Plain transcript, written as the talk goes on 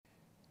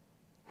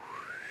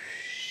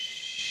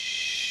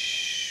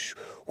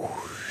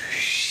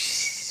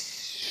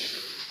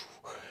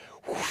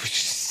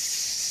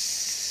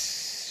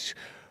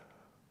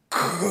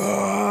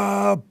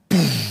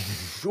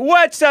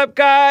What's up,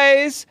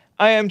 guys?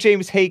 I am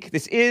James Hake.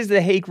 This is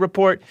the Hake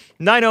Report,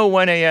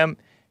 9:01 a.m.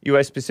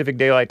 U.S. Pacific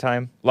Daylight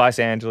Time, Los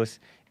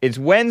Angeles. It's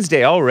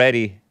Wednesday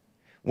already.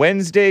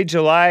 Wednesday,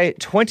 July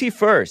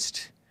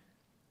 21st.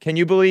 Can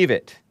you believe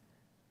it?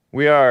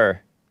 We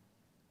are,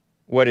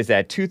 what is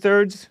that,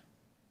 two-thirds?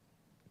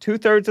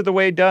 Two-thirds of the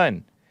way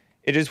done.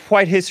 It is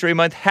White History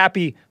Month.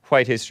 Happy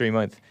White History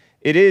Month.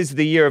 It is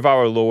the year of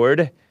our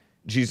Lord,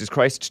 Jesus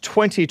Christ,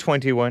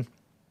 2021.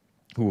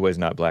 Who was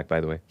not black, by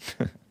the way.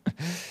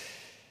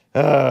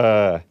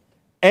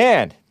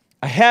 And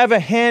I have a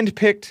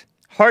hand-picked,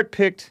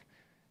 heart-picked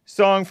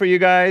song for you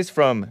guys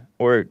from,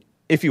 or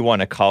if you want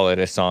to call it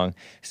a song.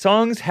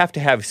 Songs have to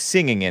have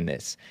singing in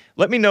this.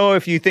 Let me know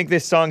if you think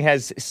this song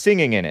has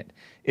singing in it.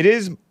 It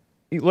is,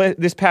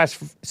 this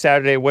past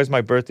Saturday was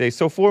my birthday,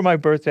 so for my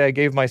birthday I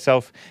gave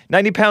myself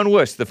 90 Pound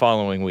Wuss the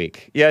following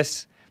week.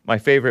 Yes, my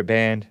favorite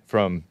band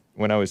from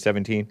when I was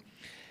 17.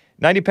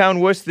 90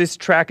 Pound Wuss, this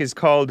track is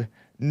called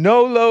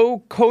Nolo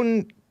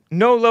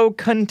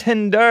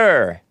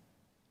Contender.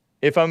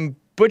 If I'm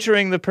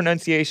butchering the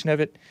pronunciation of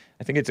it,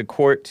 I think it's a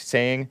court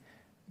saying,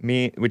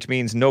 which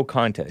means no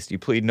contest. You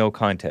plead no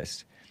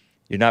contest.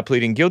 You're not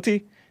pleading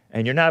guilty,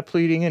 and you're not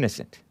pleading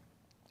innocent.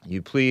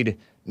 You plead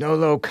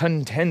Nolo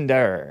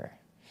Contender.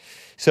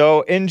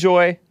 So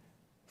enjoy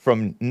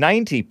from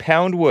 90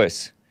 Pound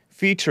Wuss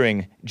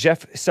featuring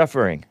Jeff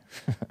Suffering.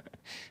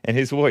 And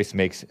his voice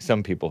makes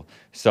some people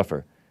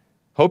suffer.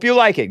 Hope you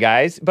like it,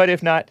 guys. But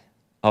if not,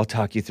 I'll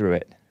talk you through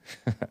it.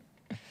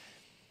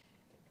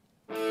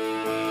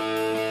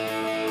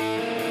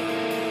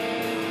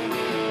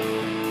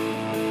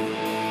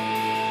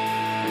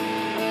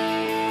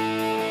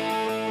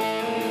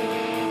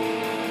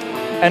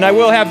 And I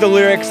will have the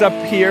lyrics up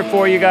here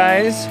for you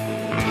guys.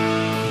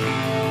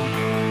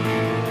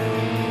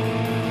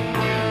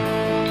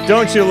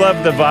 Don't you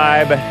love the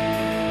vibe?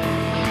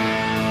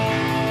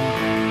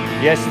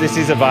 Yes, this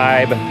is a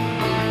vibe.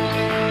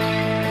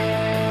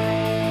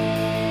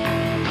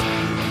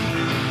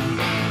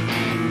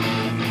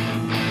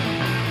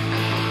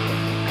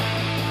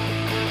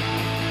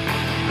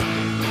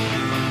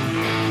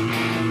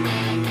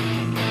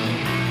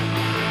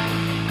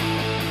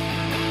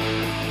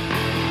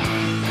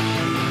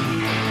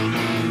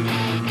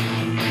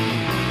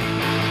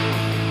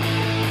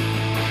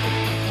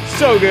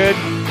 So good.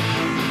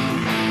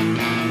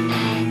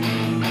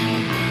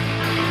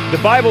 The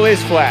Bible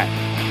is flat.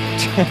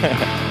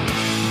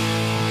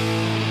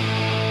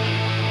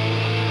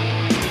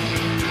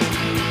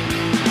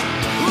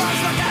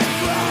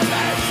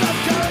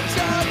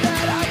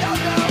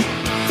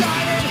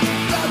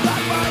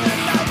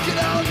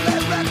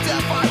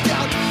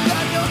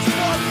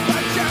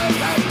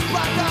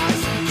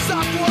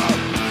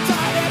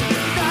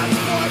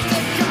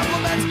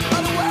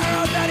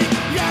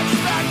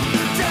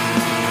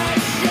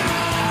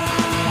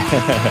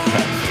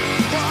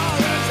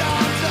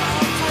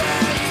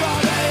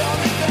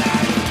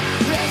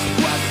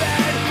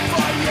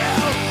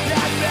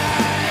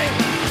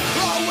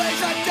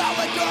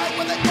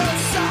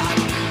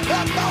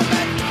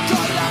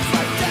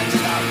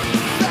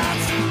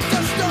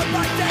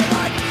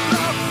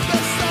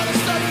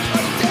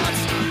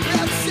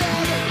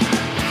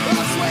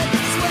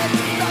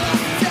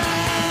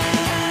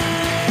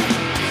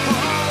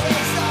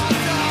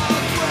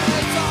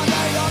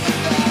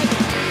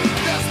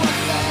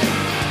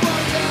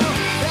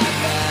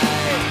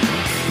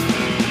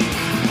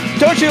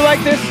 Don't you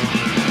like this?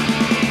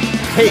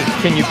 Hey,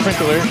 can you print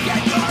the lyrics?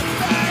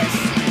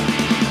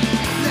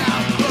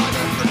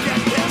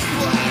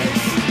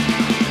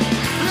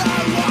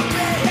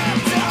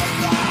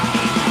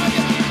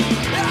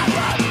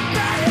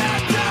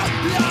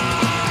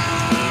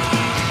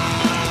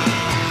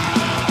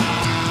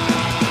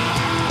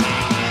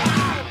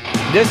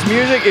 This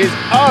music is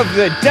of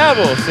the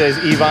devil, says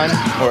Ivan,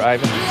 or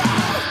Ivan.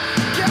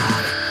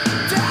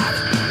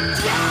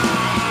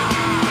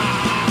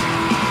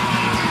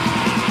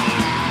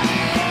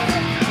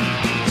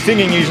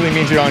 Singing usually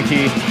means you're on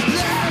key.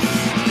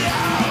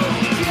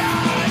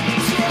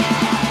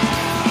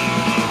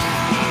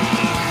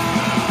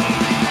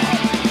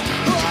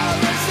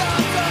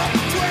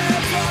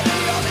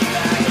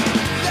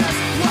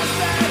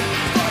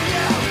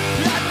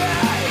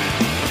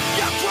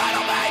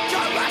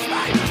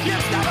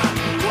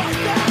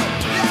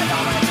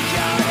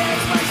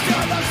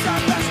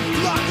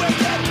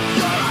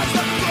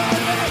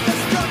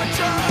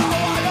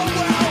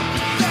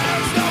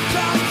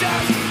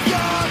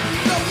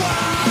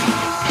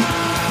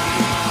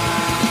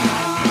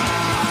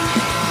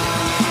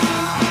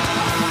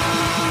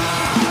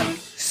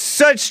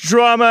 Such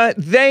drama.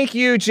 Thank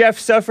you, Jeff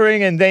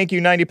Suffering, and thank you,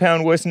 90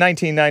 Pound Wuss,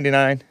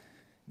 1999,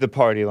 the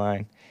party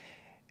line.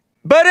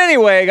 But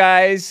anyway,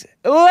 guys,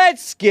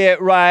 let's get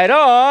right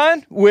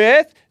on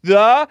with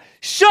the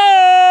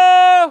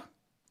show!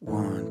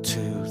 1,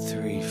 2,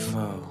 3,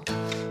 4.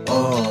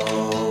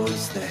 Oh,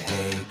 it's the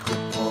Hake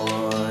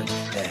Report,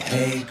 the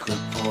Hake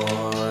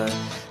Report,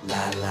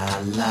 la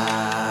la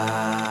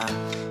la.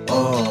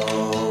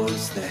 Oh,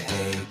 it's the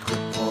Hake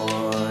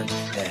Report,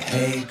 the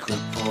Hake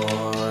Report.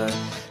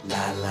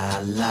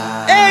 la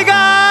la. Hey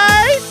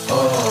guys!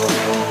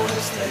 Oh,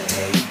 it's the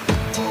Hake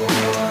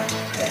Report,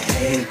 the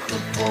Hake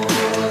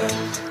Report,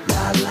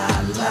 la la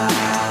la.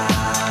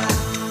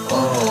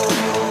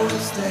 Oh,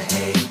 it's the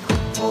Hake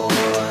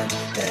Report,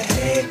 the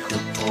Hake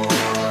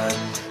Report,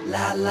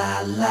 la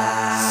la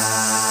la.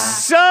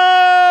 So,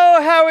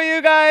 how are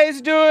you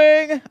guys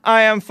doing?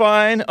 I am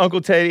fine. Uncle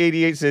Ted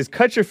 88 says,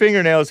 cut your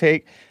fingernails,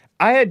 Hake.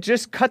 I had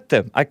just cut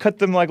them. I cut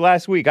them like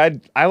last week.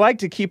 I like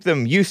to keep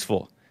them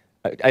useful,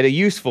 at a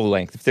useful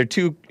length. If they're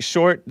too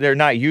short, they're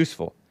not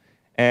useful.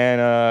 And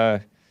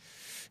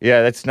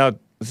yeah, it's not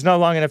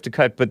long enough to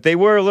cut, but they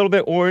were a little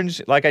bit orange,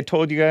 like I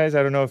told you guys.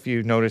 I don't know if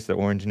you noticed the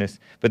orangeness,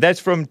 but that's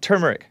from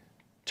turmeric,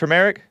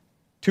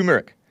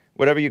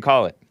 whatever you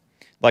call it,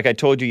 like I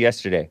told you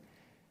yesterday.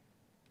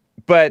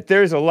 But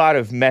there's a lot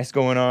of mess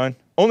going on.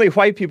 Only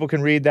white people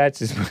can read that,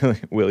 says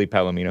Willie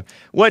Palomino.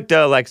 What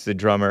likes the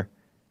drummer?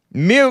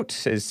 Mute,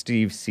 says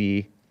Steve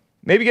C.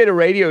 Maybe get a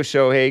radio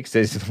show, Hake,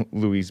 says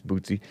Louis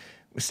Bootsy.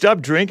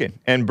 Stop drinking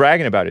and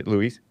bragging about it,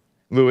 Louis.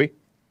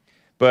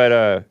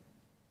 But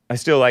I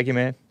still like you,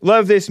 man.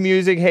 Love this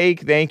music,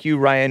 Hake. Thank you,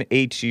 Ryan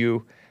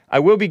H.U. I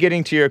will be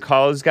getting to your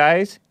calls,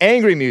 guys.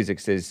 Angry music,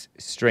 says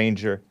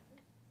Stranger.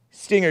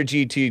 Stinger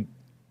GT2.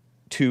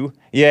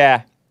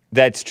 Yeah,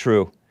 that's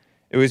true.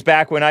 It was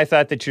back when I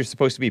thought that you're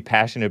supposed to be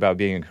passionate about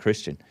being a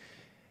Christian.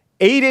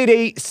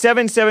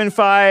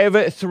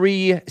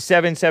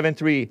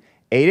 888-775-3773.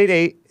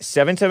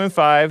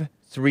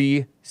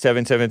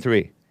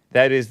 888-775-3773.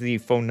 That is the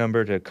phone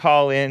number to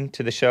call in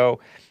to the show.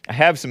 I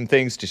have some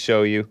things to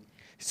show you.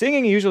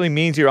 Singing usually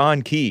means you're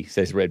on key,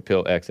 says Red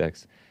Pill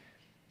XX.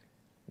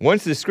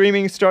 Once the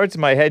screaming starts,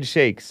 my head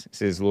shakes,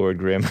 says Lord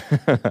Grimm.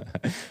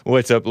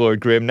 What's up, Lord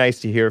Grimm?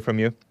 Nice to hear from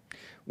you.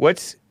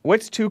 What's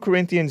 2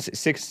 Corinthians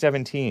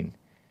 6:17?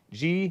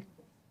 G.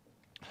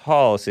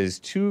 Hall says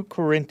 2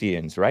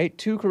 Corinthians, right?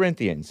 2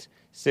 Corinthians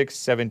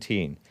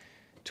 6:17.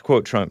 To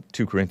quote Trump,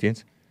 2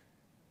 Corinthians.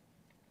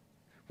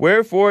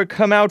 Wherefore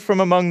come out from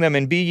among them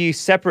and be ye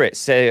separate,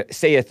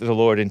 saith the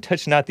Lord, and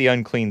touch not the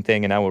unclean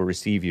thing, and I will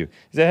receive you.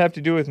 Does that have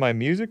to do with my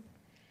music?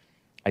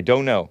 I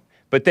don't know.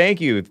 But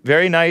thank you.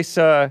 Very nice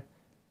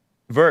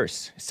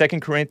verse.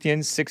 2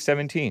 Corinthians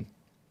 6:17.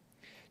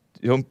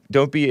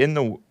 Don't be in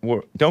the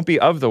world. Don't be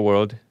of the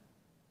world.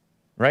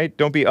 Right?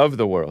 Don't be of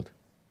the world.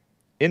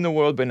 In the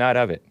world, but not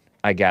of it.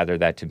 I gather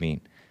that to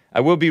mean. I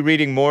will be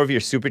reading more of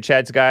your super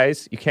chats,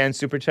 guys. You can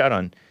super chat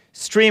on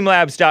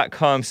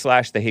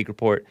streamlabs.com/The Hake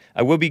Report.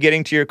 I will be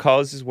getting to your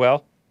calls as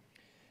well.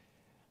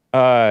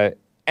 And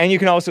you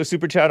can also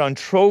super chat on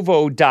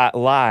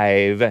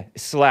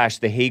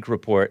trovo.live/The Hake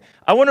Report.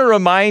 I want to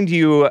remind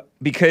you,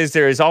 because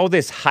there is all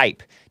this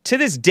hype to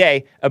this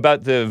day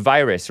about the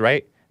virus,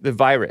 right? The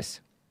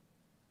virus.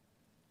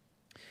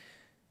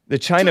 The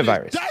China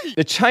virus.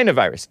 The China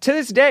virus. To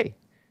this day.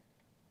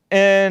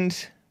 And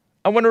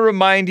I want to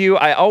remind you,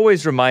 I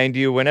always remind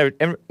you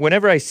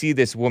whenever I see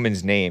this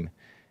woman's name,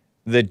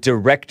 the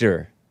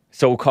director,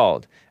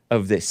 so-called,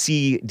 of the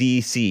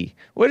CDC.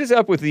 What is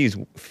up with these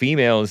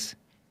females?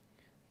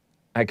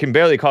 I can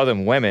barely call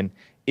them women,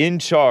 in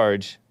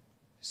charge,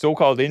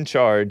 so-called in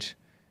charge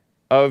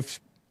of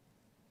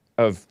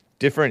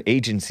different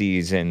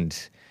agencies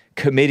and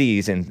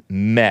committees and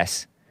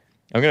mess.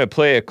 I'm going to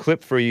play a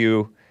clip for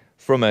you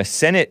from a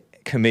Senate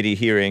committee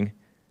hearing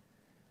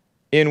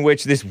in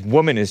which this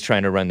woman is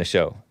trying to run the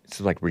show.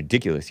 It's like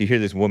ridiculous. You hear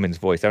this woman's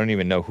voice. I don't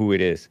even know who it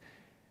is.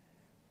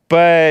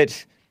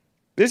 But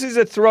this is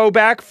a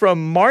throwback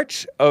from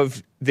March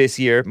of this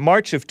year,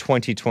 March of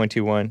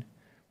 2021.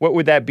 What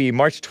would that be?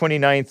 March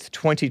 29th,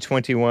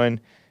 2021.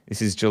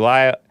 This is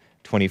July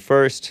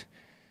 21st,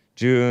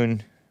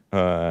 June,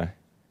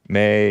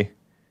 May,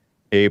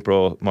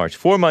 April, March.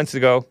 4 months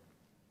ago.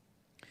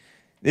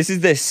 This is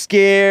the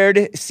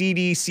scared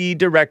CDC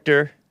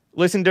director.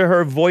 Listen to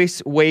her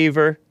voice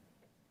waver.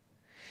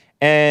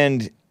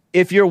 And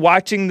if you're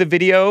watching the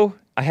video,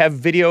 I have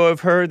video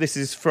of her. This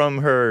is from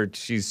her.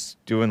 She's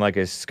doing like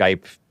a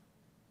Skype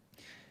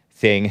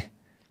thing,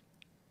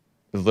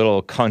 a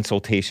little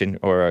consultation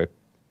or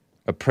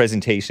a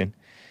presentation.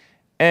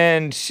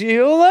 And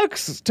she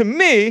looks to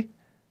me,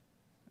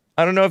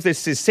 I don't know if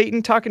this is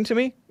Satan talking to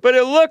me, but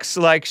it looks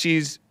like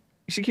she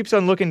keeps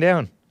on looking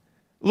down.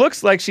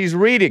 Looks like she's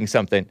reading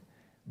something,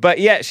 but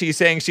yet she's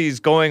saying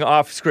she's going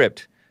off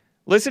script.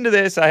 Listen to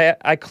this.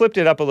 I clipped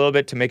it up a little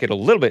bit to make it a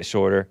little bit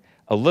shorter,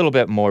 a little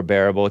bit more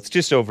bearable. It's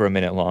just over a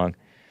minute long.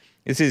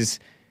 This is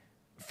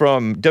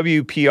from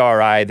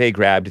WPRI. They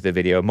grabbed the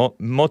video.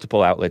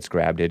 Multiple outlets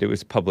grabbed it. It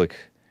was public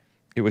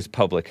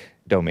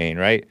domain,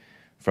 right?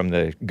 From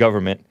the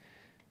government.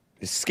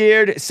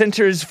 Scared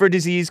Centers for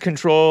Disease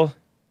Control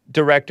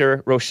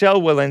Director Rochelle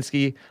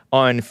Walensky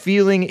on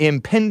feeling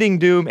impending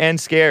doom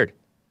and scared.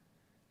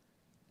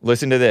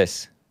 Listen to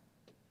this.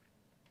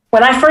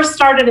 When I first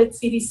started at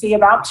CDC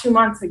about 2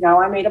 months ago,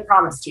 I made a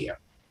promise to you.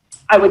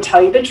 I would tell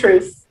you the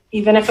truth,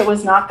 even if it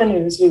was not the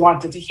news we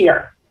wanted to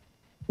hear.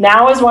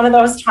 Now is one of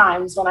those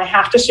times when I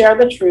have to share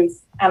the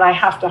truth, and I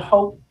have to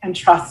hope and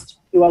trust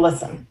you will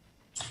listen.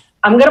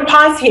 I'm going to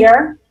pause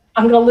here.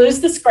 I'm going to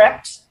lose the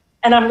script.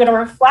 and I'm going to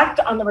reflect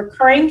on the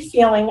recurring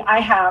feeling I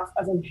have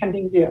of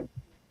impending doom.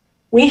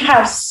 We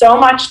have so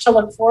much to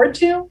look forward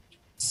to,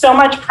 so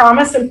much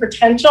promise and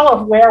potential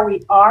of where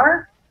we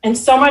are, and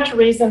so much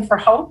reason for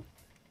hope.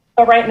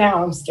 But right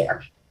now, I'm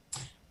scared.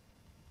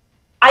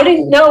 I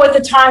didn't know at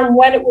the time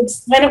when it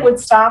would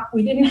stop.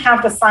 We didn't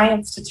have the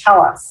science to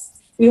tell us.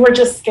 We were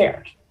just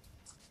scared.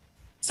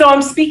 So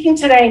I'm speaking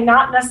today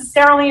not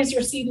necessarily as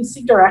your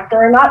CDC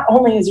director, and not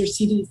only as your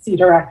CDC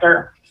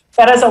director,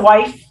 but as a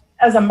wife,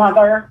 as a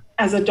mother,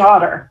 as a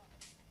daughter,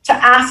 to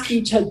ask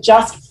you to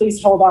just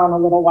please hold on a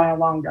little while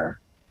longer.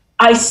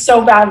 I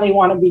so badly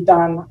want to be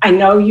done. I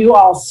know you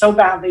all so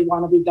badly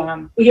want to be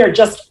done. We are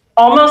just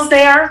almost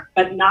there,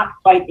 but not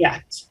quite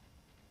yet.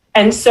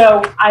 And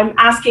so I'm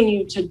asking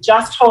you to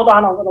just hold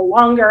on a little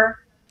longer,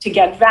 to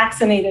get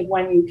vaccinated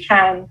when you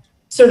can,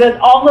 so that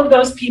all of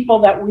those people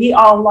that we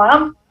all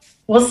love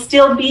will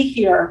still be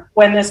here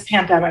when this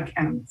pandemic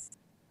ends.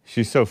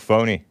 She's so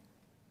phony.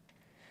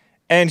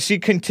 And she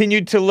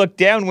continued to look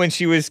down when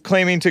she was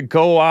claiming to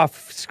go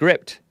off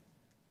script.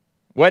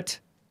 What?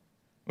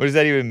 What does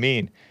that even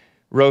mean?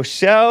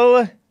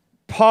 Rochelle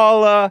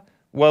Paula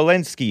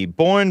Walensky,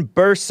 born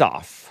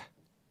Bursoff.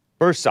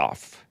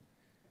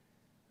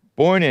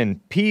 Born in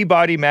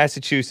Peabody,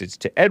 Massachusetts,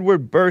 to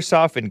Edward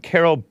Bursoff and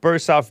Carol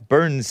Bursoff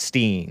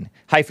Bernstein,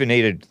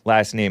 hyphenated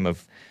last name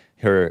of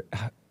her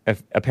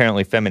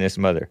apparently feminist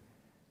mother.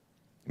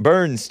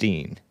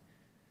 Bernstein.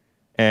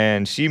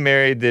 And she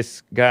married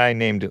this guy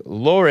named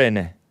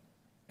Loren,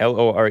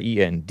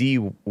 Loren, D.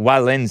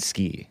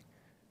 Walensky.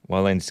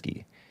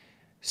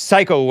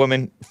 Psycho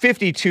woman,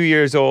 52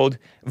 years old,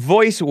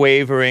 voice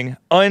wavering,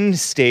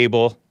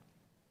 unstable,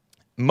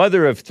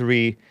 mother of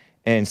 3,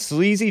 and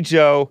Sleazy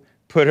Joe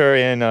put her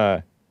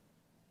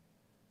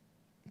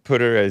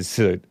as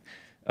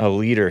a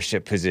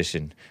leadership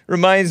position.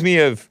 Reminds me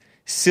of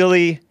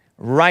silly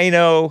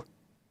rhino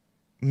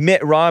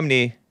Mitt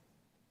Romney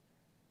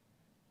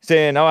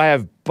saying, "Oh, I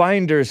have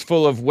binders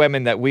full of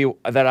women that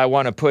I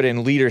want to put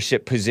in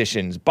leadership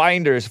positions.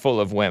 Binders full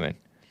of women."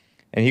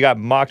 And he got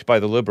mocked by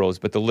the liberals,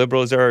 but the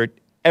liberals are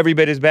every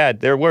bit as bad.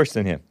 They're worse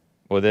than him.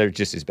 Well, they're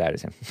just as bad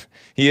as him.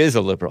 He is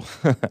a liberal.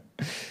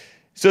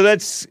 So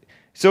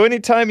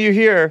anytime you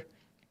hear,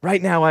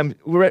 anytime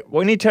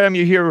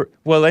you hear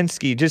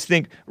Walensky, just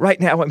think,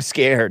 right now I'm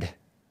scared.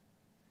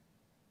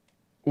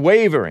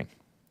 Wavering.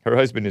 Her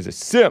husband is a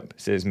simp,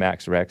 says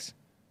Max Rex.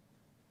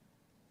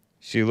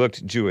 She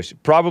looked Jewish.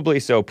 Probably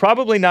so.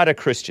 Probably not a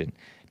Christian.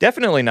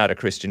 Definitely not a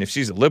Christian if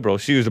she's a liberal.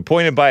 If she was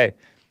appointed by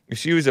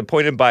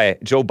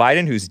Joe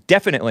Biden, who's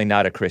definitely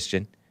not a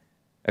Christian,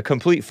 a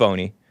complete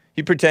phony.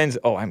 He pretends,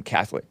 oh, I'm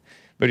Catholic,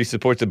 but he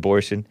supports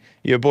abortion.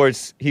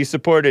 He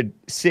supported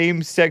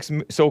same-sex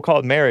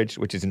so-called marriage,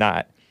 which is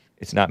not.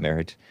 It's not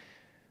marriage.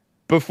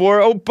 Before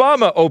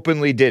Obama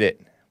openly did it.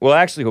 Well,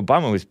 actually,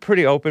 Obama was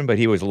pretty open, but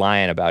he was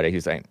lying about it. He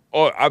was saying,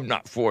 oh, I'm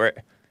not for it.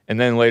 And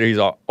then later he's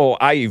all, oh,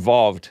 I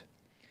evolved.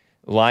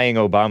 Lying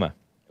Obama.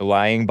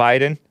 Lying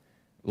Biden.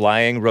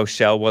 Lying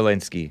Rochelle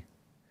Walensky.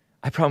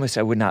 I promised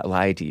I would not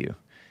lie to you.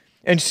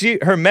 And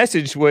her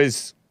message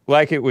was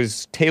like it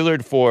was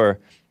tailored for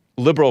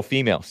liberal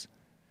females.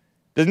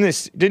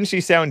 Didn't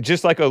she sound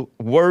just like a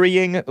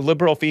worrying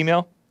liberal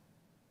female?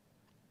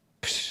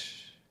 Psh.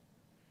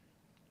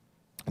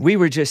 We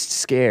were just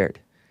scared.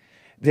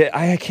 That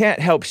I can't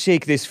help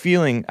shake this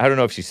feeling. I don't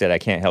know if she said I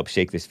can't help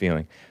shake this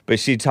feeling, but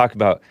she talked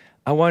about,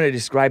 I want to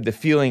describe the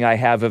feeling I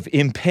have of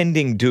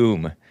impending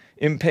doom.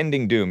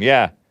 Impending doom,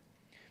 yeah.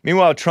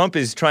 Meanwhile, Trump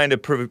is trying to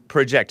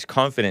project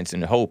confidence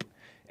and hope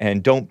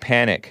and don't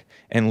panic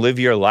and live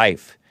your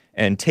life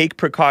and take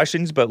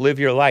precautions, but live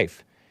your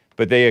life.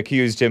 But they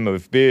accused him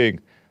of being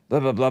blah,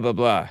 blah, blah, blah,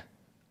 blah,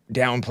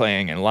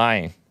 downplaying and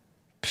lying.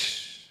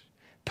 Psh,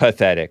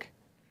 pathetic.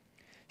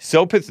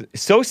 So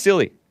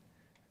silly.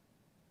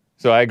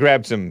 So I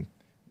grabbed some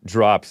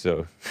drops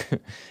so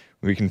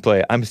we can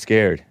play I'm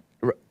scared.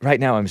 Right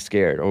now I'm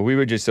scared. Or we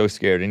were just so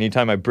scared.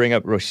 Anytime I bring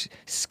up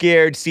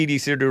scared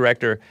CDC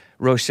director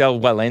Rochelle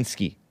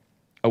Walensky,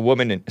 a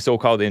woman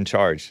so-called in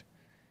charge.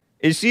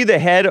 Is she the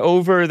head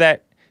over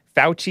that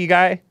Fauci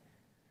guy?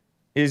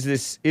 Is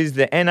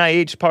the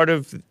NIH part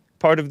of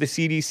the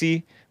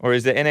CDC? Or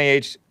is the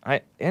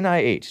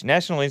NIH,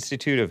 National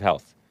Institute of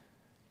Health?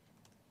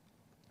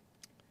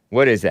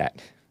 What is that?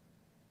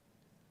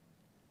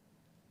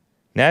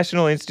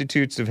 National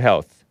Institutes of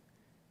Health.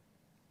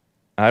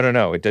 I don't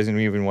know. It doesn't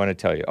even want to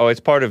tell you. Oh, it's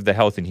part of the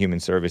Health and Human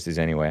Services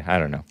anyway. I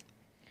don't know.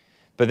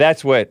 But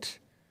that's what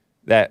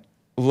that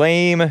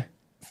lame,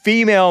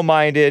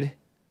 female-minded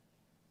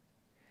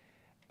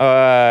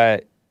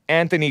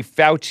Anthony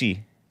Fauci,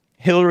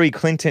 Hillary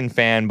Clinton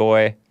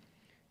fanboy,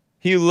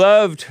 he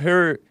loved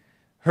her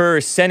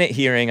Senate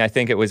hearing. I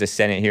think it was a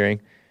Senate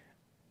hearing.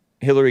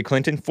 Hillary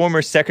Clinton,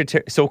 former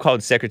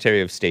so-called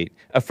Secretary of State,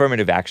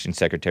 affirmative action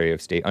Secretary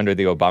of State under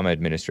the Obama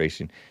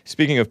administration.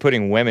 Speaking of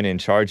putting women in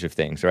charge of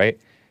things, right?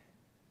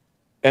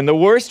 And the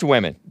worst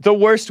women.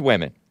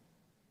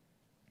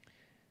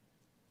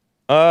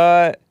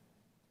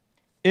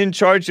 In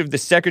charge of the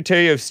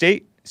Secretary of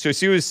State. So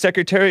she was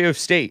Secretary of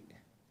State.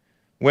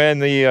 when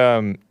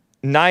the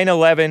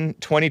 9/11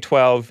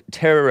 2012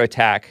 terror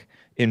attack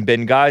in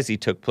Benghazi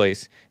took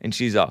place, and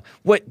she's all,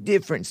 what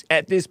difference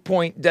at this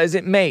point does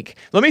it make?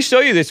 Let me show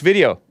you this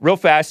video real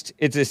fast.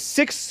 It's a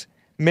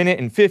 6-minute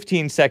and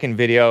 15-second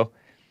video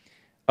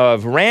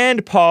of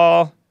Rand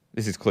Paul,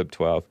 this is clip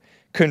 12,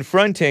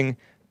 confronting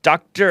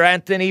Dr.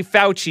 Anthony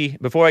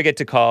Fauci. Before I get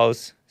to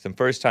calls, some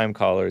first-time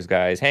callers,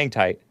 guys, hang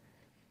tight,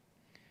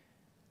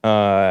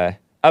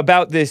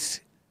 about this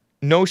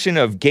notion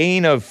of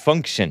gain of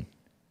function.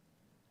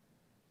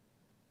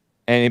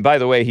 And by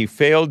the way, he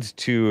failed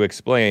to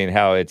explain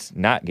how it's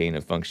not gain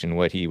of function,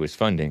 what he was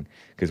funding.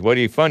 Because what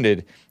he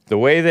funded, the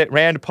way that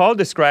Rand Paul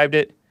described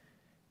it,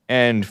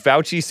 and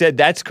Fauci said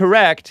that's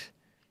correct,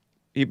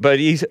 but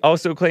he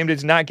also claimed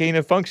it's not gain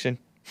of function.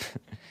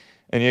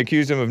 And he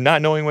accused him of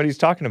not knowing what he's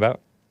talking about.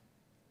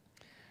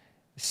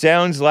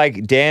 Sounds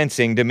like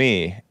dancing to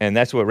me. And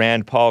that's what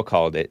Rand Paul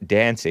called it,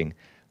 dancing.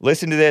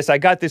 Listen to this. I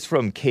got this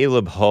from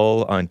Caleb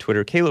Hull on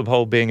Twitter. Caleb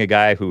Hull being a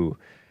guy who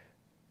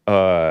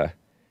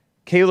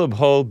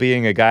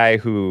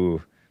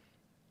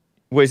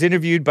was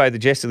interviewed by the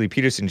Jesse Lee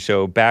Peterson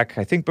show back,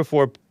 I think,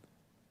 before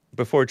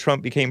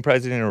Trump became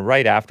president, or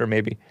right after,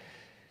 maybe.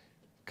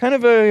 Kind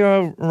of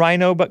a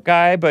rhino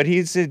guy, but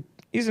he's an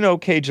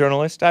okay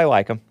journalist. I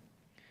like him.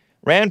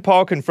 Rand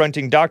Paul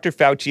confronting Dr.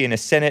 Fauci in a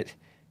Senate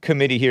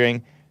committee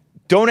hearing.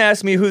 Don't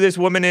ask me who this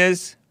woman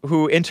is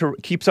who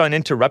keeps on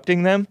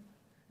interrupting them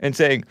and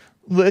saying,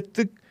 let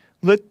the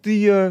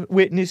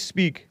witness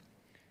speak.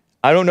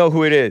 I don't know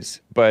who it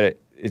is, but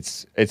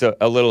it's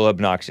a little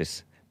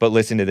obnoxious. But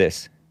listen to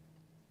this.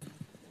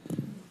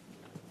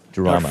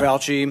 Drama. Dr.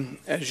 Fauci,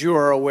 as you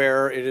are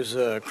aware, it is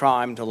a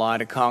crime to lie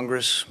to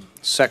Congress.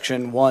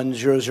 Section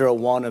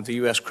 1001 of the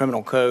U.S.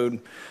 Criminal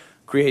Code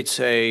creates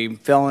a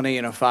felony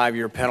and a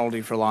 5-year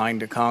penalty for lying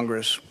to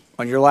Congress.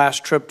 On your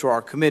last trip to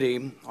our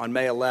committee on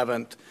May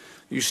 11th,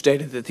 you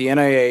stated that the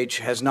NIH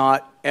has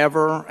not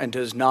ever and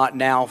does not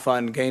now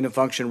fund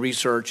gain-of-function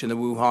research in the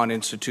Wuhan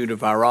Institute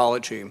of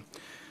Virology.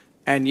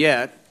 And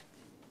yet,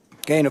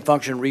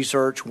 gain-of-function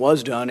research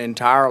was done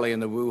entirely in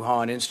the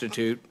Wuhan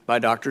Institute by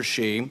Dr.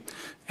 Shi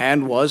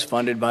and was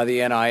funded by the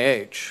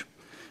NIH.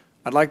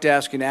 I'd like to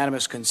ask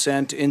unanimous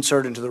consent to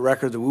insert into the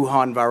record the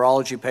Wuhan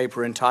virology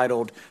paper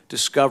entitled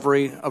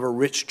Discovery of a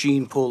Rich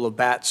Gene Pool of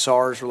Bat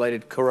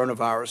SARS-Related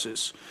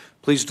Coronaviruses.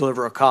 Please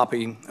deliver a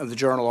copy of the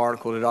journal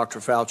article to Dr.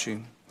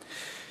 Fauci.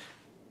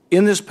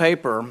 In this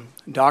paper,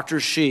 Dr.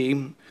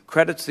 Shi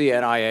credits the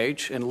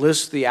NIH and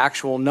lists the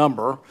actual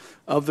number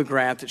of the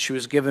grant that she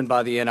was given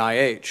by the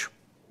NIH.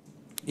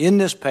 In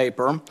this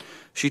paper,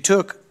 she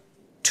took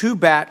 2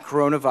 bat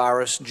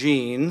coronavirus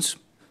genes,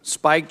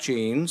 spike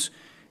genes,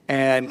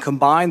 and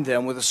combined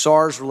them with a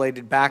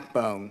SARS-related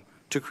backbone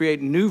to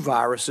create new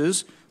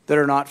viruses that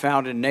are not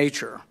found in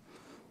nature.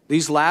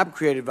 These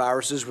lab-created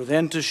viruses were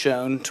then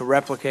shown to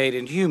replicate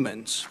in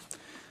humans.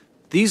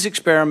 These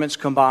experiments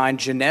combined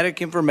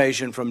genetic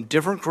information from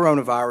different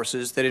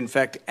coronaviruses that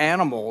infect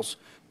animals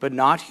but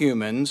not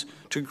humans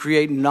to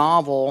create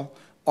novel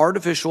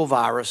artificial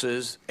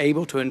viruses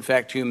able to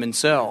infect human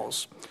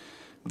cells.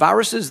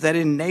 Viruses that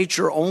in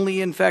nature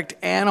only infect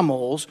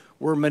animals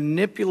were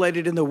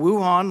manipulated in the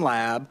Wuhan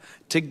lab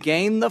to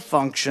gain the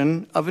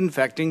function of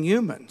infecting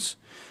humans.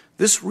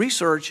 This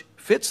research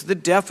fits the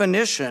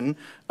definition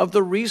of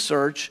the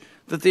research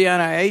that the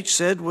NIH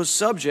said was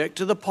subject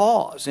to the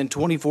pause in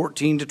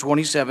 2014 to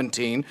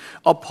 2017,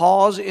 a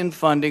pause in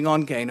funding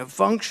on gain of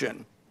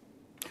function.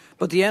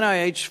 But the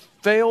NIH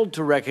failed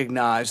to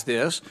recognize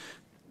this,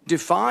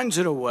 defines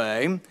it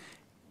away,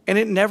 and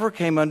it never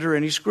came under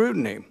any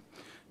scrutiny.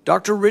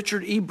 Dr.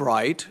 Richard E.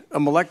 Bright, a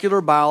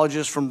molecular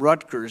biologist from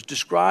Rutgers,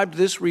 described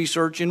this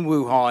research in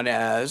Wuhan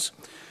as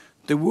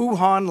the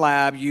Wuhan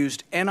lab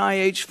used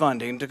NIH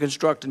funding to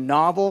construct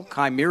novel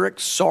chimeric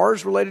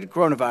SARS-related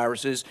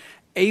coronaviruses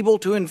able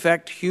to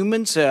infect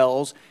human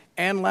cells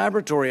and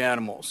laboratory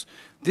animals.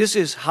 This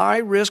is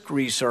high-risk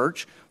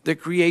research that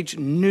creates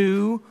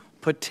new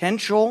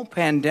potential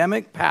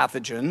pandemic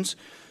pathogens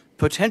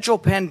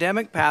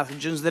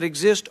that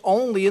exist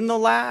only in the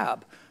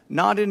lab,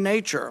 not in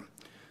nature.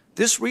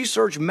 This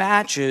research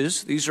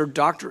matches, these are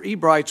Dr. E.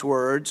 Bright's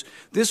words,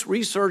 this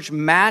research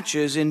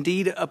matches,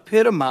 indeed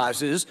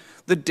epitomizes,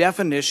 the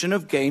definition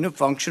of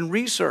gain-of-function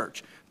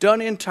research done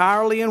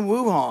entirely in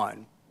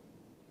Wuhan,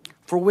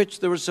 for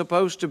which there was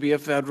supposed to be a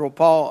federal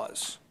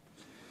pause.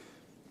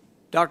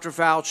 Dr.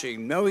 Fauci,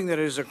 knowing that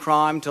it is a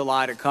crime to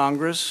lie to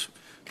Congress,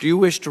 do you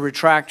wish to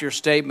retract your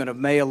statement of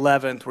May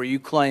 11th where you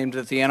claimed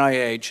that the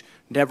NIH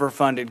never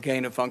funded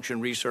gain-of-function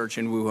research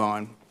in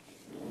Wuhan?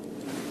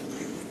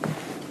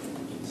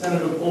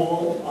 Senator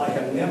Paul, I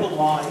have never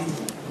lied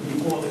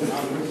before the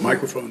Congress.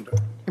 Microphone.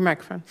 Your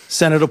microphone.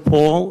 Senator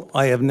Paul,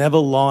 I have never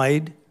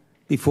lied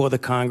before the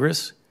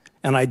Congress,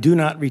 and I do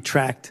not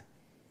retract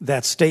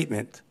that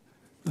statement.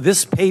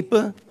 This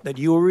paper that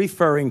you are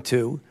referring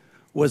to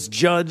was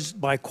judged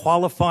by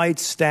qualified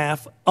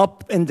staff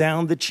up and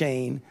down the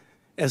chain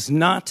as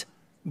not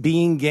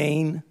being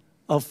gain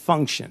of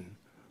function.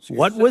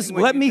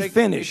 Let me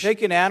finish. You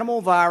take an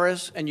animal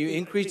virus and you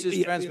increase its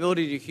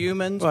transmissibility to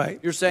humans. Right.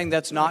 You're saying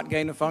that's not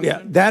gain of function?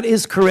 Yeah, that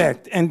is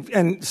correct.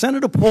 And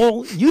Senator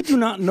Paul, you do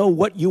not know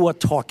what you are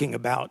talking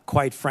about,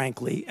 quite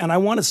frankly. And I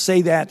want to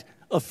say that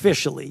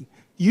officially.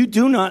 You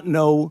do not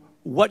know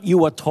what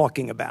you are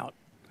talking about.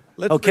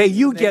 Okay,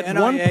 you get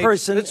one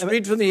person. Let's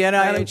read from the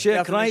NIH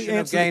definition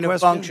of gain of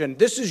function.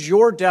 This is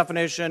your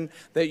definition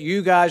that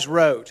you guys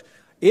wrote.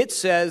 It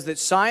says that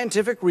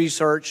scientific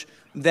research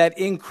that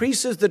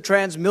increases the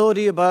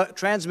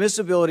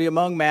transmissibility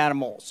among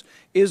mammals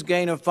is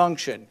gain of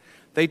function.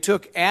 They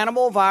took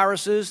animal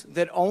viruses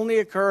that only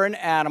occur in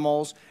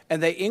animals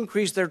and they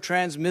increased their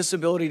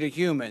transmissibility to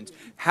humans.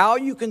 How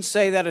you can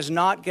say that is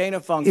not gain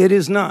of function? It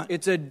is not.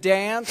 It's a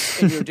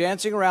dance, and you're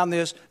dancing around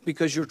this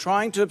because you're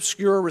trying to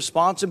obscure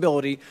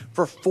responsibility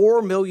for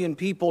 4 million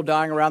people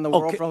dying around the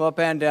world from a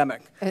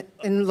pandemic.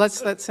 And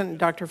let's let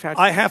Dr. Fauci.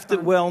 I have to,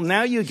 well,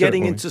 now you're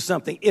getting into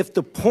something. If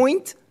the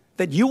point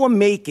that you are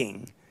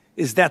making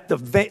is that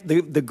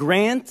the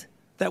grant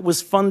that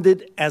was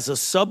funded as a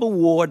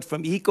sub-award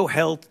from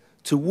EcoHealth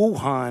to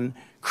Wuhan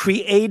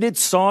created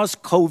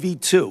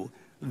SARS-CoV-2.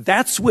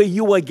 That's where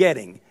you are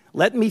getting.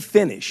 Let me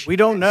finish. We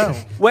don't know.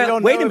 Well, we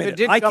don't wait know a minute.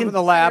 If it did come from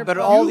the lab, but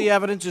all the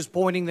evidence is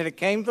pointing that it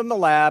came from the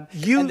lab,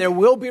 and there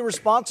will be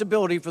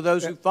responsibility for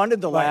those who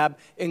funded the lab,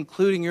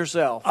 including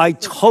yourself. I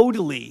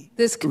totally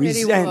This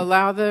committee will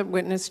allow the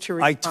witness to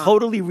respond. I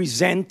totally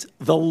resent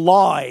the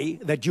lie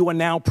that you are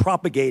now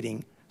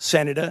propagating,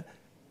 Senator,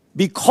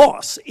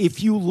 because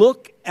if you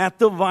look at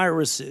the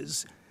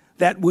viruses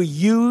that were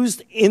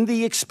used in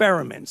the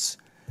experiments,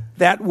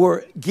 that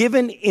were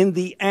given in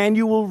the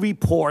annual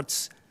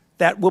reports,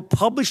 that were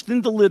published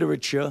in the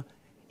literature,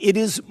 it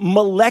is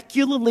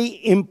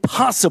molecularly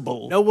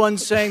impossible. No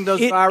one's saying those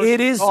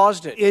viruses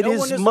caused it. It no is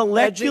one is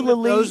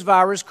molecularly. That those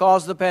viruses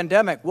caused the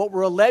pandemic. What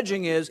we're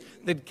alleging is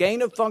that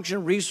gain of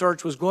function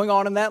research was going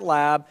on in that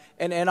lab,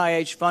 and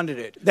NIH funded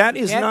it. That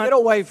you is can't not. Get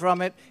away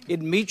from it.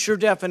 It meets your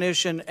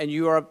definition, and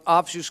you are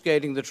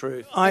obfuscating the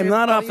truth. I'm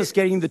not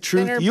obfuscating the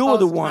truth. Senator You are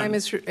the Paul's one. time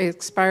is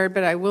expired,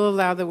 but I will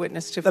allow the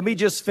witness to. Let me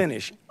just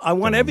finish. I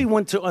want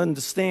everyone to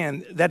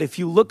understand that if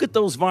you look at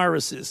those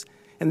viruses,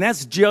 and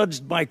that's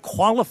judged by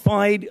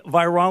qualified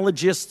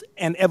virologists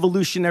and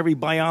evolutionary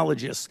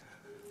biologists,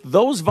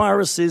 those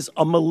viruses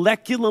are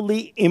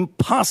molecularly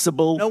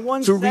impossible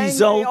to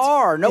result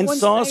in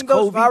SARS-CoV-2.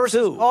 Those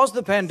viruses caused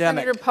the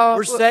pandemic. Senator Paul,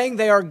 we're saying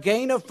they are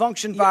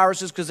gain-of-function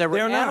viruses because they were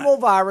animal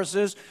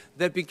viruses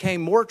that became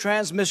more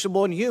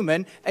transmissible in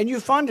human, and you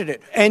funded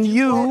it. And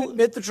you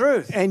admit the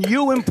truth. And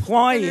you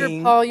implying.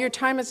 Senator Paul, your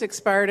time has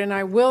expired, and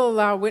I will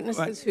allow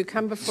witnesses who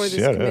come before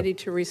this committee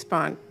to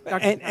respond.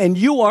 And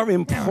you are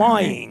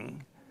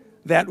implying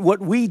that what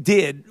we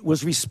did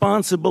was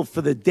responsible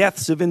for the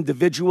deaths of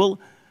individuals.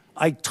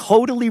 I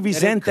totally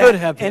resent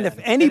that. And if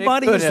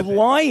anybody is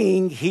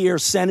lying here,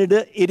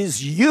 Senator, it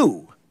is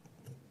you.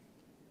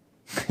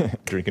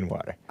 Drinking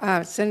water.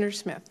 Senator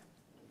Smith.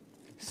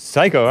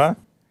 Psycho, huh?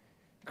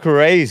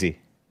 Crazy.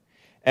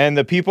 And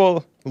the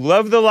people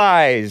love the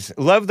lies.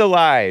 Love the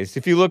lies.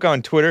 If you look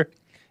on Twitter,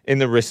 in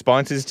the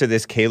responses to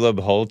this Caleb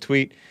Hull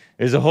tweet,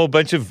 there's a whole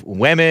bunch of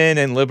women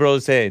and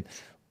liberals saying,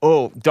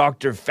 oh,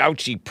 Dr.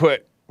 Fauci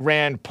put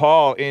Rand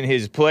Paul in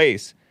his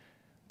place.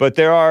 But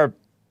there are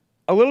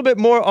a little bit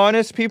more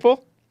honest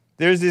people.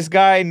 There's this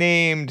guy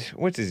named,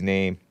 what's his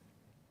name?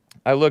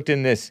 I looked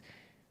in this.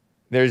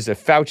 There's a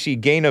Fauci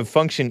gain of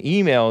function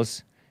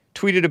emails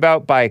tweeted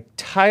about by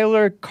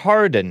Tyler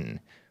Cardon,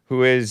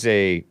 who is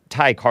a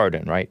Ty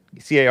Cardon, right?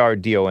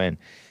 C-A-R-D-O-N.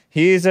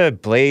 He's a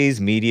Blaze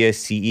Media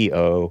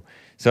CEO.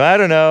 So I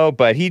don't know,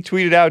 but he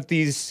tweeted out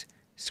these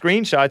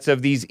screenshots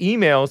of these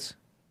emails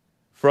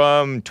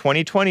from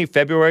 2020,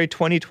 February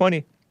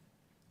 2020,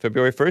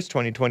 February 1st,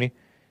 2020.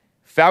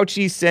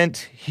 Fauci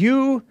sent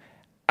Hugh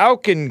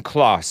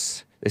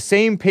Auchincloss the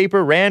same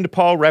paper Rand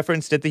Paul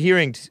referenced at the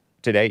hearing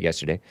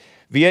yesterday,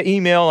 via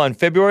email on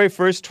February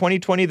 1st,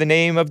 2020. The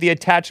name of the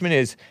attachment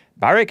is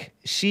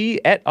BRCC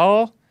et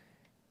al.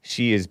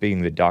 She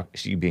being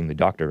the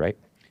doctor, right?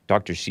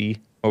 Dr. Xi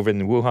over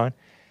in Wuhan.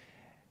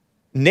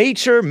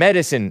 Nature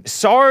Medicine,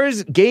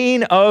 SARS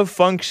gain of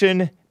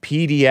function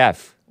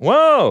PDF.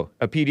 Whoa!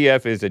 A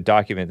PDF is a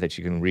document that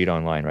you can read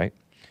online, right?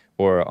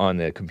 Or on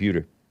the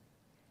computer.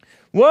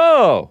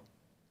 Whoa!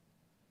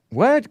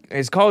 What?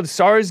 It's called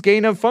SARS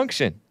gain of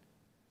function.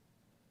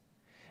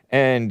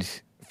 And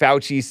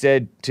Fauci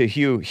said to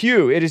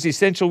Hugh, it is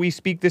essential we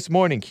speak this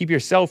morning. Keep your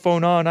cell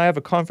phone on. I have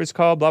a conference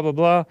call, blah, blah,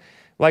 blah.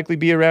 Likely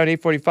be around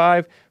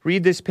 8:45.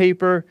 Read this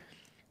paper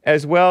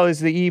as well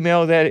as the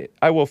email that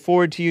I will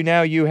forward to you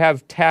now. You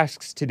have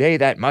tasks today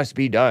that must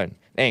be done.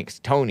 Thanks,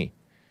 Tony.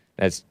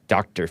 That's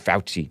Dr.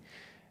 Fauci.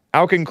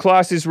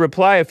 Auchincloss's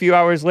reply a few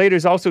hours later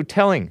is also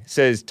telling,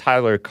 says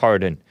Tyler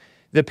Cardon.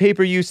 The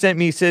paper you sent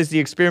me says the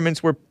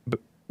experiments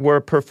were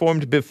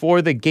performed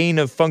before the gain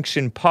of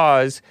function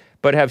pause,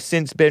 but have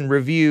since been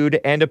reviewed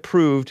and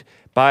approved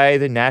by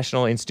the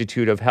National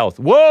Institute of Health.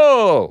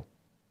 Whoa!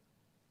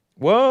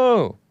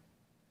 Whoa!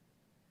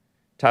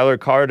 Tyler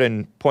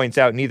Cardon points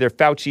out neither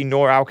Fauci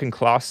nor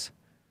Auchincloss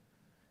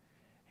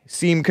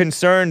seem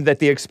concerned that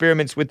the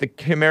experiments with the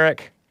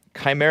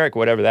chimeric,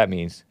 whatever that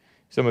means,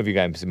 some of you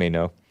guys may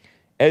know,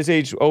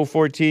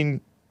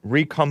 SH014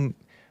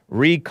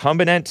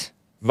 recombinant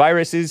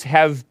viruses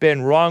have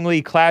been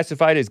wrongly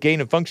classified as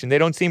gain of function. They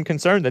don't seem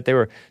concerned that they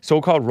were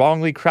so-called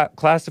wrongly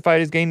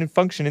classified as gain of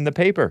function in the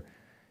paper.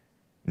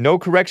 No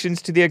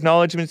corrections to the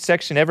acknowledgement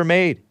section ever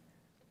made.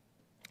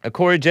 A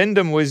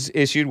corrigendum was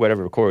issued,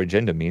 whatever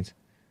corrigendum means.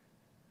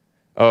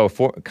 Oh,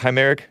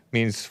 chimeric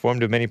means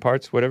formed of many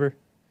parts, whatever.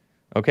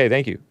 Okay,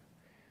 thank you.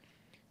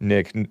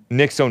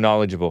 Nick's so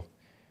knowledgeable.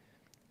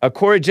 A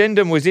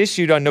corrigendum was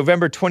issued on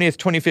November 20th,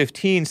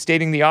 2015,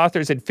 stating the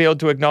authors had failed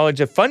to acknowledge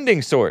a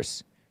funding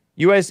source.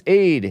 U.S.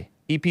 aid,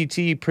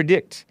 EPT,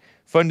 predict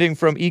funding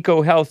from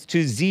EcoHealth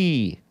to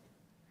Z.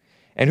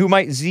 And who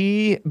might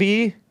Z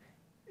be?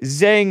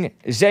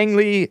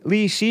 Zhengli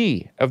Li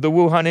Shi of the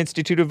Wuhan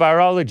Institute of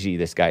Virology,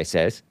 this guy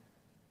says.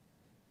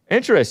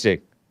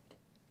 Interesting.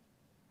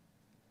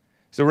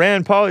 So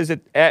Rand Paul is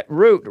at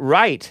root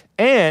right.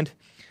 And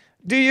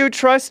do you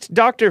trust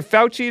Dr.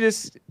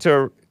 Fauci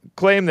to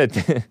claim that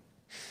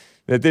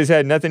that this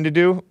had nothing to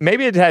do?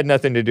 Maybe it had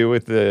nothing to do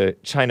with the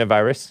China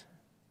virus,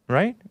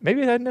 right?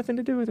 Maybe it had nothing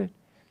to do with it.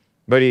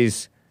 But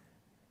he's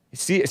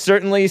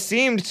certainly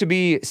seemed to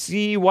be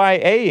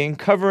CYA-ing,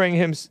 covering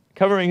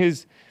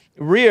his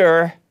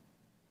rear.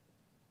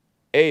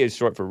 A is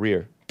short for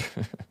rear.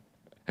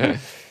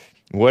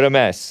 What a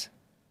mess.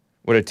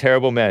 What a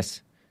terrible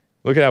mess.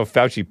 Look at how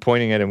Fauci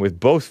pointing at him with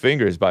both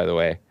fingers, by the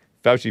way.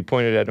 Fauci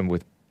pointed at him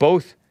with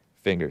both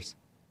fingers.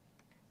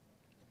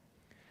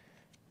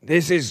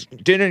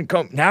 Didn't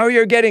come. Now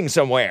you're getting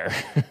somewhere.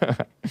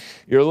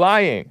 You're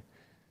lying.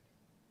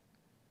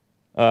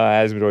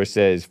 Asmodor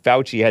says,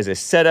 Fauci has a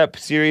set-up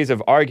series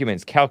of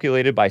arguments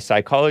calculated by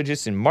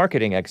psychologists and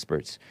marketing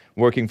experts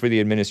working for the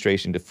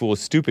administration to fool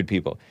stupid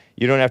people.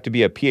 You don't have to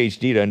be a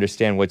PhD to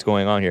understand what's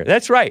going on here.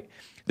 That's right.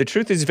 The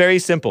truth is very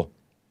simple.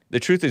 The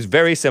truth is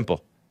very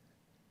simple.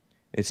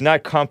 It's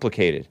not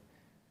complicated.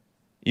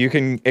 You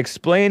can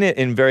explain it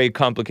in very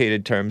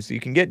complicated terms. You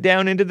can get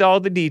down into all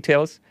the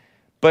details,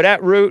 but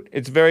at root,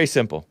 it's very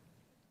simple.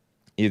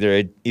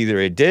 Either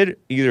he did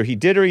or he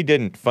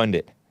didn't fund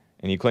it,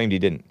 and he claimed he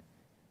didn't.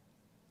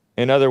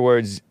 In other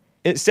words,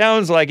 it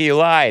sounds like he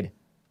lied.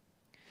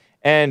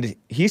 And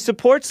he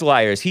supports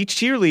liars. He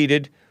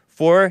cheerleaded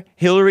for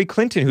Hillary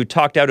Clinton, who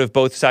talked out of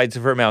both sides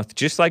of her mouth,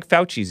 just like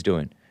Fauci's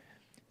doing.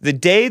 The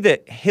day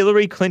that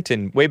Hillary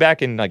Clinton, way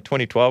back in like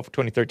 2012,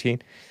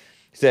 2013,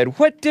 said,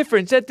 what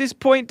difference at this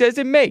point does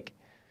it make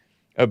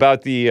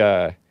about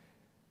the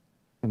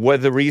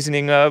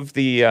reasoning of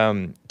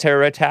the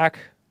terror attack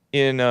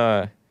in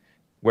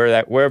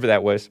wherever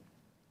that was,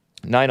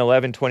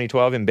 9/11,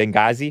 2012 in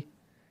Benghazi,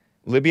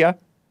 Libya?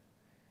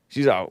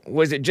 She's all,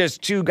 was it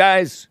just two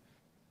guys?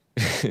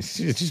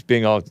 She's just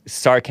being all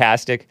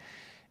sarcastic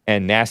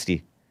and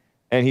nasty.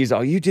 And he's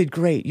all, you did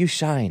great. You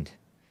shined.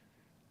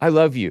 I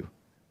love you.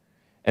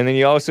 And then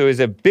he also is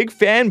a big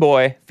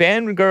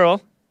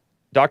fangirl,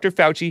 Dr.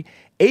 Fauci,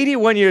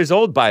 81 years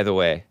old, by the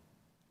way.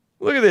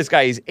 Look at this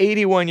guy. He's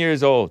 81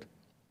 years old.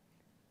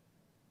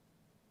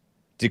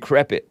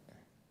 Decrepit.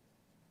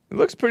 It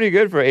looks pretty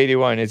good for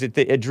 81. Is it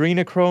the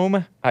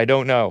adrenochrome? I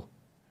don't know.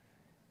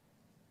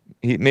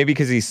 Maybe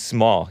because he's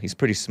small. He's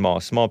pretty small.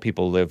 Small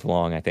people live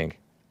long, I think.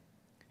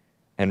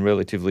 And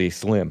relatively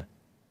slim.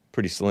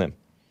 Pretty slim.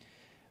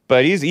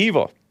 But he's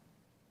evil.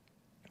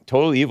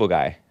 Total evil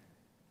guy.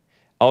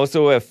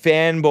 Also a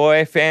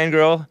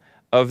fangirl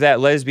of that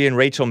lesbian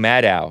Rachel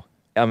Maddow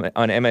on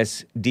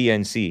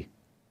MSDNC.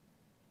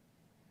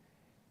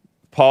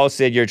 Paul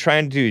said,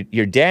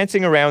 you're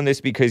dancing around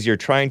this because you're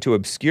trying to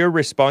obscure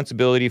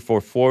responsibility for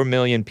 4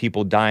 million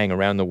people dying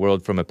around the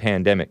world from a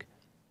pandemic.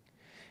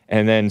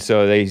 And then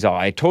he's all,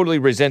 I totally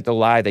resent the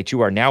lie that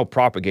you are now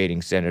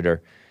propagating,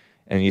 Senator.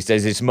 And he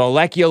says it's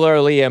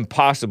molecularly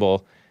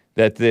impossible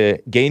that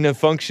the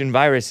gain-of-function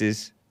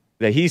viruses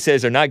that he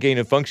says are not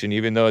gain-of-function,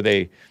 even though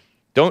they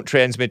don't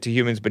transmit to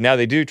humans, but now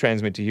they do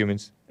transmit to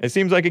humans. It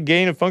seems like a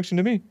gain of function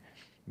to me.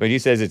 But he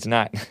says it's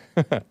not.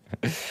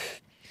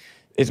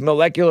 It's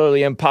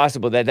molecularly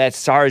impossible that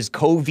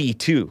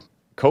SARS-CoV-2.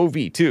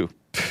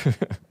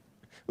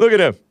 Look at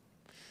him.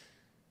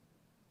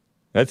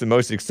 That's the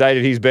most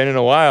excited he's been in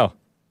a while.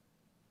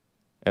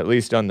 At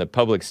least on the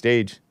public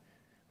stage.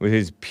 With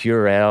his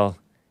Purell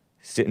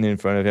sitting in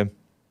front of him.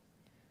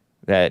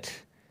 That,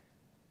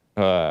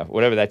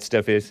 whatever that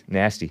stuff is,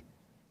 nasty.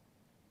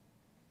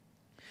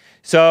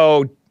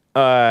 So,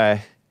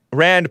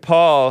 Rand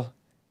Paul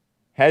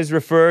has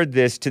referred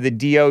this to the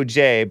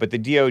DOJ, but the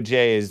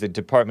DOJ is the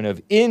Department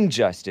of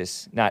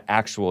Injustice, not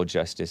actual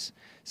justice.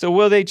 So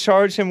will they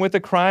charge him with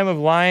the crime of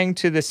lying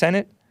to the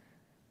Senate?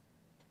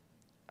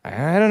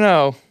 I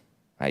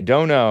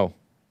don't know.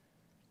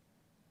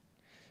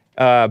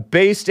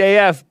 Based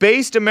AF,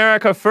 Based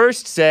America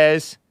First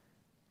says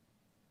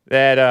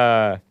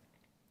that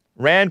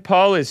Rand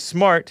Paul is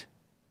smart.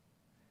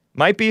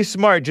 Might be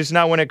smart, just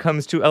not when it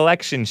comes to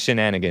election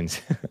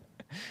shenanigans.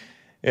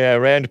 Yeah,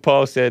 Rand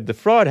Paul said, the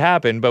fraud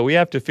happened, but we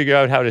have to figure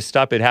out how to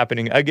stop it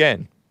happening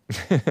again.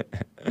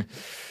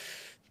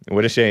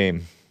 What a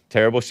shame.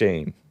 Terrible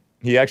shame.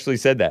 He actually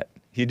said that.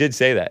 He did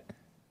say that.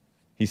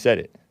 He said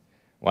it.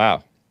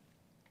 Wow.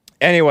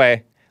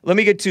 Anyway, let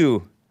me get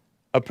to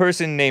a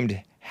person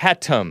named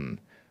Hatem,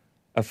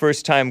 a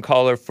first-time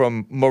caller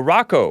from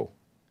Morocco.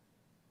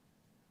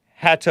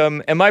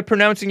 Hatem, am I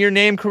pronouncing your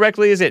name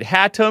correctly? Is it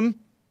Hatem?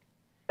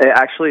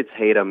 Actually, it's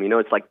Hatem. You know,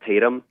 it's like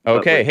Tatum.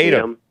 Okay,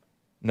 Hatem.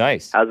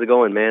 Nice. How's it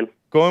going, man?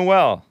 Going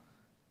well.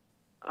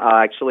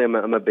 Actually, I'm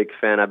a big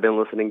fan. I've been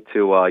listening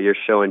to your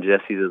show and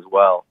Jesse's as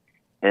well.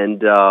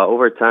 And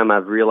over time,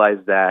 I've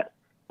realized that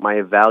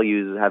my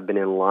values have been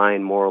in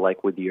line more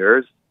like with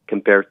yours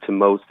compared to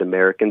most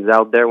Americans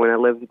out there when I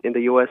lived in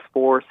the U.S.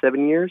 for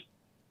 7 years.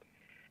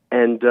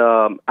 And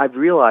I've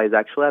realized,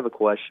 actually, I have a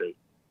question.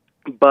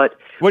 But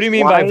what do you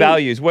mean by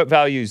values? What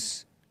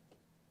values?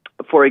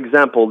 For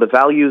example, the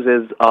values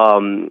is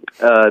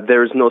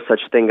there's no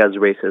such thing as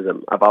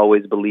racism. I've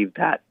always believed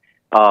that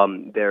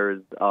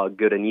there's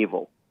good and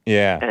evil.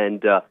 Yeah.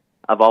 And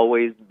I've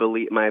always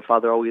believed, my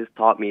father always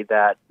taught me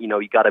that, you know,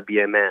 you got to be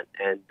a man.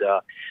 And,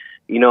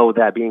 you know,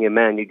 that being a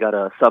man, you got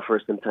to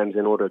suffer sometimes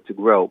in order to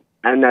grow.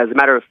 And as a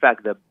matter of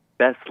fact, the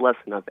best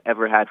lesson I've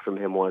ever had from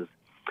him was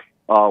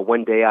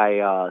one day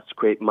I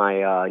scraped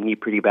my knee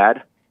pretty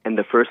bad. And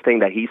the first thing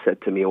that he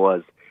said to me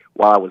was,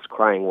 while I was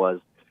crying, was,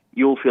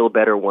 "You'll feel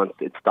better once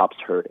it stops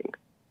hurting."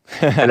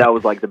 And that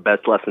was like the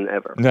best lesson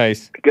ever.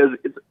 Nice. Because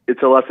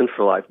it's a lesson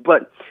for life.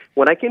 But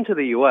when I came to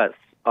the U.S.,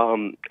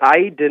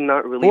 I did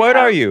not really What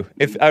are you,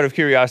 if out of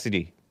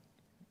curiosity?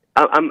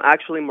 I'm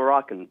actually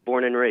Moroccan,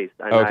 born and raised.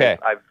 And okay.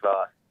 I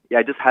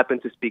just happen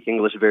to speak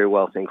English very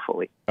well,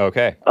 thankfully.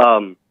 Okay.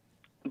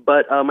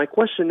 But my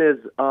question is,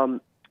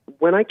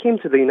 when I came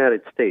to the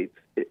United States,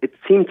 it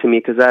seemed to me,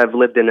 because I've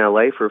lived in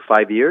L.A. for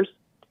 5 years,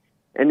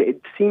 and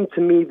it seemed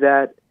to me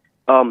that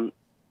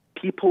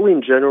people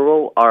in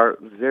general are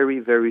very,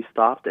 very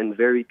soft and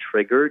very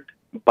triggered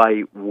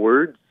by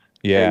words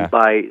and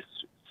by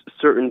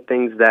certain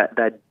things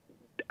that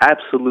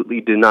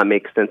absolutely do not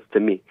make sense to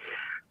me.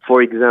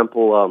 For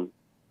example,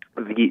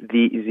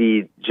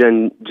 the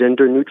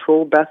gender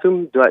neutral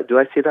bathroom. Do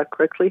I say that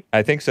correctly?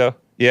 I think so.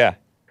 Yeah.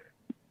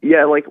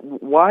 Yeah, like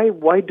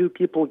why do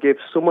people give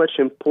so much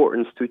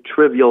importance to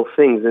trivial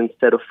things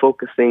instead of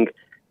focusing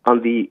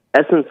on the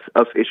essence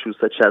of issues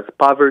such as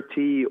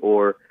poverty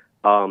or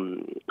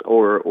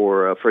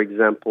for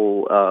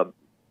example,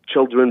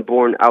 children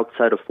born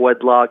outside of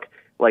wedlock?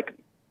 Like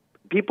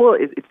people,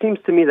 it seems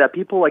to me that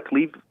people like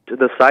leave to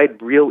the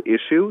side real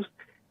issues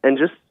and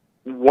just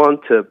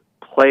want to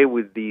play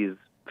with these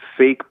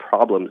fake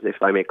problems,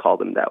 if I may call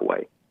them that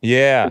way.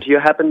 Yeah. Do you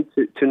happen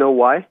to know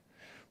why?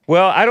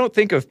 Well, I don't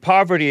think of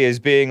poverty as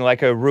being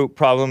like a root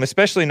problem,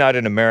 especially not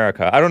in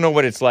America. I don't know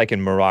what it's like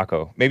in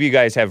Morocco. Maybe you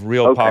guys have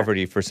real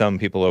poverty for some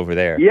people over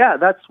there. Yeah,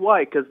 that's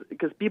why, because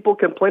people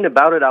complain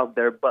about it out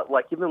there, but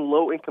like even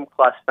low-income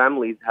class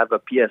families have a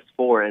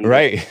PS4 and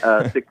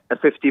a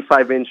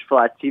 55-inch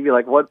flat TV.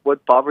 Like what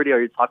poverty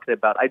are you talking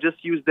about? I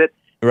just used it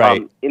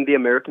in the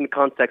American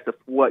context of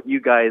what you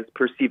guys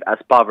perceive as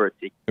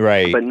poverty,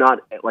 but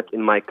not like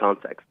in my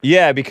context.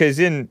 Yeah, because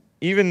even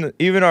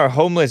our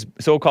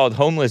so-called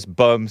homeless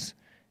bums,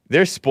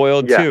 they're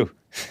spoiled too.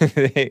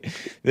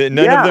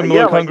 None of them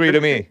look hungry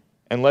to me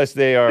unless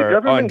they are on drugs.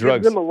 The government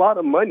gives them a lot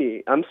of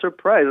money. I'm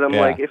surprised. I'm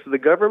like, if the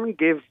government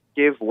gave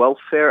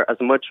welfare as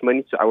much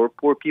money to our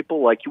poor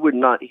people, like you would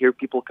not hear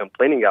people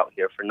complaining out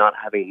here for not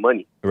having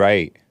money.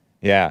 Right.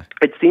 Yeah.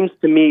 It seems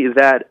to me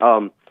that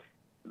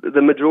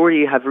the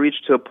majority have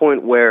reached to a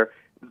point where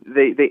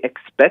they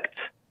expect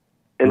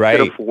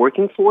instead of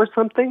working for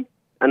something.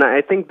 And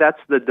I think that's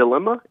the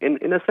dilemma,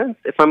 in a sense,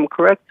 if I'm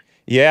correct.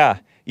 Yeah.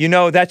 You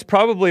know, that's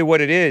probably what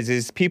it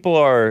is people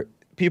are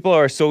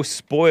so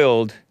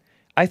spoiled.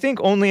 I think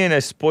only in a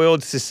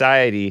spoiled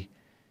society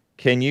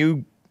can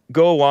you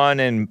go on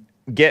and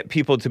get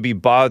people to be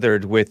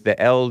bothered with the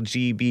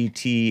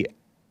LGBTQ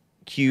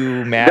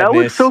madness. That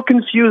was so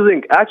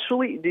confusing.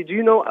 Actually, did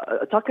you know,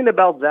 talking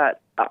about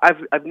that,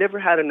 I've never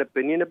had an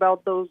opinion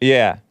about those.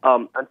 Yeah.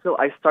 Until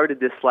I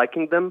started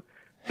disliking them,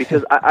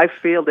 because I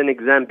failed an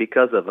exam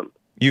because of them.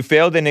 You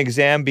failed an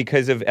exam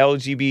because of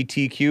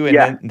LGBTQ, and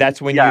then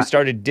that's when you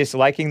started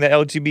disliking the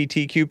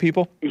LGBTQ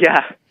people?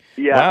 Yeah.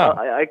 Wow.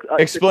 I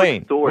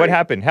Explain. What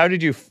happened? How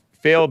did you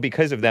fail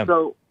because of them?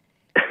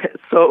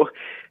 So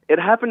it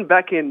happened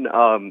back in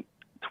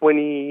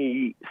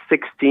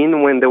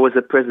 2016 when there was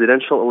a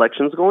presidential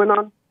elections going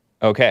on.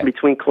 Okay.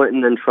 Between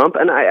Clinton and Trump.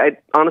 And I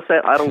honestly,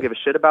 I don't give a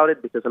shit about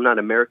it because I'm not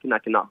American. I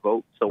cannot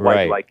vote. So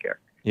why do I care?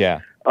 Yeah.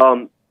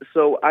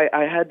 So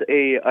I had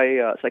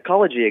a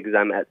psychology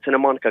exam at Santa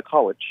Monica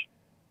College.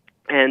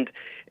 And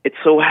it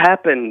so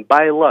happened,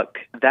 by luck,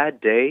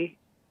 that day,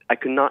 I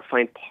could not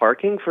find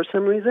parking for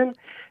some reason.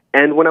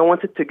 And when I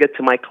wanted to get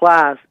to my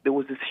class, there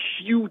was this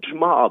huge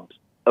mob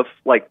of,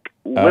 like,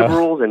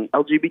 liberals and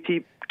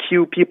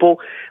LGBTQ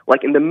people,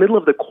 like, in the middle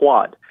of the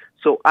quad.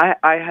 So I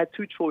had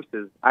two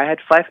choices. I had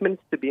 5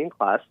 minutes to be in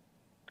class.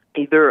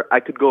 Either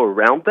I could go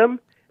around them,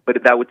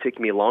 but that would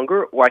take me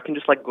longer, or I can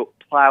just, like, go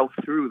plow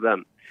through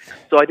them.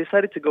 So I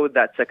decided to go with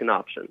that second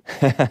option.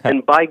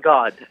 And by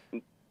God,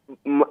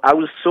 I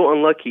was so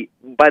unlucky.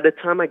 By the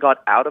time I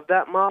got out of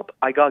that mob,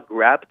 I got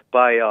grabbed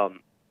by,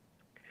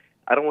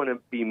 I don't want to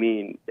be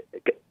mean.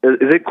 Is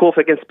it cool if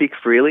I can speak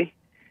freely?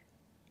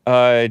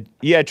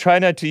 Yeah, try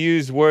not to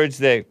use words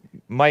that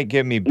might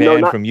get me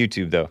banned from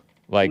YouTube, though.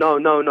 Like, no,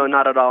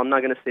 not at all. I'm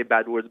not going to say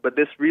bad words. But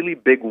this really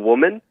big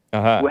woman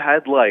who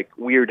had, like,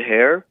 weird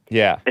hair.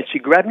 Yeah. And she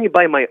grabbed me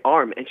by my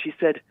arm, and she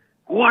said,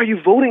 "Who are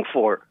you voting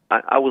for?"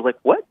 I was like,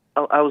 "What?"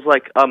 I was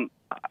like, I'm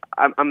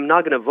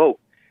not going to vote.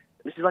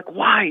 And she's like,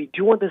 "Why? Do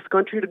you want this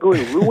country to go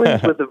in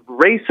ruins with the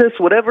racists,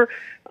 whatever?"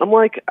 I'm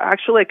like,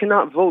 "Actually, I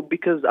cannot vote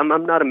because I'm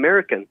not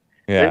American."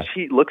 Yeah. And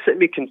she looks at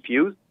me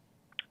confused,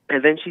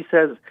 and then she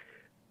says,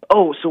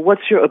 "Oh, so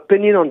what's your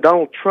opinion on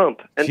Donald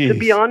Trump?" And to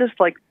be honest,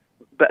 like,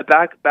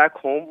 back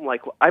home,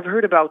 like, I've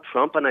heard about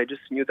Trump, and I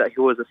just knew that he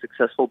was a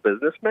successful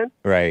businessman.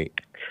 Right.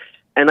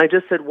 And I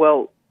just said,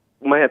 well,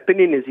 my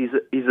opinion is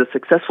he's a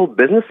successful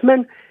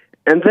businessman.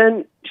 And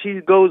then she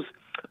goes,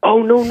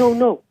 "Oh,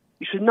 no.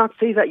 You should not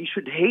say that. You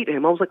should hate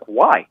him." I was like,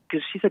 "Why?"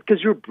 Because she said,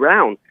 "Because you're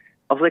brown."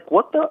 I was like,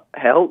 "What the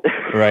hell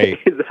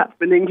is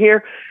happening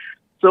here?"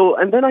 So,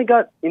 and then I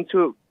got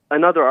into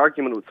another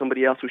argument with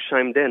somebody else who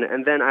chimed in.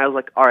 And then I was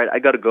like, all right, I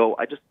got to go.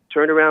 I just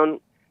turned around,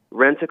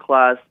 ran to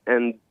class,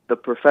 and the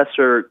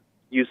professor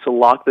used to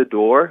lock the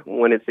door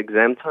when it's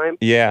exam time.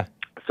 Yeah.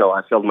 So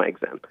I failed my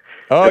exam.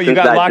 Oh, you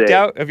got locked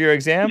out of your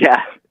exam?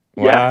 Yeah.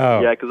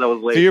 Wow. Yeah, because I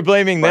was late. So you're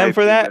blaming them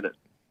for that?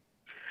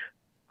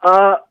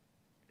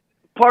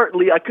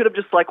 Partly. I could have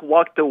just, like,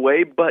 walked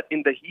away, but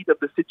in the heat of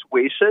the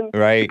situation,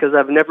 right? Because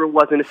I've never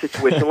was in a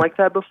situation like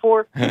that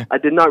before, I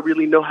did not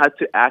really know how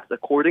to act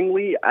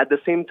accordingly. At the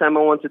same time,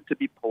 I wanted to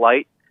be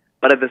polite,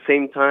 but at the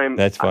same time,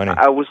 that's funny.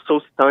 I was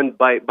so stunned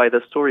by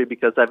the story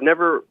because I've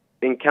never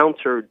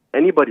encountered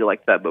anybody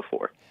like that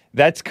before.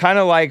 That's kind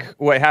of like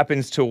what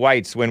happens to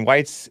whites. When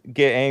whites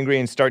get angry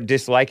and start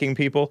disliking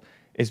people,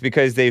 it's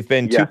because they've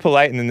been too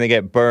polite and then they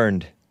get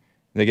burned.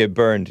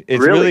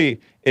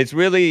 It's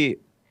really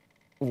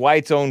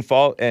white's own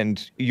fault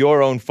and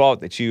your own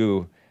fault that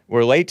you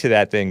were late to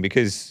that thing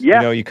because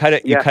you cut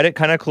it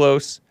kind of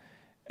close,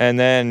 and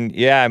then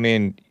I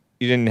mean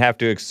you shouldn't have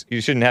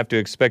to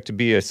expect to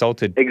be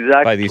assaulted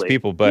by these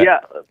people, but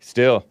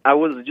still I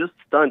was just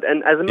stunned.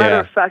 And as a matter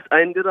of fact,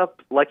 I ended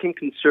up liking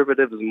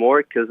conservatives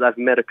more because I've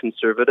met a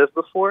conservative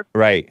before,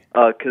 right?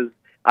 Because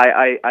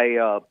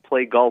I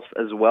play golf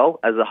as well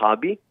as a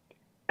hobby,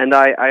 and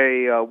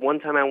I one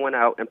time I went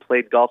out and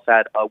played golf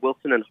at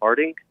Wilson and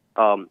Harding.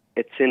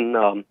 It's in,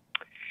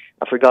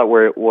 I forgot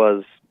where it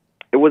was.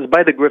 It was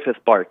by the Griffith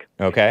Park.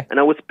 Okay. And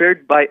I was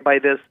paired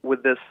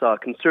with this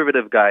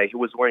conservative guy who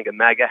was wearing a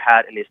MAGA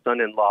hat and his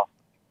son-in-law.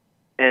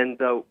 And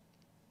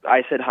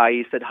I said hi,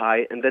 he said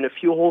hi. And then a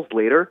few holes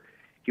later,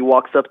 he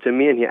walks up to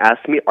me and he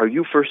asked me, "Are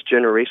you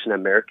first-generation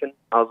American?"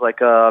 I was like,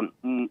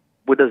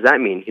 what does that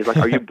mean? He's like,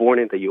 "Are you born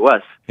in the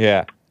U.S.?"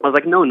 Yeah. I was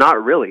like, "No,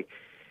 not really."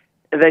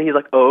 And then he's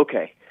like, "Oh,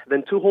 okay."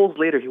 Then 2 holes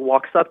later, he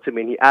walks up to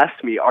me and he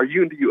asks me, "Are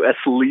you in the U.S.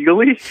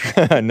 legally?"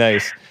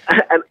 Nice.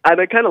 And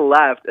I kind of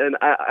laughed, and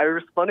I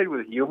responded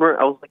with humor.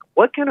 I was like,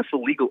 what kind of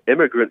illegal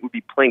immigrant would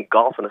be playing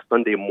golf on a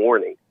Sunday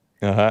morning?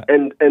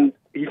 And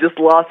he just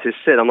lost his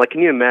shit. I'm like,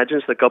 can you imagine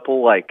just a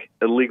couple, like,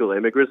 illegal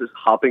immigrants just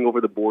hopping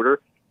over the border,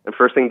 and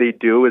first thing they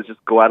do is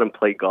just go out and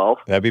play golf?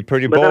 That'd be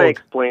pretty bold. Then I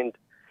explained,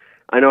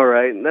 I know,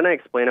 right? And then I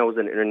explained I was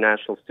an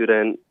international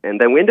student, and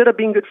then we ended up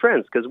being good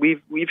friends because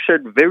we've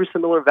shared very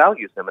similar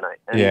values, him and I.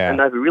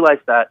 And I've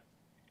realized that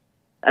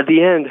at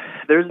the end,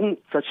 there isn't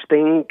such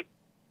thing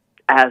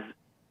as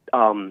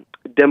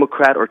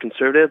Democrat or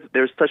conservative.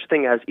 There's such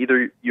thing as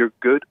either you're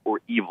good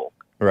or evil.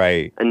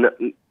 Right. And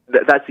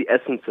that's the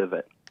essence of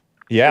it.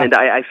 Yeah. And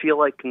I feel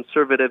like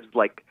conservatives,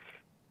 like,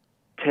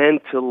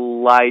 tend to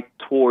lie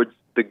towards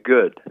the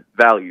good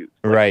values.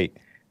 Right.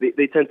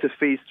 They tend to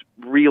face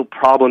real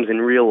problems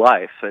in real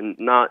life and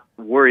not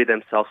worry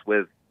themselves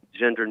with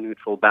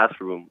gender-neutral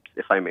bathrooms,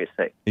 if I may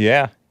say.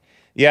 Yeah.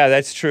 Yeah,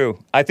 that's true.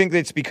 I think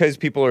it's because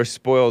people are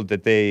spoiled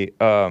that they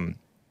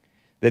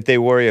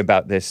worry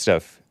about this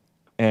stuff.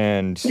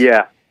 And,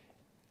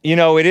 you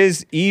know, it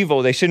is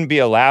evil. They shouldn't be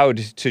allowed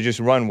to just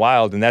run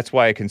wild, and that's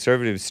why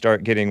conservatives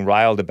start getting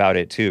riled about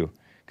it, too.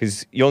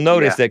 Because you'll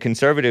notice that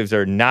conservatives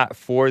are not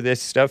for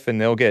this stuff, and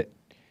they'll get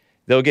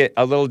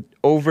a little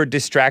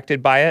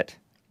over-distracted by it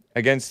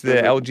against the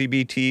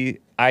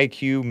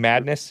LGBTIQ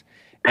madness,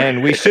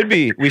 and we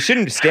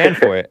shouldn't stand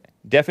for it.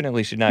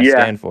 Definitely should not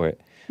stand for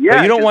it. Yeah,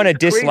 but you don't want to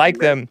dislike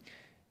them.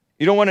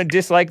 You don't want to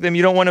dislike them.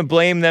 You don't want to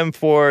blame them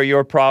for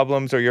your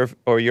problems or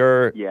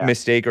your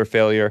mistake or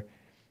failure.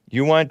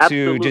 You want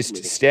to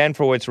just stand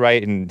for what's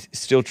right and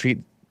still treat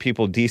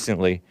people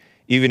decently,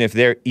 even if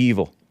they're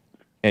evil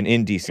and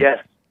indecent.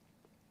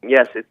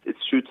 Yes, it's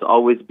true to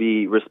always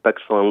be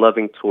respectful and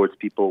loving towards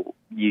people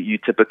you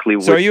typically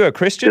would. So are you a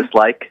Christian?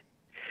 Dislike?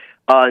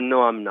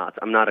 No, I'm not.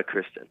 I'm not a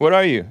Christian. What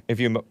are you, if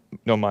you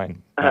don't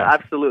mind?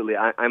 Absolutely,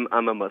 I'm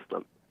a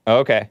Muslim.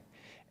 Okay,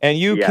 and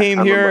you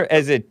came here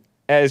as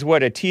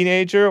a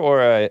teenager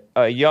or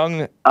a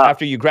young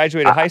after you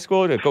graduated high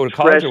school to go to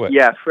college or what?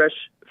 Yeah, fresh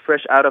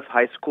out of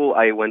high school,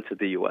 I went to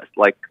the U.S.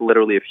 like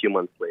literally a few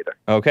months later.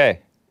 Okay,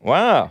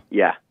 Wow.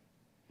 Yeah.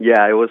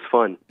 Yeah, it was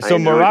fun. So I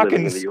enjoyed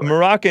living in the US.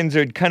 Moroccans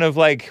are kind of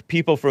like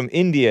people from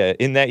India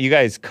in that you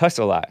guys cuss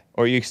a lot,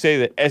 or you say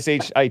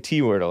the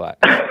shit word a lot.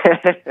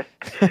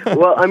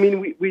 Well, I mean,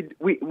 we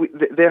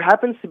there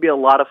happens to be a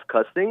lot of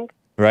cussing,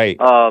 right?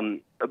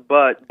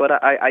 But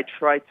I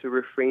try to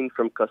refrain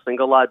from cussing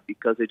a lot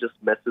because it just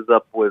messes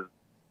up with.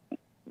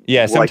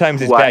 Yeah,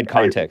 sometimes it's bad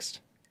context.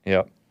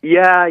 Yeah.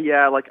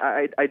 Yeah. Like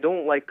I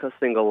don't like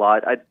cussing a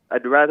lot.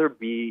 I'd rather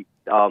be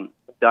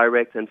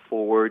direct and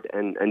forward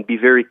and be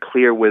very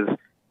clear with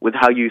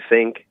how you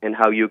think and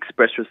how you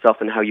express yourself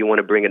and how you want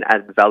to bring an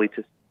added value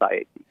to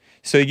society.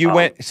 So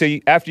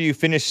after you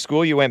finished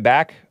school, you went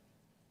back?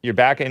 You're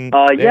back in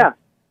Yeah.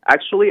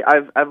 Actually,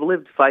 I've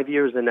lived 5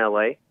 years in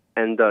LA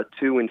and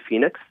 2 in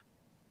Phoenix.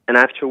 And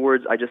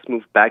afterwards, I just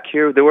moved back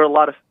here. There were a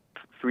lot of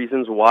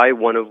reasons why,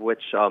 one of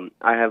which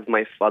I have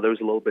my father's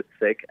a little bit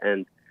sick,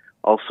 and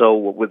also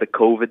with the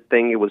COVID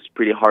thing, it was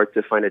pretty hard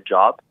to find a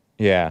job.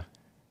 Yeah.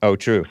 Oh,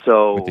 true.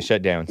 So with the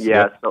shutdowns.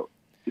 Yeah. Yep.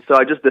 So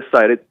I just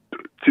decided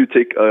to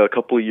take a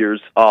couple of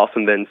years off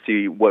and then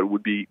see what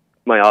would be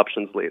my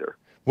options later.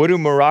 What do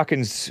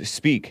Moroccans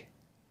speak?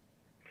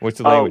 What's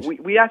the language?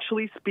 We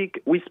actually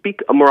speak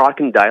a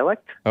Moroccan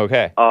dialect.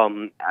 Okay.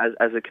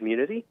 As a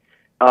community,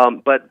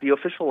 but the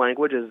official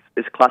language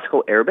is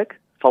Classical Arabic,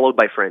 followed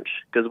by French,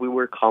 because we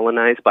were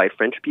colonized by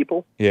French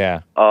people.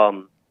 Yeah.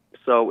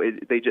 So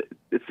it's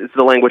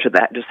the language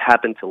that just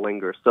happened to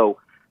linger. So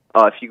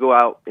if you go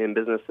out in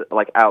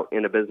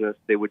a business,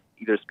 they would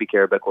either speak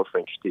Arabic or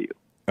French to you.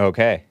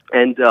 Okay.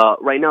 And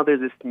right now there's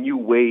this new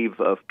wave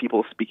of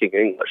people speaking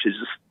English. It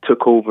just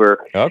took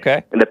over.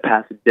 Okay. In the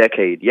past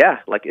decade. Yeah,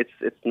 like it's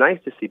nice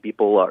to see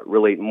people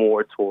relate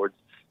more towards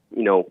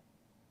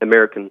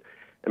American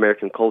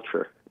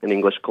culture and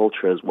English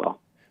culture as well.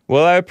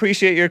 Well, I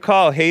appreciate your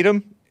call,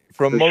 Hayden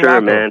from Morocco.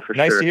 Sure, man. For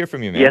nice sure. to hear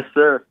from you, man. Yes,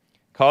 sir.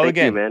 Call Thank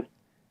again, you, man.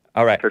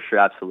 All right. For sure,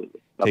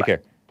 absolutely. Bye-bye. Take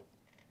care.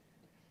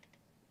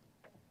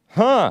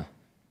 Huh.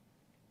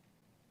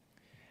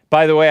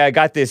 By the way, I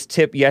got this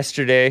tip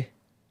yesterday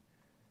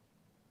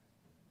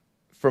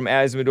from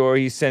Asmodor.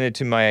 He sent it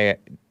to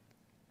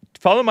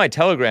follow my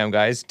Telegram,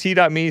 guys,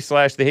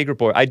 t.me/The Hague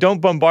Report. I don't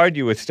bombard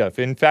you with stuff.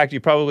 In fact,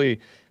 you'd probably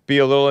be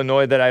a little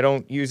annoyed that I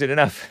don't use it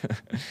enough.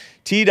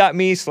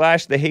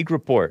 t.me/The Hague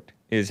Report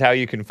is how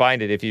you can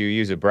find it if you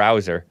use a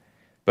browser.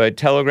 But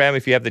Telegram,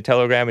 if you have the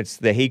Telegram, it's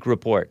The Hague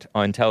Report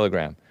on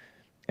Telegram.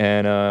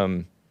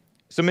 And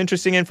some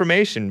interesting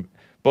information,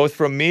 both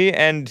from me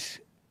and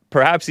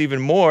perhaps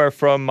even more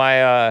from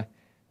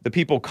the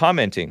people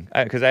commenting,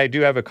 because I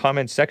do have a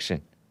comment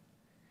section.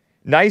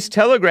 Nice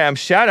Telegram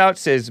shout out,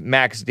 says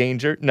Max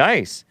Danger.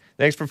 Nice.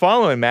 Thanks for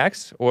following,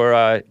 Max,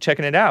 or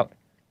checking it out.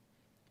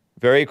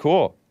 Very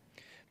cool.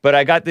 But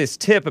I got this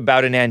tip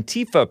about an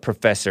Antifa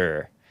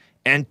professor.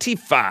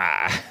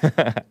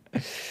 Antifa,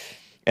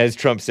 as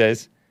Trump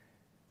says.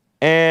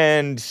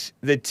 And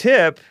the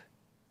tip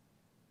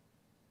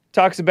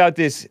talks about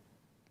this,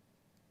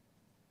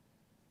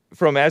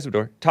 from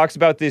Asmodor, talks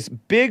about this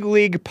big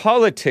league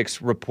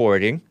politics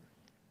reporting.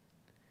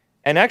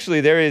 And actually,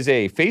 there is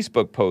a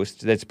Facebook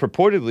post that's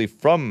purportedly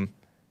from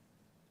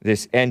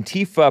this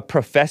Antifa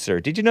professor.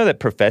 Did you know that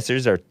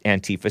professors are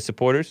Antifa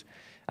supporters?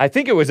 I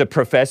think it was a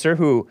professor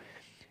who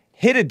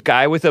hit a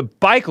guy with a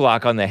bike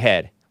lock on the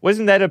head.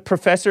 Wasn't that a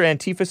professor,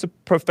 Antifa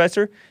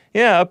professor?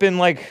 Yeah, up in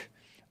like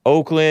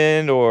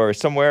Oakland or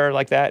somewhere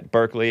like that,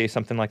 Berkeley,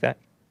 something like that.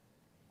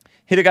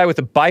 Hit a guy with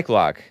a bike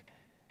lock.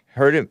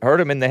 Hurt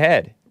him in the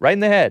head, right in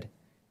the head.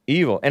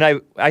 Evil.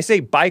 And I say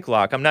bike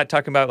lock, I'm not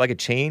talking about like a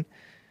chain.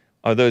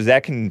 Although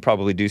that can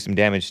probably do some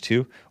damage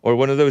too. Or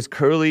one of those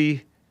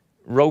curly,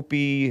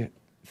 ropey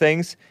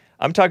things.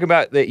 I'm talking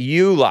about the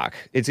U-lock.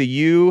 It's a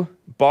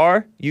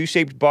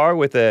U-shaped bar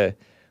with a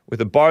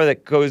bar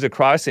that goes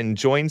across and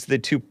joins the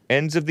two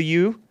ends of the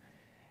U.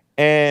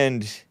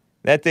 And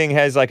that thing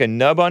has like a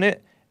nub on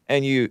it.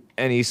 And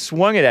he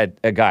swung it at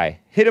a guy.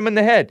 Hit him in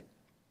the head.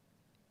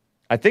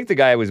 I think the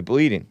guy was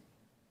bleeding.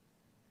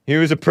 He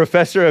was a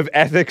professor of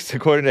ethics,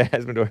 according to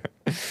Asmodor.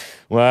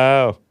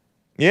 Wow.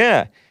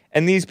 Yeah.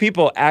 And these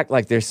people act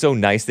like they're so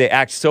nice. They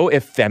act so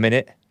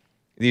effeminate,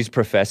 these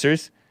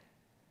professors.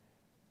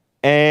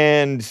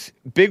 And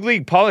Big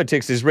League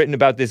Politics has written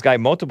about this guy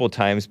multiple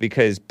times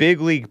because Big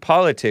League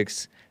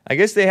Politics, I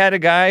guess they had a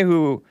guy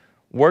who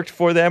worked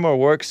for them or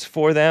works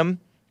for them,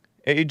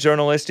 a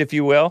journalist, if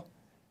you will,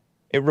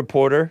 a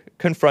reporter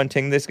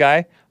confronting this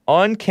guy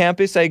on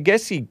campus. I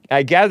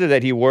gather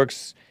that he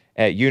works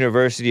at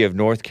University of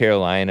North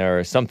Carolina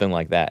or something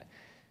like that.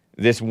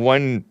 This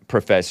one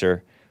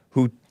professor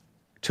who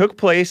took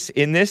part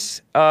in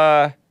this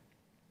riot,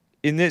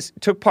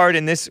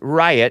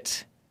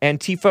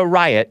 Antifa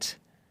riot,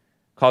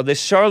 called the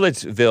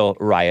Charlottesville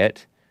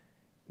riot,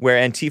 where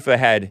Antifa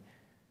had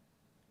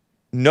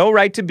no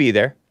right to be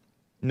there.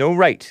 No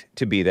right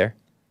to be there.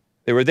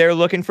 They were there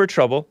looking for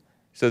trouble,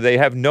 so they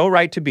have no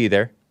right to be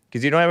there,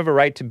 because you don't have a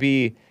right to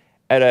be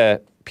at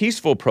a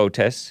peaceful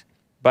protest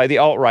by the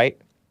alt-right,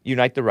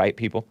 Unite the Right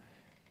people,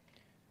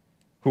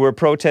 who were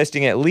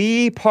protesting at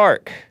Lee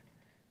Park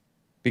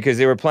because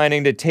they were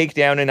planning to take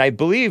down, and I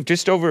believe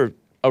just over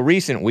a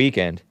recent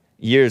weekend,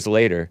 years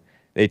later,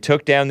 they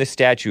took down the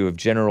statue of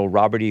General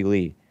Robert E.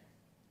 Lee.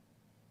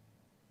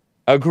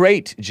 A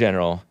great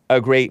general,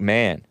 a great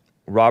man,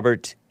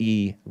 Robert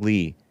E.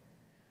 Lee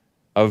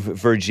of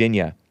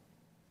Virginia.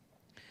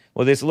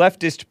 Well, this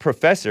leftist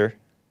professor,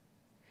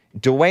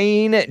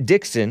 Dwayne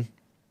Dixon,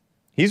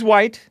 he's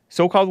white,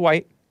 so-called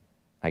white,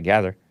 I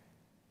gather.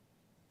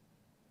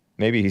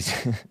 Maybe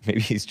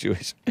he's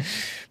Jewish,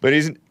 but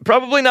he's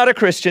probably not a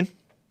Christian.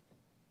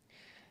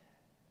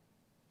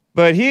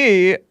 But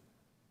he,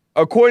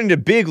 according to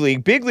Big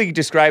League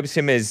describes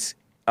him as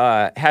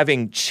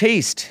having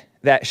chased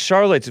that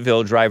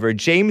Charlottesville driver,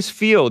 James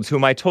Fields,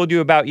 whom I told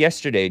you about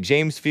yesterday.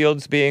 James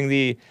Fields being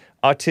the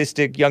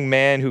autistic young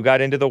man who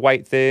got into the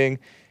white thing.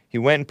 He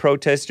went and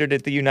protested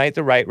at the Unite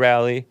the Right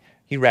rally.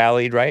 He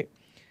rallied, right?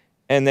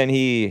 And then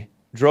he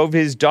drove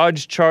his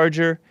Dodge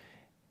Charger,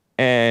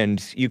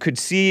 and you could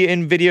see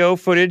in video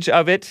footage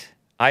of it.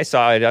 I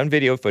saw it on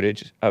video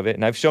footage of it,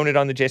 and I've shown it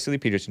on the Jesse Lee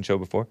Peterson show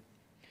before,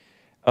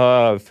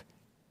 of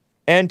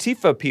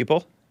Antifa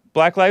people,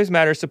 Black Lives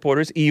Matter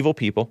supporters, evil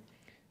people,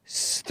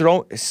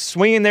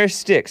 swinging their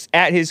sticks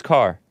at his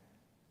car.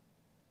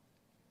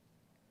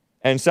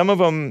 And some of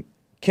them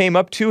came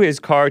up to his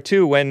car,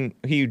 too, when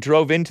he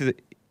drove into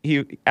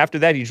after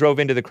that, he drove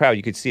into the crowd.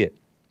 You could see it.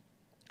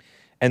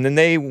 And then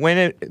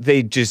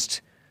they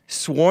just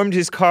swarmed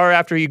his car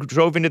after he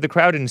drove into the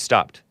crowd and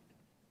stopped.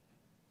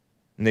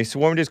 And they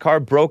swarmed his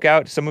car, broke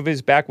out some of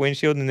his back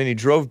windshield, and then he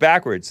drove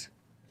backwards.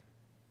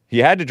 He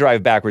had to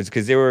drive backwards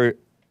because they were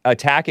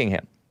attacking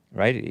him,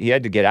 right? He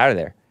had to get out of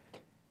there.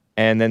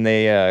 And then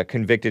they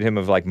convicted him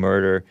of like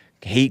murder,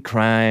 hate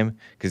crime,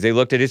 because they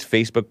looked at his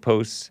Facebook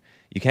posts.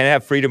 You can't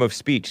have freedom of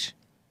speech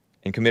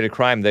and commit a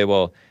crime.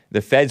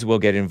 The feds will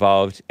get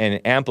involved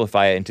and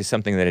amplify it into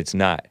something that it's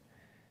not.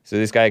 So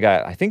this guy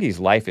got, I think he's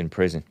life in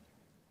prison.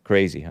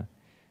 Crazy, huh?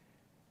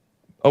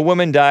 A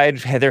woman died,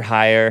 Heather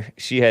Heyer.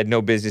 She had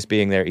no business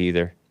being there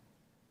either.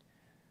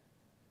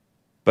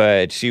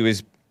 But she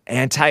was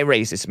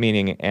anti-racist,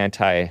 meaning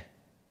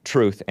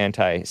anti-truth,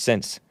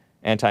 anti-sense,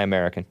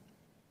 anti-American.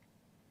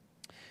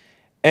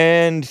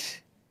 And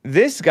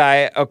this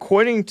guy,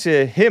 according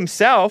to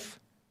himself,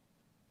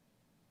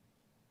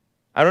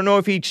 I don't know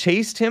if he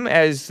chased him,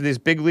 as this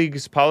Big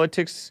League's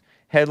Politics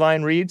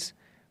headline reads,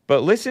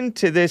 but listen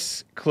to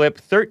this clip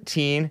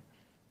 13.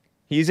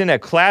 He's in a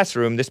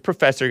classroom, this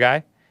professor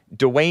guy,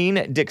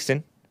 Dwayne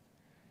Dixon.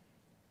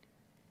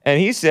 And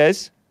he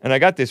says, and I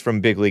got this from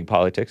Big League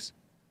Politics,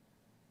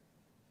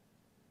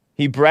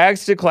 he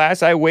brags to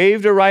class, I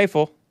waved a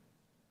rifle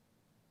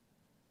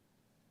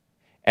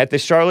at the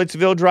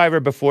Charlottesville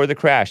driver before the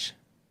crash.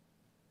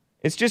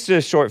 It's just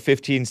a short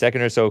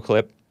 15-second or so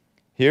clip.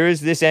 Here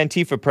is this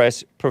Antifa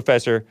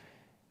professor,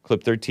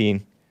 clip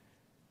 13,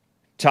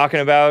 talking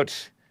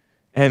about,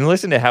 and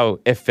listen to how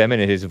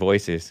effeminate his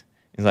voice is.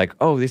 He's like,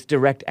 oh, this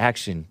direct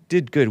action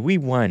did good. We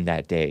won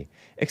that day,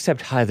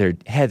 except Heather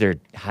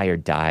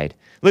Heyer died.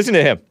 Listen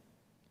to him.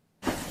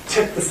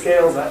 Tipped the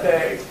scales that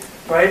day,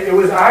 right? It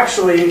was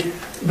actually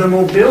the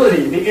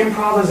mobility, the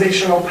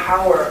improvisational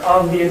power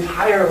of the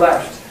entire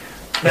left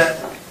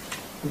that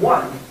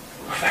won,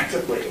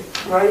 effectively,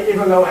 right?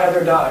 Even though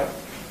Heather died.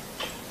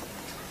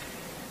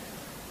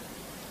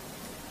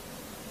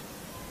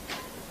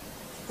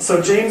 So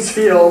James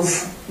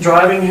Fields,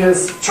 driving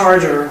his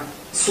Charger,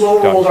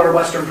 slow-rolled our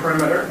western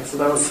perimeter. So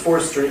that was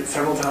 4th Street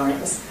several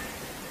times.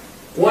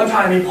 One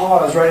time he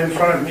paused right in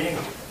front of me,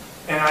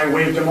 and I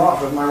waved him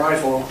off with my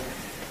rifle.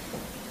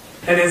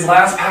 And his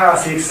last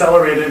pass, he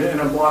accelerated,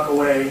 and a block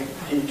away,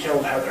 he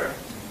killed Heather.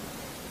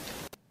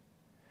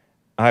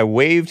 I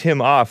waved him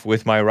off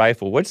with my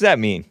rifle. What's that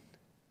mean?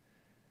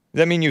 Does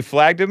that mean you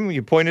flagged him?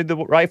 You pointed the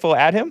rifle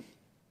at him?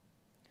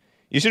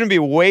 You shouldn't be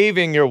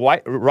waving your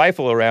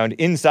rifle around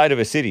inside of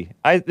a city.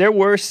 There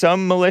were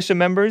some militia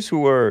members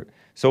who were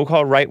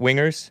so-called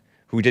right-wingers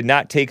who did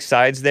not take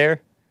sides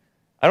there.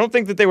 I don't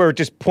think that they were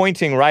just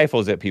pointing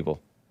rifles at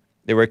people.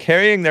 They were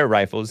carrying their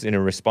rifles in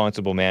a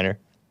responsible manner,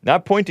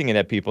 not pointing it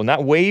at people,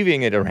 not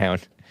waving it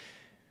around.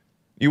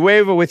 You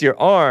wave it with your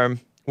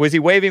arm. Was he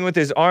waving with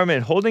his arm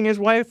and holding his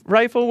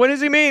rifle? What does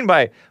he mean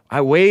by,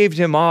 I waved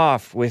him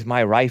off with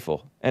my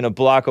rifle, and a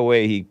block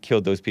away he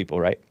killed those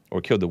people, right?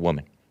 Or killed the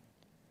woman.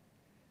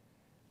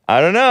 I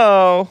don't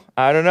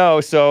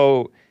know.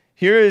 So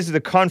here is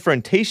the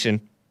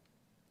confrontation.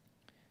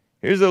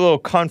 Here's a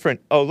little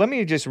Oh, let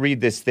me just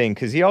read this thing,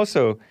 because he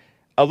also,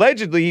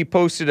 allegedly, he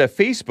posted a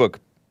Facebook,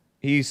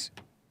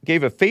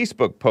 gave a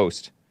Facebook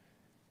post.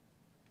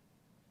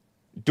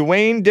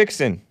 Dwayne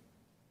Dixon.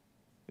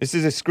 This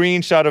is a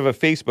screenshot of a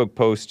Facebook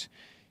post.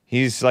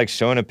 He's like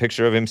showing a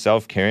picture of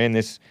himself carrying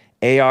this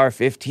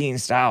AR-15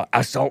 style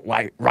assault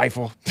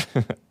rifle.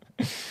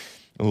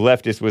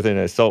 Leftist with an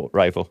assault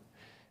rifle.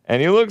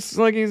 And he looks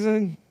like he's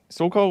a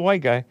so-called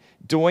white guy.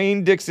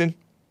 Dwayne Dixon,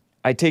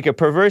 I take a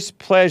perverse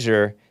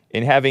pleasure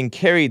in having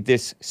carried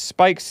this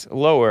Spikes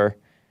lower.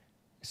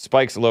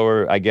 Spikes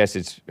lower, I guess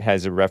it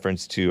has a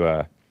reference to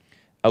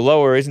a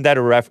lower. Isn't that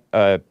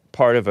a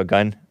part of a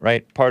gun,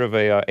 right? Part of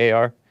a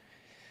AR?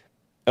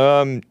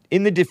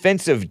 In the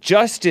defense of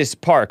Justice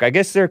Park. I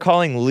guess they're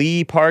calling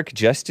Lee Park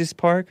Justice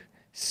Park.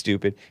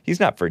 Stupid. He's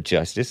not for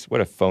justice.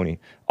 What a phony.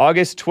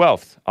 August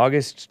 12th.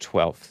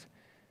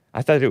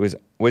 I thought it was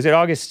it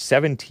August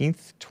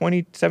 17th,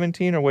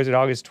 2017, or was it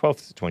August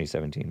 12th,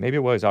 2017? Maybe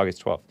it was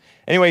August 12th.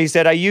 Anyway, he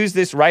said, I use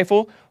this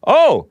rifle.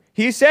 Oh,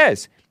 he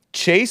says,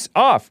 chase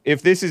off.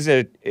 If this is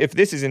an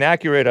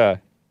accurate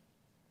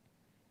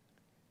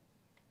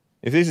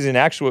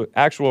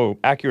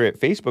accurate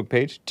Facebook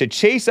page, to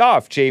chase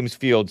off James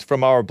Fields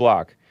from our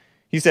block.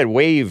 He said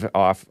wave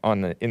off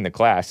in the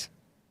class.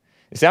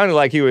 It sounded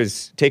like he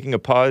was taking a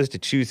pause to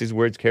choose his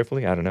words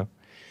carefully. I don't know.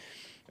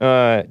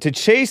 To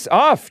chase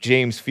off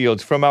James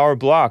Fields from our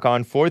block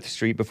on 4th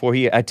Street before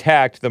he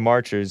attacked the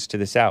marchers to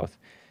the south.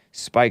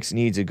 Spikes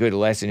needs a good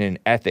lesson in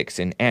ethics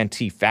and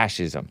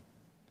anti-fascism.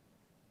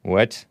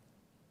 What?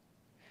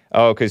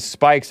 Oh, because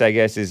Spikes, I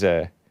guess, is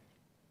a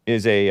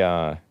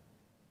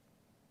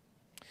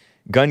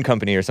gun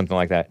company or something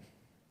like that.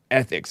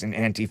 Ethics and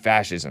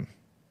anti-fascism.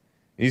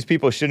 These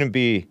people shouldn't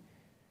be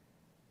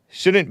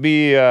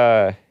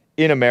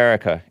in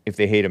America if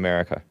they hate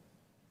America.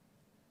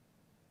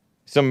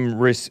 Some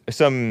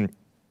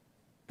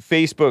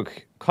Facebook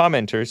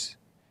commenters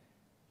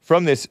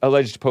from this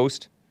alleged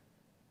post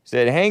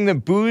said, hang the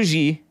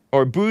bougie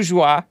or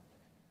bourgeois,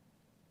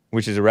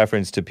 which is a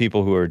reference to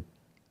people who are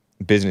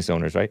business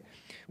owners, right?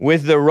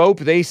 With the rope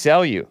they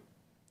sell you.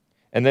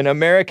 And then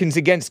Americans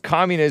against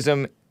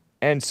communism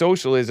and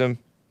socialism.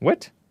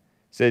 What?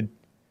 Said,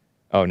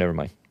 oh, never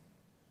mind.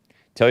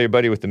 Tell your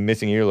buddy with the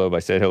missing earlobe I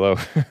said hello.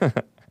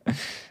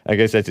 I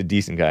guess that's a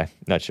decent guy.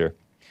 Not sure.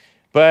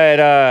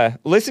 But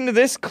listen to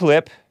this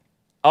clip.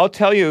 I'll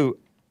tell you,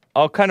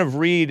 I'll kind of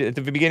read at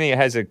the beginning. It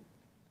has a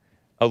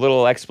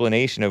little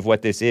explanation of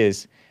what this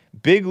is.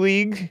 Big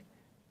League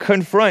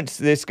confronts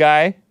this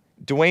guy,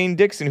 Dwayne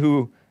Dixon,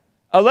 who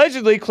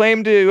allegedly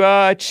claimed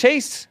to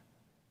chase.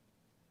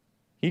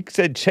 He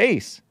said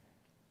chase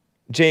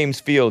James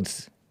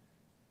Fields,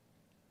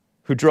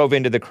 who drove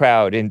into the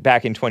crowd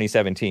back in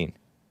 2017.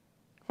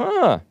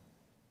 Huh.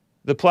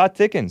 The plot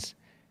thickens.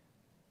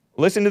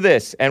 Listen to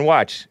this and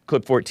watch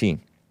clip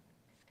 14.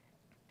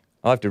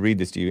 I'll have to read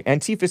this to you.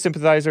 Antifa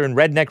sympathizer and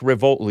Redneck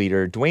Revolt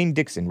leader Dwayne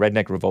Dixon,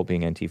 Redneck Revolt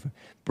being Antifa,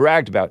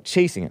 bragged about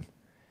chasing him.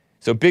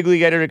 So Big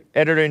League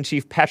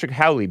editor-in-chief Patrick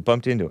Howley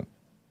bumped into him.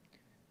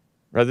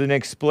 Rather than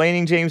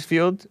explaining James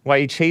Field,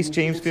 why he chased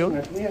James Field,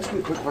 Let me ask you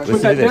a quick question.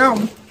 listen to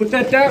this. Put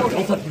that down.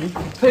 Don't touch me.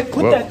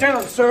 Put that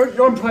down, sir.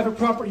 You're on private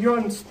property. You're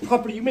on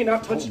property. You may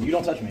not touch me. You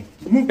don't touch me.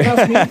 Move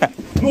past me.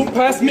 Move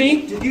past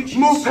me.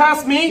 Move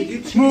past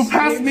me. Move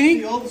past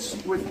me.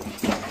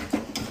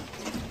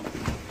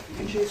 Did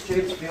you chase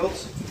James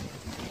Fields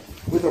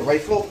with a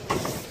rifle?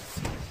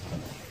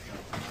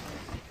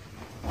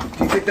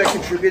 Do you think that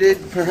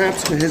contributed,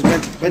 perhaps, to his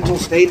mental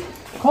state?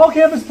 Call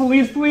campus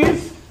police,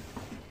 please.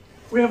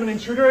 We have an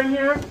intruder in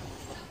here.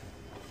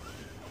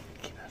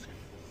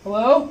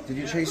 Hello? Did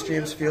you chase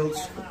James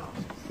Fields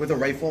with a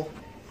rifle?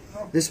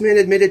 This man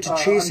admitted to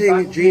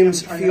chasing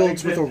James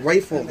Fields with a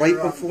rifle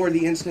right before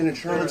the incident in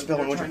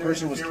Charlottesville in which a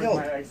person was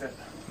killed.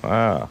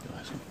 Wow.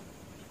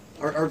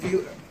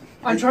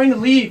 I'm trying to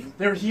leave.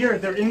 They're here.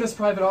 They're in this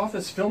private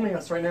office filming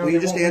us right now. Will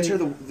you just answer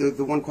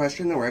the one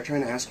question that we're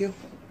trying to ask you?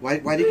 Why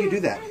did you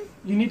do that?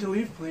 You need to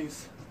leave,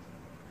 please.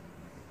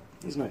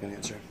 He's not going to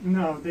answer.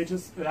 No, they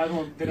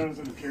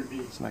don't appear to be.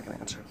 He's not going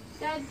to answer.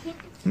 Dad,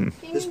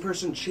 This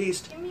person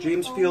chased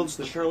James Fields,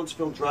 the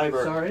Charlottesville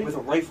driver, with a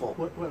rifle.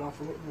 What room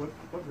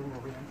are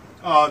we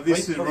in?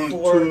 This is room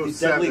before the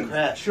deadly 207.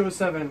 crash.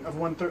 207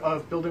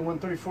 of building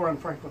 134 on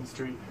Franklin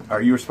Street.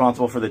 Are you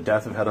responsible for the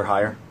death of Heather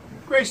Heyer?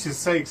 Gracious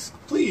sakes,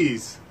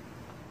 please.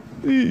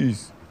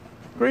 Please.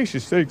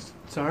 Gracious sakes.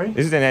 Sorry?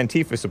 This is an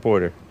Antifa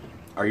supporter.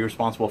 Are you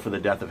responsible for the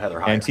death of Heather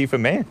Heyer? Antifa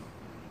man.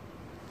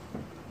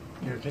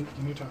 Here, can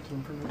you talk to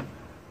him for a minute?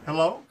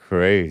 Hello?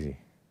 Crazy.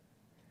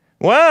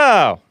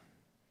 Wow.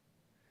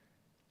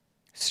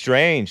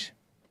 Strange.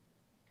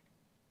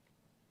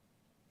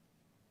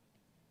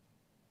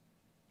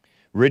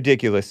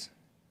 Ridiculous.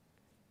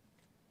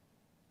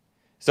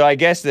 So I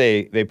guess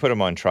they put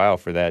him on trial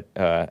for that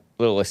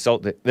little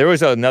assault. There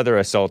was another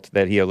assault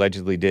that he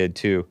allegedly did,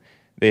 too.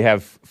 They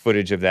have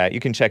footage of that. You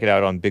can check it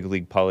out on Big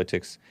League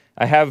Politics.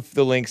 I have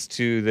the links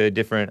to the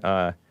different...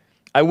 I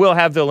will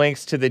have the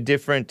links to the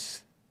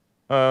different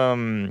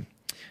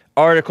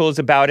articles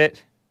about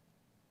it.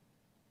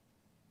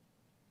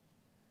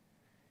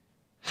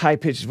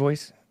 High-pitched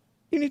voice.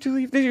 You need to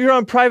leave. You're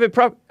on private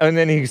property. And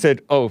then he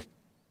said, oh,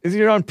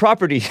 you're on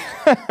property.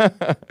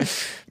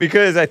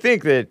 Because I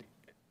think that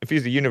if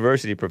he's a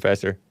university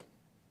professor,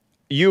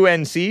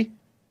 UNC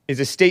is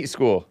a state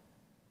school.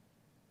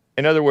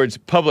 In other words,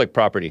 public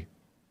property.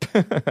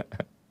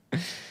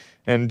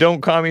 And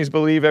don't commies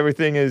believe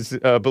everything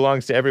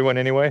belongs to everyone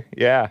anyway?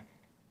 Yeah.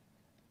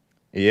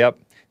 Yep.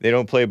 They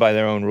don't play by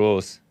their own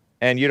rules.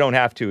 And you don't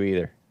have to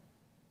either.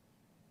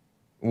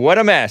 What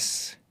a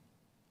mess.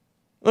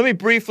 Let me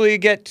briefly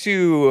get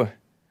to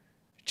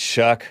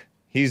Chuck.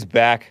 He's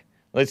back.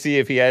 Let's see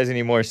if he has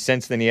any more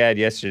sense than he had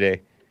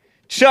yesterday.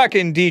 Chuck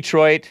in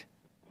Detroit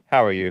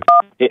How are you?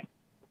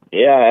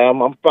 Yeah, I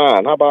am. I'm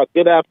fine. How about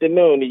good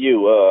afternoon to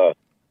you,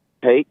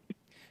 Hank?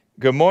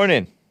 Good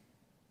morning.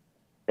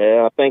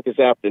 Yeah, I think it's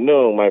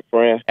afternoon, my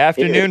friend.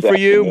 Afternoon for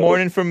you,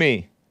 morning for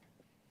me.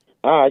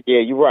 Yeah,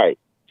 you're right.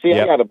 See,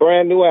 Yep. I got a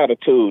brand new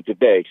attitude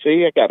today.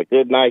 See, I got a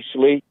good night's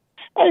sleep.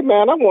 Hey,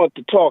 man, I want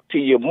to talk to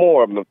you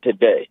more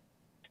today.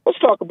 Let's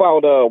talk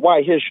about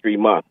White History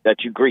Month that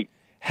you greet.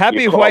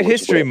 Happy your White callers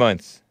History with.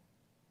 Month.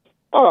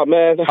 Oh,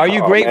 man. Are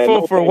you Oh, grateful man,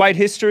 no for thank white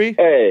you. history?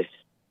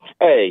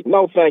 Hey,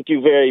 no, thank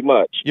you very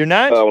much. You're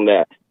not? On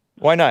that.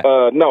 Why not?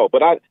 No,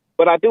 but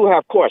I do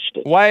have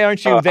questions. Why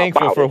aren't you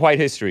thankful about for it. white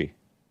history?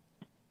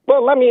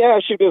 Well, let me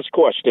ask you this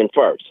question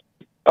first.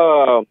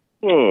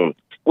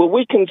 Will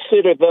we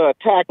consider the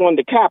attack on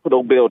the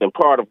Capitol building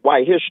part of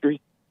white history?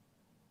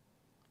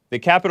 The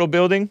Capitol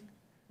building?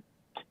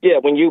 Yeah,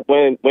 when you're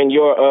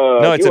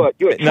No, it's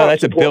you're a no,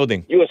 that's a Trump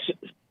building.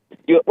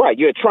 You're right.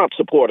 You're a Trump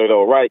supporter,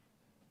 though, right?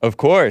 Of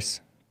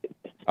course.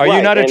 Are Right,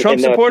 you not a and- Trump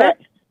and the supporter? attack-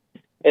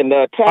 And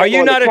the attack Are you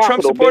on not the a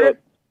Trump Capitol supporter?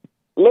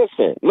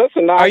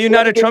 Listen. Now, Are you let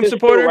not me a get Trump this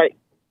supporter? straight, Right.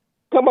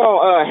 Come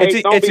on,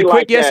 hey, don't It's be a quick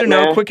like yes that, or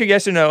no. man. Quick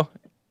yes or no.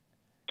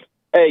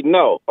 Hey,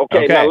 no.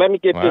 Okay, Okay. now let me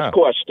get Wow. this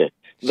question.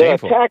 The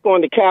Shameful. attack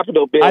on the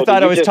Capitol building. I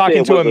thought I you was just talking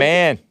said to was a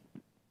man.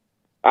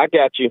 I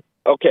got you.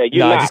 Okay,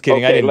 you're No, not. just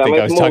kidding. I Okay, didn't now think I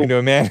let's was talking move. to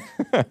a man.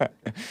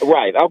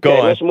 Right. Go Okay,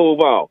 on. let's move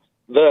on.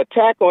 The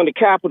attack on the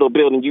Capitol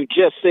building you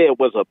just said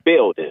was a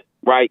building,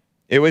 right?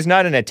 It was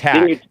not an attack.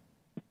 Didn't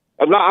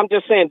you, I'm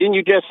just saying, didn't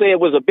you just say it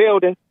was a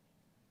building?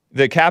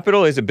 The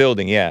Capitol is a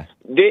building, yeah.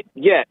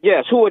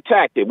 Yes. Who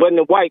attacked it? Wasn't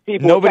the white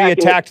people Nobody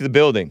attacking attacked the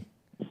building.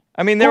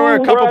 I mean, there Who were a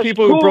couple rushed-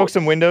 people who who- broke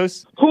some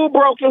windows. Who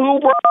broke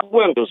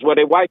windows? Were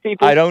they white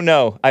people? I don't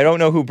know. I don't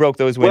know who broke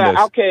those windows.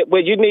 Well, okay.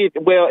 Well, it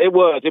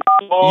was. It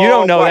was all You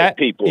don't know white that.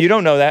 people. You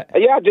don't know that.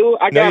 Yeah, I do.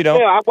 No, you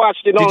don't. I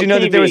watched it on Did you know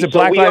TV, that there was a so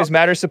Black we Lives all-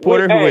 Matter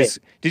supporter who hey, was?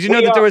 Did you know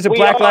we that there all- was a we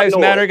Black all Lives know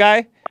Matter it.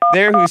 guy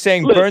there who's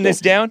saying burn this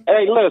down?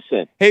 Hey,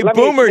 listen. Hey, let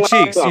me Boomer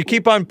explain cheeks, you something.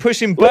 keep on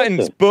pushing buttons,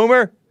 Listen.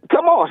 Boomer.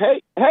 Come on,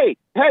 hey,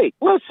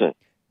 listen.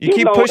 You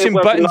keep know pushing it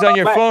was buttons not on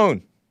your black-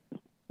 phone.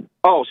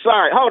 Oh,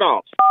 sorry. Hold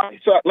on.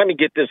 Sorry. Let me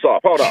get this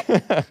off. Hold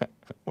on.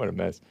 What a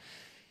mess.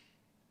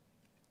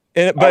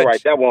 All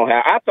right, that won't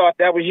happen. I thought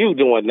that was you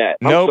doing that.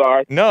 I'm Nope.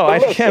 sorry. No, But I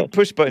listen, can't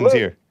push buttons listen.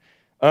 here.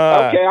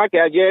 Okay, I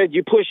got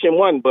you pushing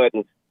one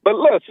button. But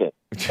listen,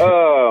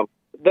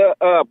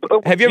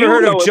 Have you ever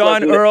heard know of it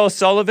John wasn't- Earl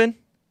Sullivan?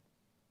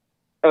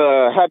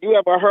 Have you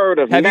ever heard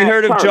of? Have you Nat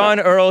heard of Turner? John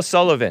Earl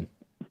Sullivan?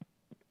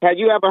 Have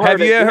you ever heard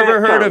Have of? you ever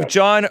Nat heard Turner? of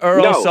John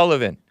Earl No.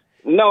 Sullivan?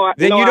 No,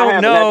 Then no, you I don't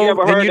haven't. Have you know.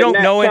 ever Then heard you of don't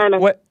Nat know it. Turner?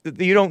 What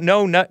you don't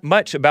know not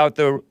much about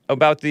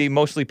the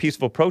mostly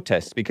peaceful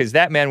protests because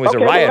that man was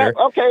Okay, a rioter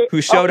okay, who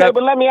showed okay, up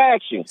But let me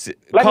ask you.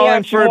 Let me calling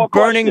ask you for more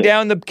burning questions.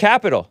 down the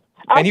Capitol,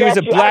 I and he was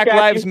a got you, I Black got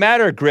Lives you.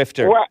 Matter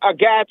grifter. Well, I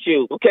got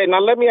you. Okay, now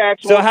let me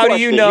ask you. So more how do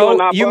you questions. know?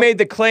 and I You both- made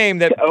the claim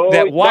that Oh,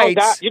 that don't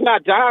whites. You're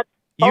not dodging.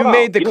 You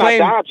made the you're claim.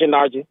 Not dodging,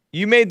 are you?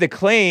 You made the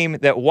claim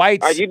that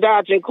whites. Are you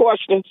dodging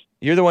questions?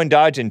 You're the one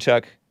dodging,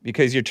 Chuck,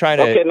 because you're trying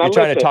to Okay, now you're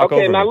trying to listen. talk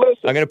Okay, over now me.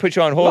 listen. I'm going to put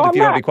you on hold No, if I'm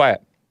you don't not. be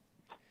quiet.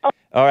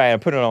 All right, I'm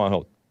putting it on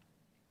hold.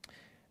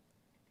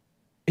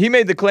 He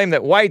made the claim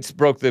that whites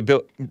broke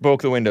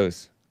the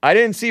windows. I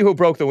didn't see who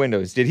broke the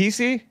windows. Did he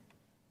see?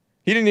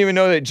 He didn't even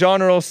know that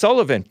John Earl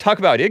Sullivan. Talk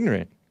about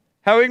ignorant.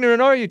 How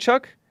ignorant are you,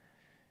 Chuck?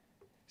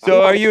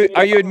 So are you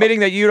admitting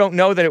that you don't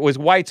know that it was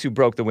whites who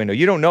broke the window?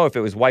 You don't know if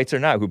it was whites or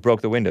not who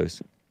broke the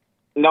windows.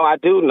 No, I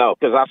do know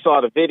because I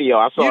saw the video.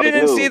 I saw You the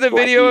didn't news see the like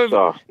video you of.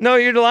 saw. No,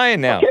 you're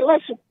lying now. Okay,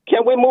 listen.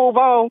 Can we move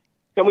on?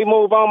 Can we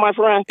move on, my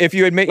friend? If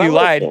you admit Now you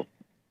lied. listen.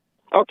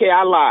 Okay,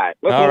 I lied.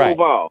 Let's All right. move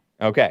on.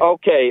 Okay.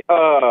 Okay.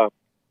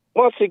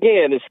 Once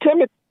again, is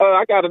Timothy?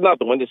 I got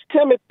another one. Is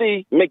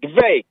Timothy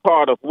McVeigh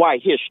part of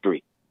white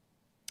history?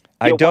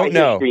 I Your don't white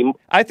know. history.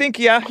 I think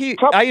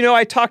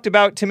I talked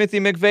about Timothy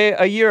McVeigh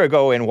a year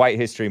ago in White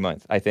History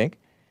Month. I think.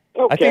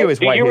 Okay. I think it was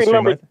Do White you History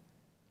remember? Month.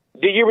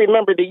 Do you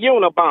remember the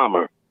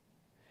Unabomber?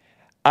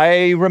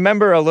 I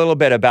remember a little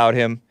bit about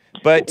him,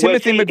 but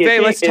Timothy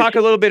McVeigh. Let's talk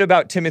a little bit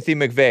about Timothy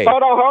McVeigh.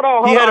 Hold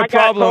on. He had I a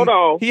problem. hold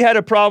on. He had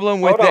a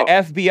problem with Hold the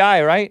on.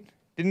 FBI, right?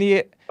 Didn't he?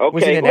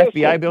 Was Okay, it an listen,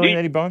 FBI building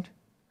that he bombed?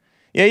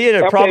 Yeah, he had a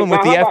Okay, problem with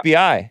now the how about-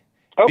 FBI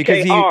because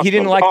Okay, he awesome,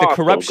 didn't like the awesome,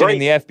 corruption in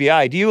great. the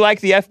FBI. Do you like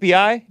the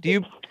FBI? Do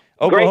you?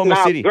 Oklahoma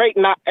City. Great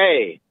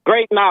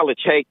knowledge,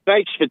 Hank.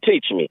 Thanks for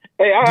teaching me.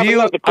 Hey, I have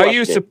another Are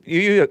question.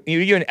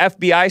 you an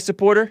FBI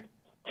supporter?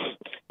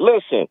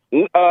 Listen,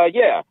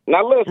 yeah.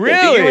 Now listen.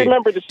 Really? Do you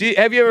remember the?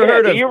 Have you ever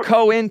heard of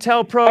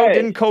COINTELPRO? Hey,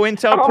 Didn't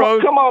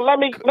COINTELPRO Come on, let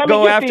me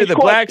go get after these the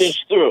blacks?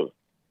 questions through.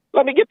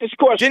 Let me get this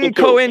question Didn't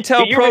through.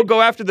 COINTELPRO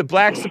go after the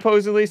blacks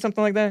supposedly?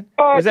 Something like that?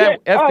 Was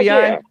that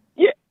FBI?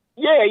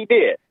 Yeah, he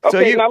did.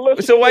 Okay, now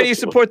listen. So why do you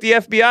support the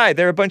FBI?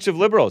 They're a bunch of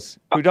liberals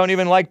who don't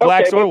even like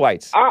blacks or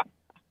whites.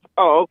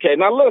 Okay.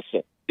 Now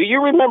listen. Do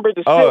you remember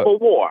the Civil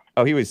War?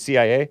 Oh, he was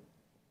CIA?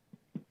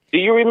 Do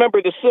you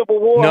remember the Civil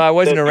War? No, I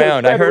wasn't The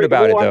around. I heard Confederate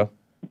about it War? though.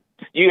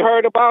 You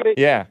heard about it?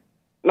 Yeah.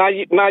 Now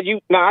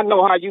I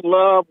know how you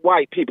love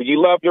white people.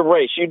 You love your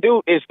race. You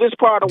do. Is this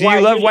part of Do you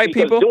white love history white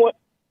because people?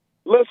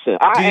 Listen,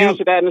 I'll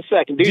answer that in a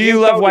second. Do you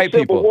love white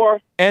people? War?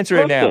 Answer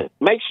it now.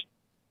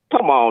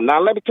 Come on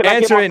now. Can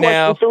answer I get my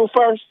question through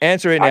first?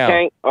 Answer it now. I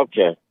can't.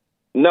 Okay.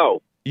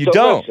 No. You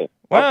don't. Listen,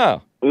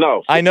 wow.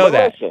 No. I know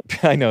that. Listen.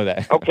 I know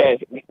that.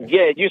 Okay.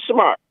 Yeah, you're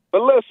smart.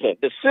 But listen,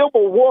 the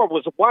Civil War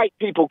was white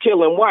people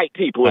killing white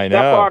people. Is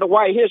that part of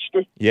white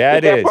history? Yeah,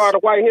 it is. Is that part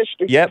of white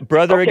history? Yep,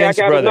 brother against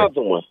brother. I got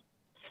another one.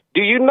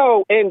 Do you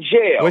know in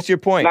jail? What's your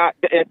point?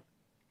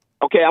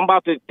 Okay,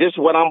 this is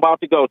what I'm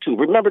about to go to.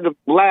 Remember the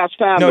last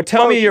time? No,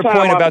 tell me your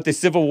point about the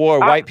Civil War,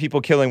 white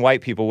people killing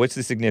white people. What's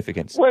the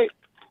significance? Wait.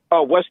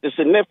 Oh, what's the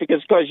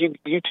significance? Because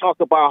you talk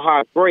about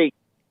how great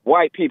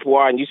white people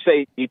are, and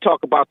you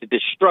talk about the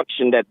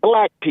destruction that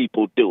black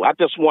people do. I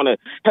just want to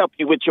help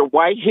you with your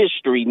white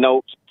history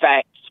notes,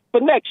 facts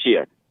for next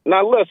year.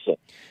 Now, listen.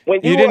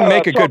 When you didn't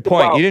make a good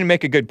point. You didn't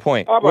make a good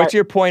point. Right. What's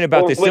your point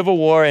about the Civil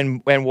War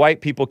and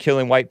white people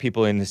killing white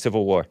people in the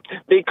Civil War?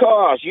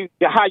 Because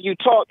how you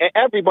talk,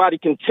 everybody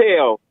can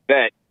tell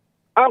that.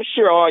 I'm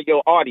sure all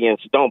your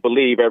audience don't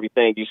believe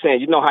everything you're saying.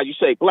 You know how you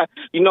say black.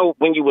 You know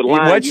when you were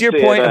lying. What's your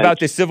point about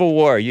the Civil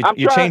War?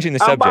 You're changing the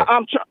subject.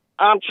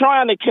 I'm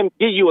trying to give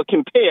you a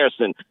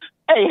comparison.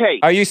 Hey.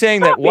 Are you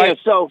saying that white?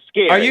 So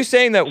scary. Are you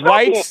saying that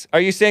whites?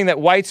 Are you saying that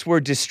whites were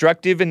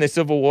destructive in the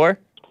Civil War?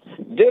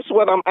 This is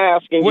what I'm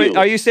asking you.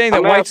 Are you saying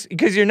that whites?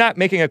 Because you're not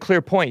making a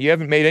clear point. You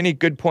haven't made any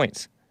good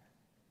points.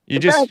 You're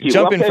just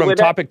jumping from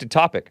topic to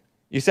topic.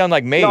 You sound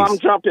like Maze.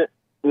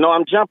 No,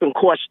 I'm jumping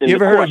question. You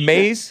ever heard of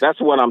Maze?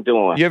 That's what I'm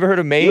doing. You ever heard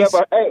of Maze?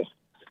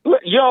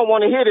 You don't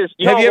want to hear this.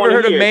 Have you ever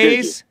heard of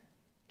Maze,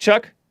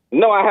 Chuck?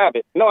 No, I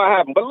haven't.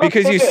 But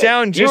because you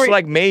sound just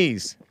like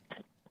Maze.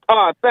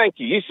 Thank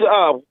you.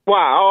 Why?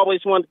 I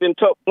always want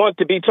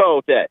to be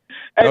told that.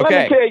 Hey, okay.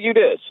 Let me tell you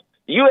this.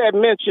 You had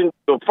mentioned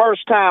the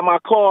first time I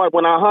called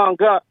when I hung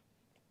up.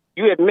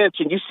 You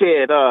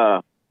said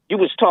you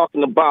was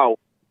talking about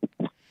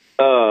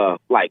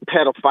like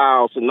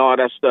pedophiles and all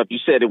that stuff. You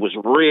said it was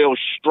real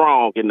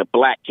strong in the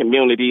black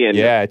community, and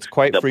it's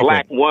quite the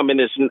frequent. Black woman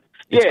is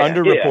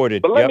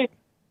underreported. But let me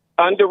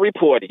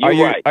underreported.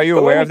 You're right. Are you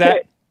aware of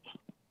that?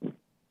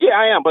 Yeah,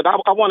 I am. But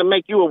I want to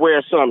make you aware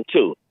of something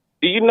too.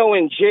 Do you know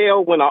in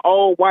jail when an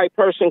old white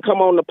person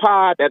come on the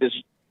pod that is?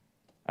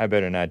 I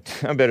better not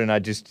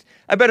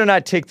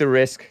take the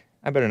risk.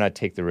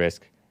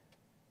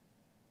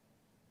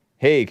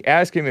 Hey,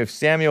 ask him if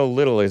Samuel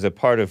Little is a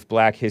part of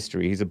black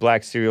history. He's a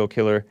black serial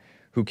killer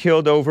who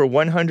killed over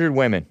 100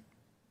 women.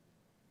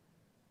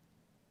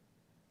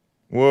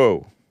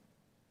 Whoa.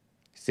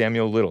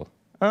 Samuel Little.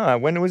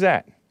 When was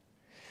that?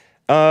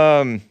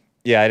 I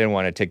didn't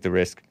want to take the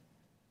risk.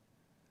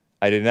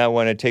 I did not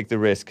want to take the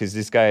risk because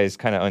this guy is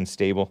kind of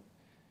unstable.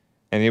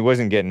 And he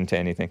wasn't getting to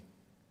anything.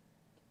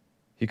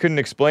 He couldn't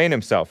explain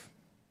himself.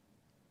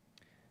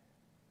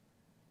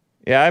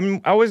 Yeah,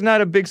 I was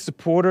not a big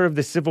supporter of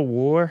the Civil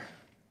War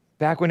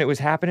back when it was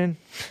happening.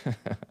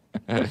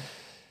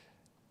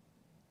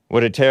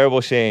 What a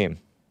terrible shame.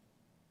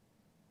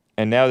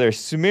 And now they're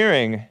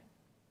smearing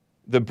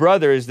the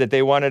brothers that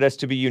they wanted us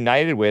to be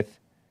united with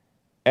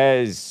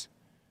as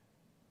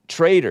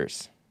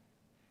traitors.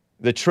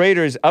 The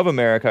traitors of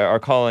America are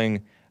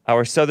calling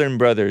our Southern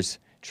brothers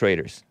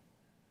traitors.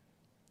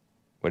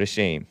 What a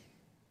shame.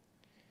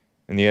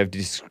 And you have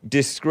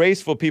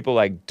disgraceful people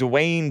like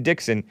Dwayne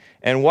Dixon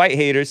and white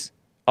haters,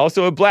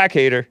 also a black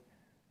hater,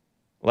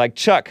 like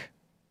Chuck,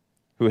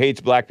 who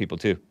hates black people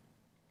too.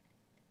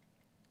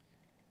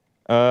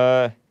 Who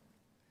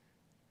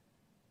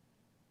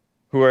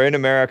are in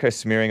America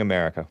smearing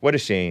America. What a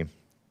shame.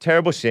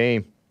 Terrible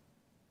shame.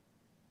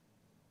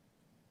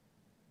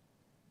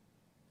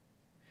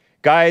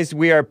 Guys,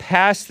 we are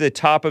past the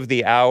top of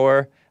the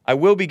hour. I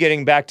will be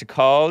getting back to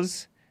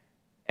calls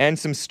and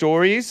some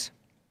stories.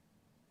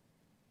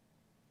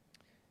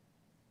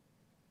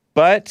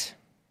 But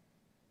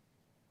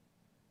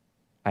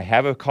I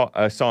have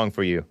a song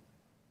for you.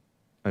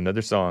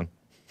 Another song.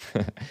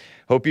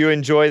 Hope you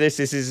enjoy this.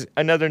 This is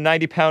another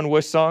 90-Pound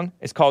Wuss song.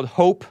 It's called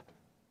Hope.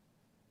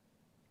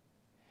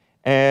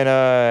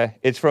 And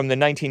it's from the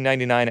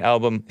 1999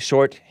 album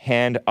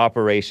Shorthand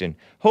Operation.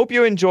 Hope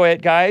you enjoy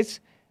it,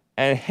 guys.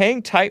 And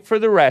hang tight for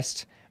the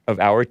rest of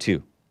hour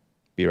 2.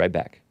 Be right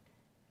back.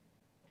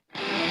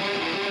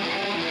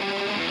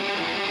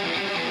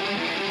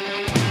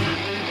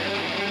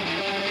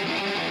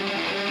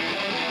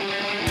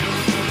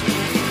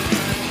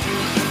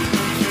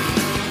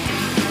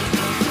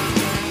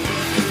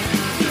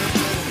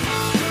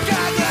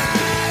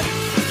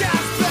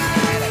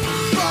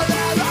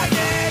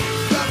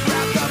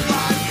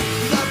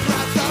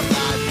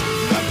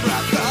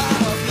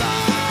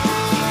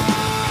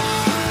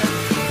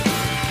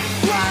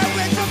 Fly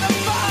away from the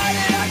fight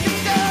and I can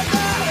stand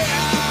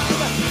out.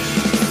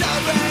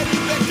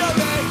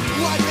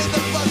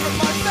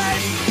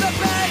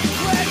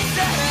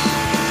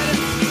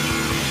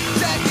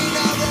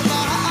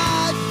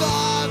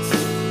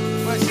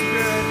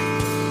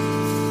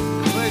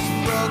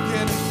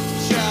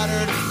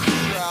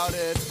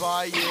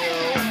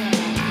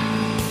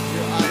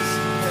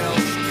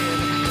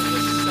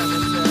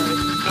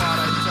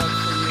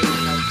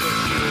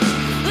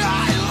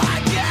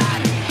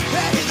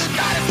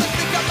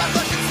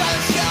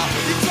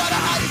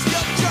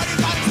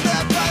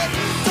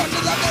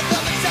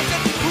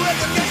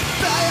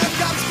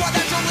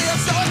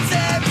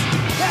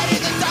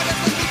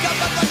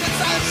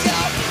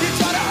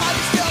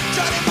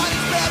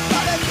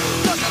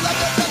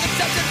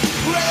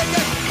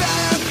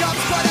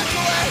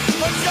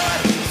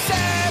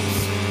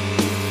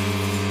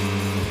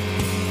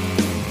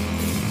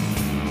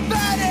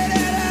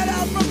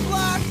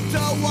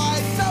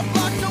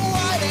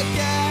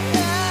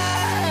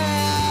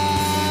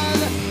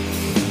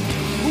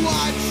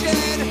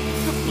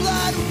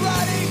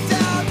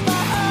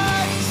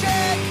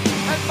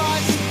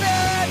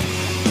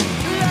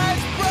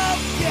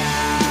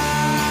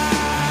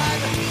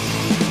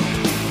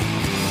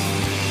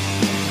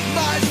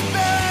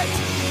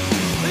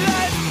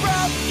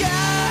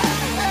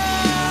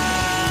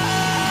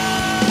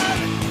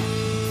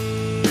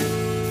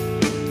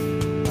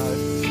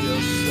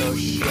 so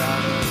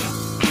shattered,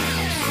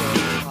 so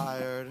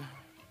tired.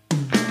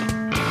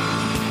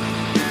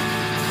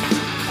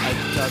 I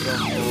dug a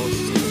hole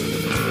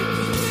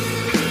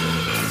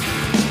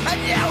and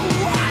you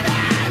want it!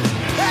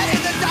 And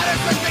in the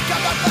daughters which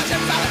become a flesh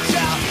and solid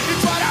shell, you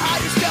try to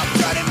hide your still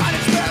turning, mind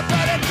and spirit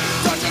burning.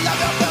 Don't you love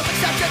no will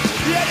exception?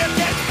 Yet your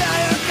kid's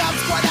failure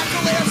comes quite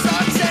naturally or so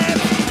it seems.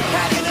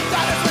 And in the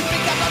daughters which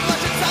become a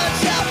flesh and solid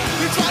shell,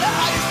 you try to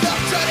hide your still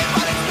turning,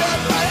 mind and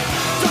spirit burning.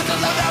 Don't you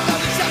love no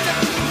will exception?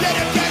 Yet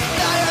your kid's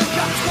failure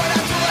comes quite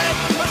naturally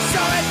or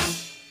so it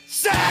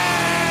seems.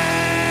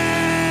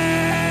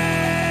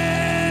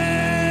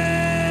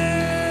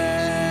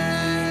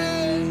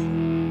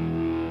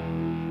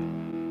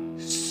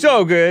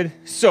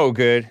 So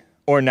good,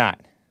 or not.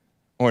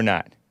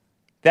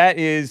 That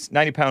is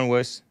 90 Pound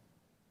Wuss.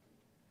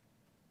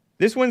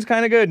 This one's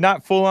kind of good,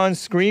 not full-on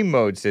scream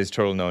mode, says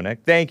Turtle No Neck.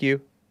 Thank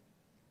you.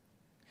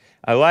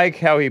 I like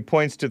how he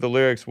points to the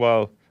lyrics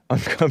while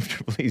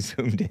uncomfortably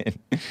zoomed in,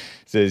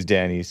 says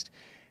Dan East.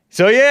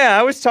 So yeah,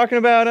 I was talking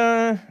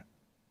about,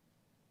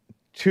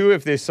 2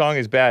 if this song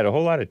is bad. A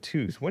whole lot of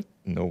 2s. What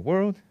in the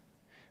world?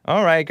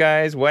 All right,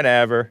 guys,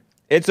 whatever.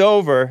 It's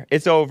over.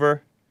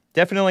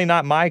 Definitely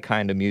not my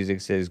kind of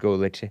music, says Go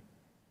Leche.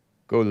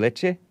 Go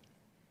Leche?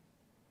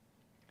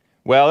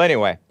 Well,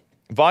 anyway,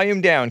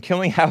 volume down,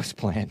 killing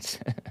houseplants.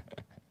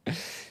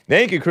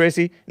 Thank you,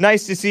 Chrissy.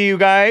 Nice to see you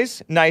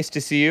guys. Nice to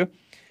see you.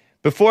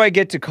 Before I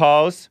get to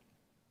calls,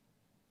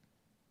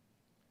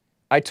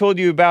 I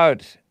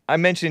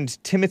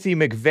mentioned Timothy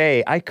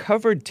McVeigh. I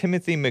covered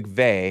Timothy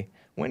McVeigh.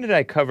 When did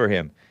I cover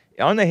him?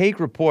 On the Hake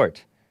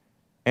Report.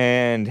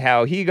 And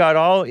how he got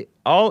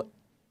all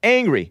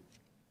angry.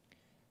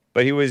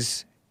 But he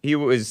was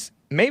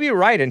maybe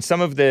right in some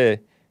of the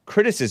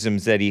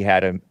criticisms that he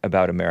had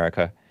about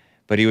America,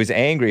 but he was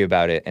angry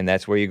about it, and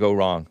that's where you go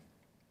wrong.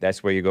 A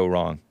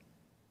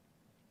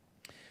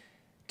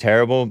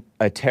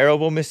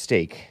terrible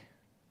mistake.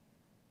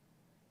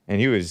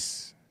 And he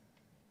was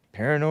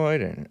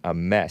paranoid and a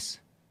mess.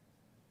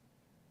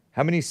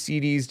 How many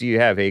CDs do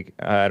you have, Hake?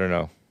 I don't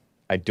know.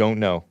 I don't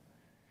know.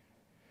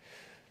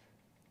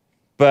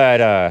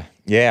 But,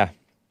 yeah.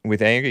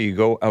 With anger, you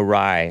go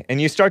awry. And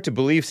you start to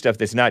believe stuff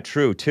that's not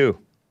true, too.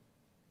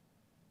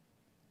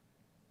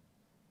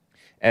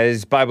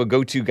 As Bible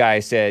go-to guy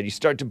said, you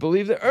start to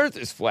believe the earth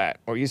is flat.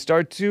 Or you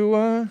start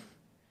to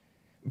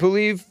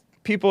believe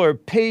people are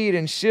paid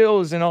and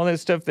shills and all that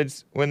stuff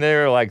that's when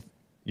they're like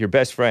your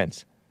best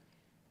friends.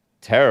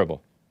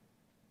 Terrible.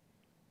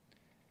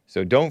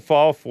 So don't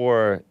fall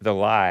for the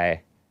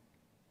lie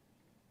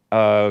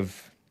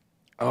of,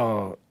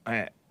 oh,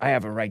 I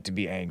have a right to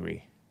be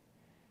angry.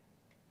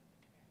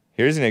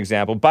 Here's an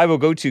example. Bible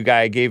go-to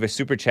guy gave a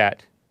super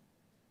chat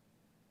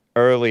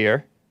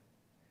earlier.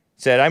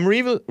 Said, I'm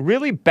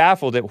really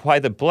baffled at why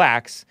the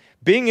blacks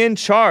being in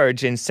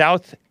charge in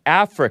South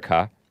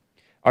Africa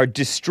are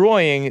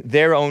destroying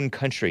their own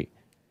country.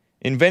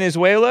 In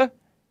Venezuela,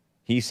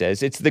 he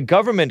says, it's the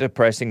government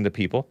oppressing the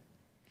people.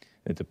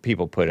 That the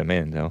people put them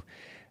in, though.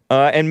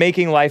 And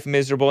making life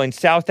miserable. In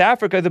South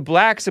Africa, the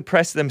blacks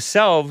oppress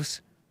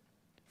themselves,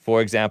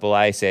 for example,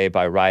 I say,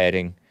 by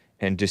rioting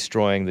and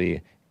destroying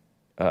the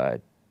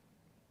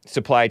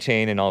supply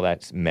chain and all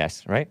that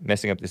mess, right?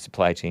 Messing up the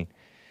supply chain.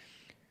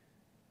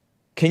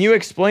 Can you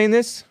explain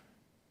this?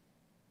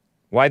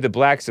 Why the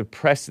blacks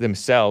oppress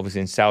themselves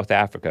in South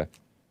Africa?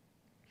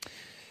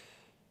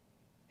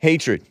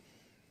 Hatred.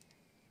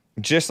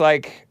 Just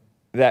like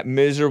that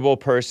miserable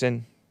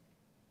person,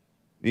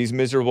 these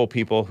miserable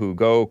people who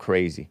go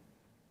crazy.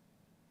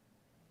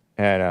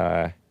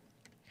 And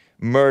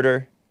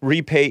murder,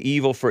 repay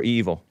evil for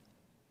evil.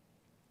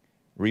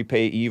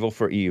 Repay evil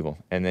for evil,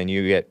 and then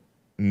you get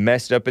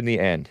messed up in the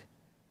end.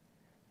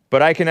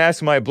 But I can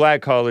ask my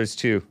black callers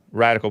too,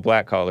 radical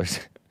black callers.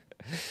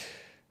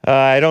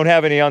 I don't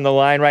have any on the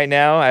line right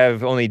now. I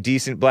have only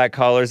decent black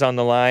callers on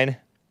the line.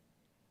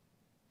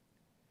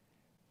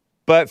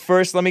 But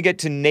first, let me get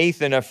to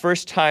Nathan, a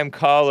first-time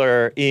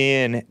caller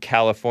in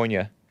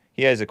California.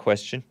 He has a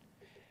question.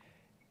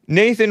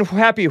 Nathan,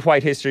 happy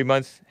White History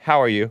Month.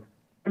 How are you?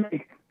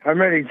 I'm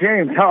ready.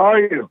 James, how are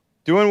you?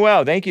 Doing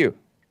well, thank you.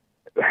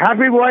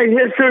 Happy White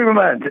History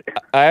Month.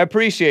 I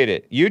appreciate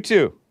it. You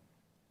too.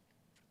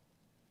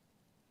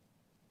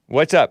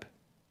 What's up?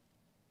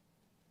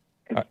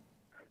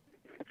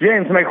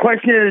 James, my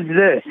question is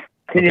this.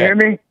 Can you hear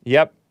me?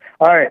 Yep.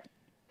 All right.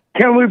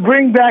 Can we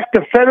bring back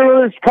the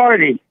Federalist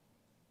Party?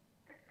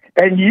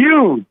 And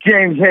you,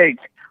 James Hake,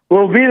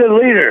 will be the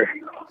leader.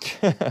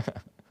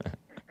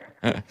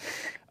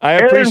 I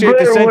appreciate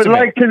the sentiment. Would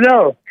like to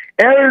know.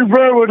 Aaron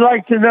Burr would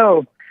like to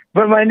know.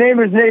 But my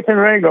name is Nathan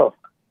Rangel.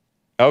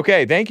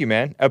 Okay, thank you,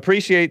 man.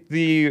 Appreciate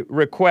the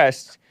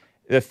request.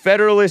 The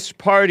Federalist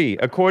Party,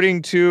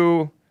 according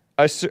to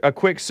a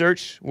quick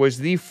search, was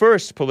the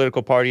first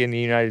political party in the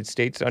United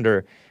States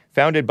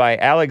founded by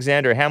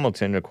Alexander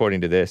Hamilton,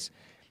 according to this,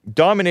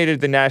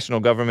 dominated the national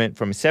government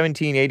from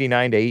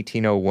 1789 to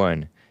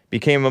 1801,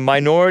 became a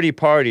minority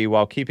party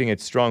while keeping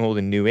its stronghold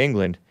in New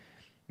England,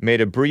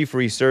 made a brief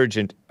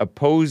resurgence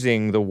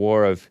opposing the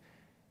War of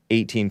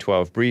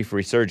 1812, brief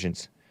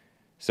resurgence.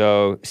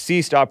 So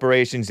ceased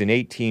operations in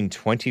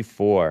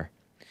 1824.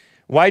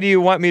 Why do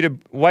you want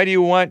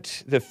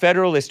the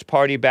Federalist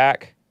Party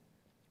back?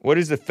 What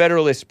is the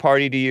Federalist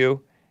Party to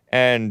you?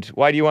 And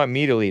why do you want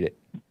me to lead it?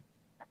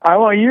 I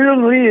want you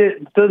to lead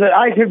it so that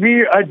I can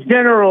be a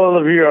general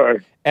of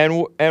yours.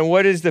 And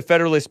what is the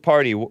Federalist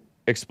Party?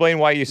 Explain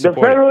why you support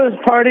it. The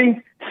Federalist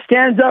Party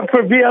stands up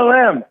for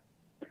BLM,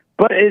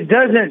 but it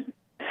doesn't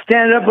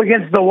stand up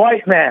against the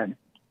white man.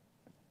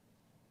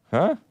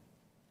 Huh?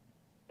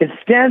 It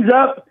stands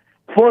up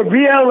for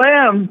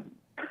BLM,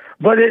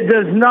 but it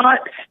does not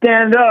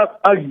stand up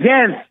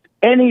against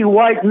any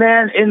white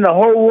man in the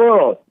whole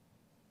world.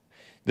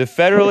 The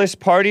Federalist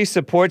Party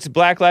supports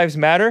Black Lives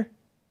Matter?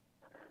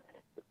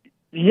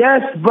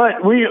 Yes,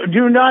 but we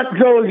do not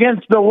go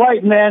against the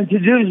white man to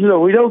do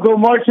so. We don't go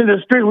march in the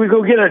street. We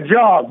go get a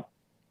job.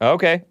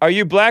 Okay. Are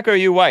you black or are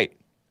you white?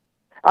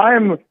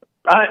 I'm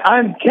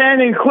can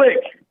and quick.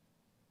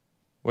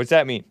 What's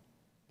that mean?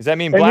 Does that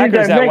mean black or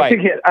is that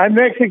Mexican. white? I'm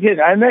Mexican.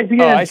 I'm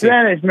Mexican and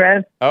Spanish,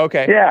 man.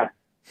 Okay. Yeah.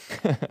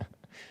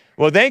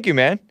 Well, thank you,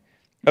 man.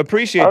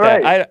 Appreciate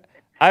that. Right.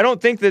 I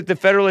don't think that the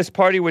Federalist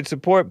Party would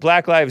support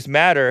Black Lives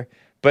Matter,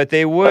 but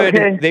they would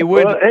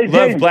love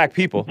James, black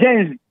people.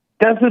 James,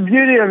 that's the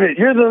beauty of it.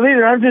 You're the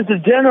leader. I'm just a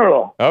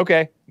general.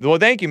 Okay. Well,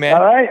 thank you, man.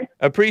 All right.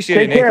 Appreciate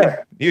Take it, Nathan.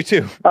 care. You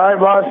too. All right,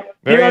 boss.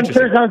 Very See you on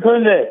interesting. church on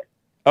Sunday.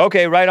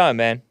 Okay, right on,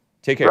 man.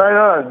 Take care.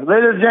 Right on.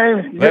 Later,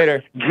 James.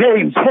 Later.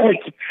 James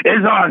Hicks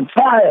is on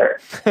fire.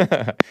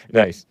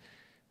 Nice.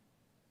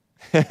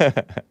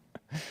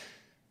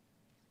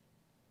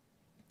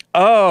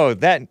 Oh,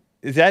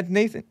 is that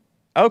Nathan?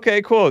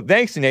 Okay, cool.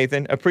 Thanks,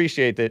 Nathan.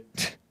 Appreciate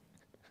it.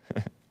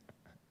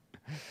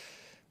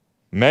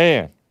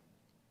 Man.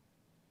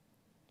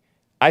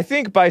 I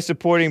think by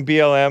supporting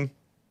BLM,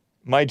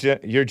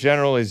 your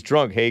general is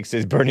drunk, Hake,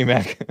 says Bernie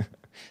Mac.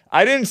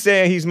 I didn't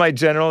say he's my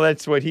general.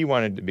 That's what he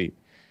wanted to be.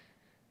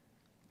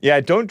 Yeah,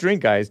 don't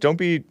drink, guys. Don't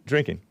be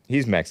drinking.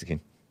 He's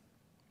Mexican.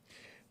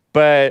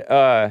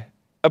 But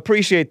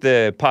appreciate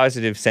the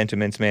positive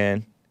sentiments,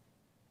 man.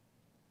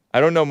 I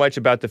don't know much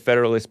about the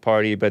Federalist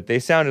Party, but they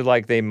sounded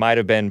like they might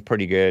have been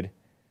pretty good.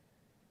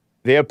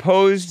 They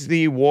opposed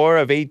the War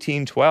of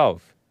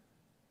 1812.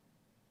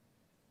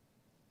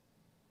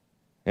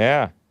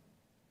 Yeah.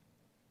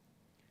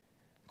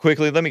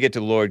 Quickly, let me get to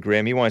Lord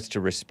Grimm. He wants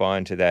to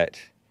respond to that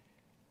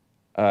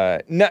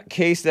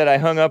nutcase that I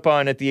hung up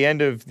on at the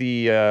end of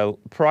the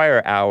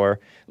prior hour.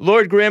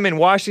 Lord Grimm in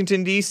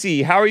Washington,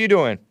 D.C., how are you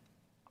doing?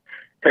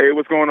 Hey,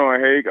 what's going on,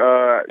 Hake?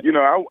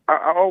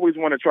 I always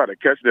want to try to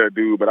catch that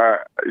dude, but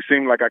it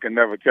seems like I can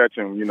never catch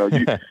him. You know,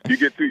 you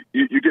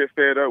get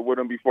fed up with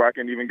him before I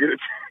can even get it.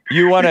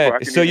 You want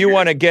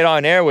to get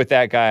on air with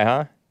that guy,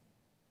 huh?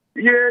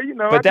 Yeah, you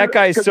know. But that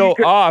guy's so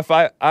off.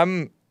 I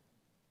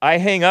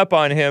hang up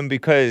on him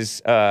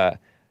because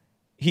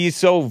he's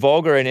so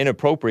vulgar and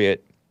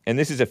inappropriate, and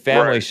this is a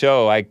family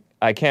show.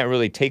 I can't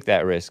really take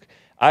that risk.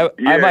 I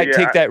might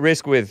take that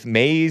risk with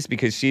Maze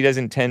because she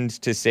doesn't tend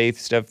to say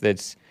stuff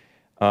that's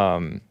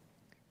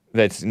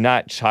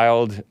not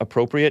child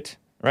appropriate,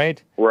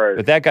 right? Right.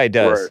 But that guy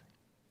does. Right.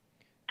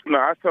 No,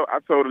 I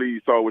totally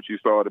saw what you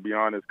saw, to be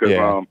honest,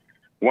 because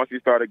once he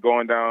started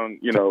going down,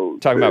 you know,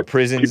 talking about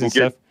prisons and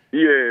stuff.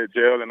 Yeah,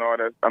 jail and all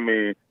that. I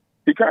mean,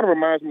 he kind of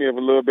reminds me of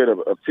a little bit of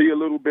T a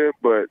little bit,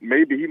 but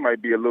maybe he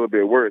might be a little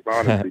bit worse,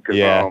 honestly, because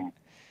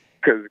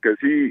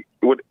he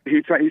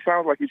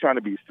sounds like he's trying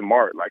to be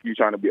smart, like he's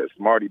trying to be a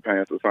smarty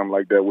pants or something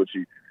like that with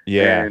you.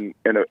 Yeah. And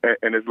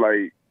it's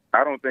like,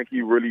 I don't think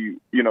he really,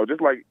 you know,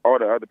 just like all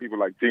the other people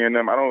like T and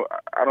them, I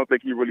don't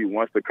think he really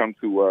wants to come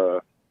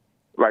to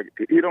like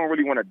he don't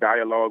really want to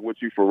dialogue with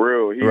you for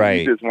real.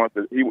 He just wants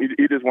to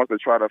he just wants to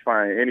try to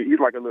find he's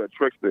like a little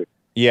trickster.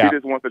 Yeah. He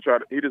just wants to try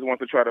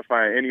to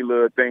find any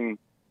little thing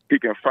he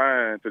can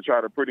find to try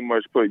to pretty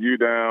much put you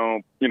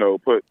down, you know,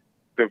 put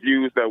the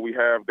views that we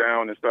have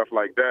down and stuff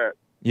like that.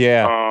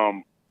 Yeah.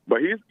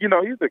 But he's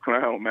a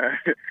clown, man.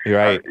 You're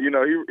right.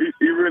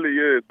 He really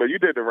is. But you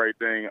did the right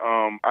thing.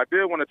 I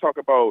did want to talk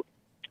about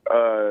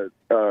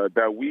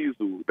that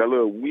weasel, that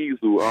little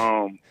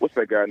weasel. What's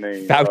that guy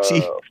named?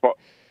 Fauci.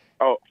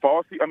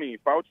 Fauci. I mean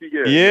Fauci.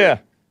 Yeah.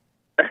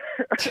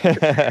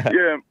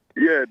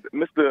 Yeah.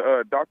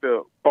 Mr.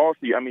 Dr.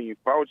 Fauci. I mean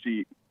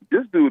Fauci.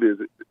 This dude is.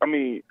 I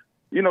mean,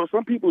 you know,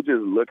 some people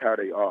just look how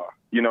they are.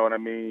 You know what I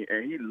mean?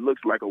 And he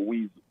looks like a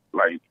weasel.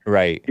 Like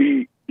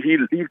He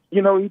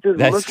you know, he just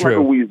looks like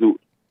a weasel.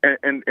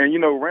 And you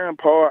know, Rand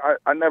Paul,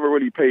 I never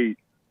really paid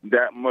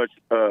that much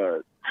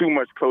too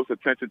much close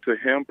attention to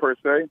him per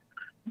se,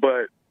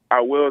 but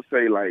I will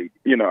say, like,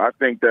 you know, I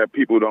think that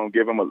people don't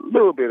give him a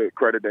little bit of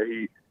credit that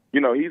he,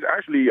 you know, he's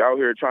actually out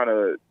here trying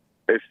to,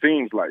 it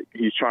seems like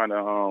he's trying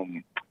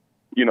to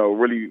you know,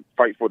 really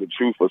fight for the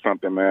truth or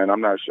something, man.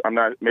 I'm not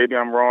maybe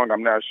I'm wrong,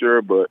 I'm not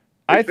sure, but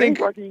I think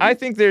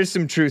there's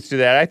some truth to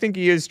that. I think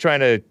he is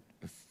trying to,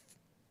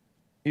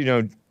 you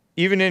know,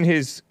 even in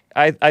his,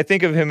 I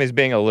think of him as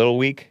being a little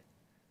weak,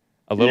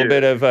 a little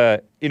bit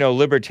of, you know,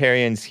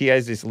 libertarians. He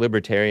has this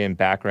libertarian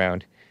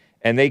background,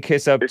 and they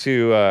kiss up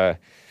to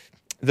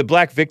the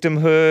black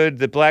victimhood,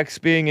 the blacks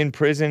being in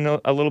prison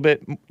a little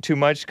bit too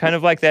much, kind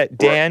of like that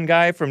Dan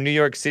guy from New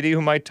York City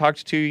whom I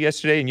talked to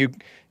yesterday, and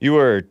you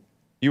were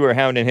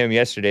hounding him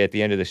yesterday at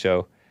the end of the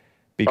show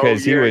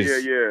because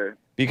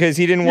because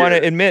he didn't want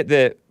to admit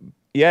that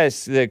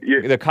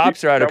the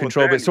cops are out of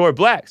control, but so are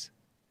blacks.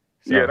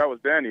 So. Yeah, that was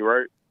Danny,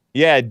 right?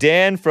 Yeah,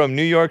 Dan from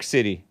New York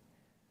City.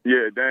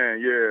 Yeah,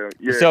 Dan,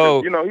 yeah.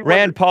 So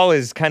Rand Paul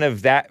is kind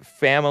of that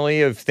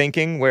family of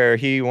thinking where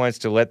he wants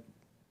to let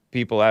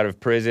people out of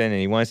prison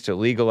and he wants to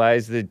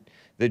legalize the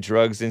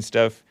drugs and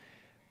stuff.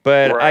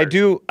 But I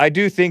do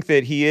think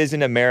that he is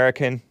an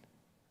American.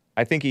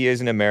 I think he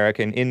is an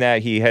American in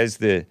that he has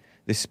the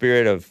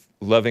spirit of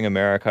loving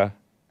America.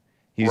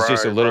 He's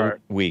just a little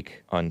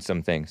weak on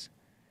some things.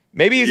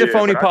 Maybe he's a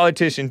phony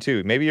politician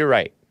too. Maybe you're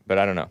right, but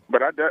I don't know.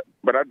 But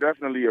I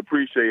definitely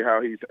appreciate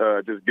how he's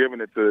just giving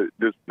it to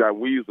that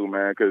weasel,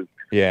 man. Because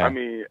I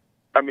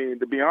mean,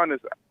 to be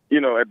honest,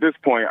 at this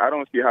point, I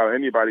don't see how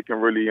anybody can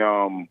really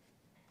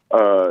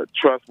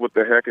trust what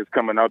the heck is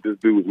coming out this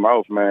dude's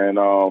mouth,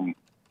 man.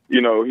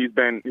 He's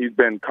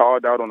been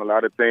called out on a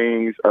lot of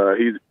things.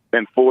 He's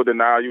in full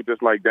denial,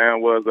 just like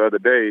Dan was the other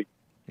day.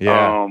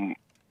 Yeah.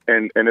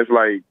 And it's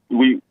like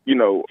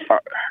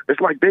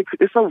it's like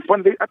it's so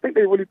funny. I think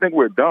they really think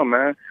we're dumb,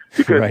 man,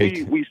 because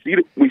we see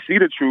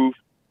the truth,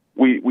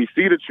 we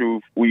see the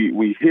truth,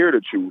 we hear the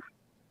truth,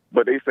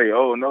 but they say,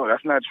 oh no,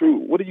 that's not true.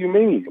 What do you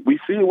mean? We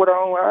see it with our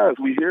own eyes,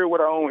 we hear it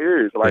with our own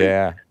ears. Like,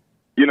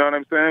 you know what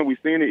I'm saying? We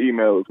seen the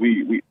emails.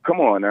 We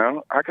come on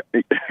now.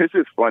 It's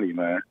just funny,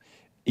 man.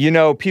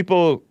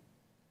 People.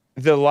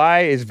 The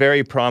lie is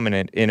very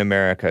prominent in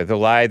America. The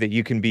lie that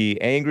you can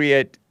be angry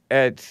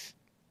at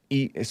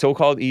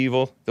so-called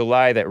evil. The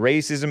lie that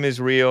racism is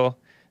real.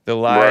 The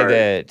lie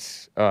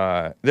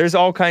that there's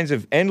all kinds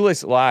of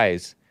endless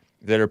lies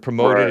that are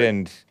promoted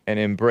and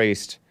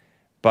embraced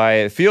by,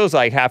 it feels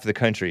like, half the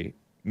country.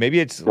 Maybe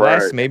it's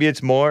less, maybe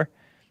it's more,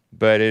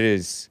 but it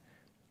is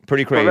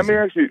pretty crazy. So let me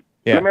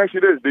ask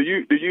you this: Do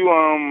you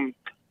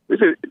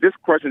this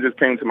question just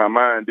came to my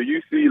mind. Do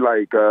you see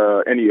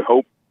any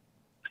hope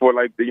for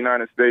the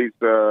United States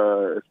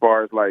as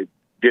far as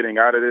getting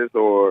out of this,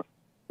 or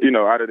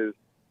out of this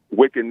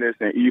wickedness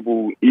and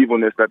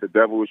evilness that the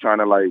devil is trying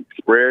to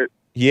spread?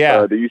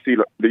 Yeah. Do you see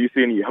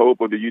any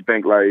hope, or do you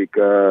think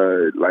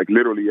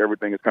literally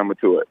everything is coming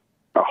to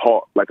a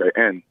halt, an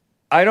end?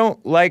 I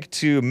don't like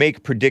to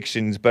make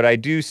predictions, but I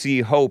do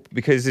see hope,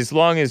 because as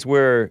long as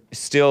we're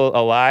still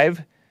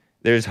alive,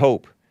 there's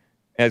hope.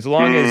 As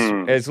long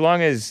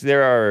as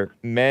there are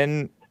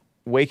men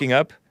waking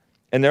up,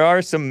 and there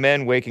are some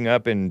men waking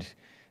up and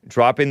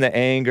dropping the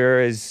anger,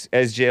 as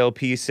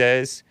JLP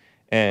says,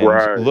 and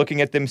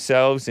looking at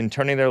themselves and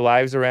turning their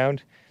lives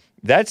around,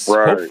 that's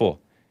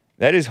hopeful.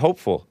 That is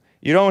hopeful.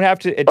 You don't have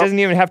to. It doesn't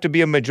even have to be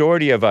a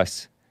majority of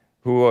us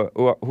who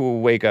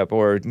wake up,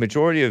 or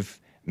majority of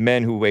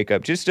men who wake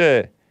up. Just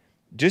a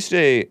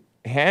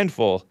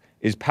handful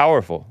is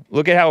powerful.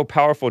 Look at how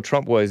powerful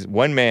Trump was.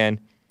 One man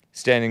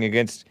standing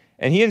against,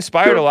 and he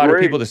inspired a lot of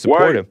people to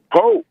support him.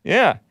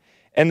 Yeah.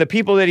 And the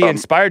people that he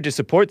inspired to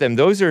support them,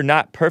 those are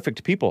not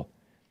perfect people.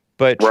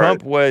 But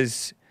Trump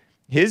was,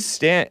 his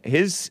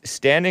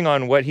standing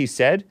on what he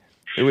said,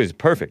 it was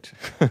perfect.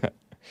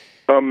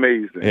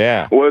 Amazing.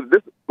 Yeah. Well,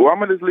 I'm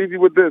gonna just leave you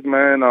with this,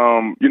 man.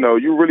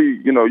 You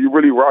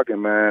really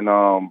rocking, man.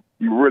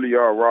 You really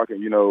are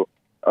rocking.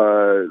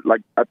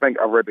 I think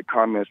I read the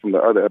comments from the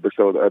other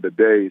episode the other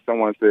day.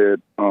 Someone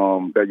said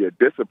that your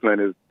discipline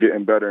is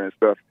getting better and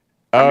stuff.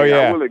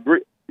 I will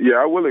agree. Yeah,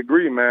 I will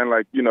agree, man.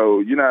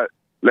 You're not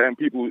letting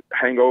people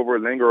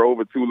linger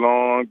over too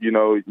long.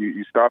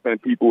 You stopping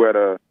people at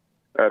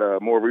a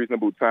more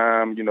reasonable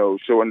time.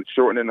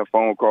 Shortening the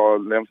phone call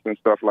lengths and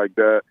stuff like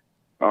that.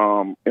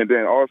 And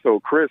then also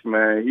Chris,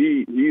 man,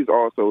 he's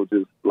also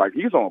just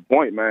he's on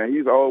point, man.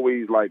 He's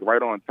always right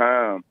on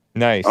time.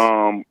 Nice.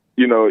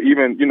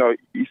 Even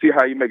you see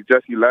how he makes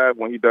Jesse laugh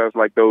when he does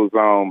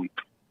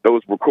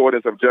those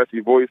recordings of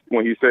Jesse's voice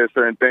when he says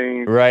certain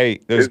things.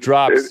 Right, those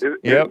drops.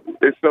 Yep.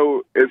 It's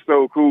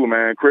so cool,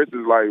 man. Chris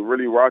is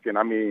really rocking.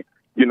 I mean,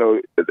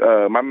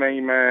 my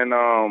main man,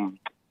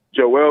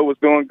 Joel was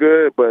doing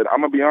good, but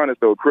I'm gonna be honest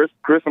though, Chris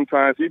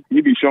sometimes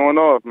he be showing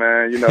off,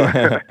 man.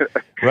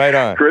 Right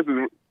on. Chris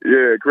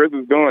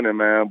is doing it,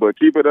 man. But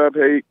keep it up,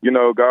 hey.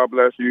 God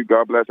bless you.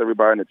 God bless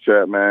everybody in the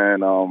chat,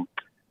 man.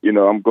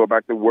 I'm going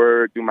back to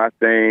work, do my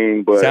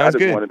thing, but Sounds I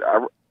just good.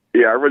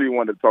 I really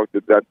wanted to talk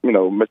to that,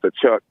 Mr.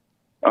 Chuck.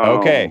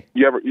 Okay.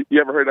 You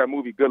ever heard that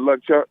movie, Good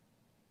Luck, Chuck?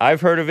 I've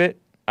heard of it.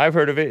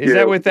 Is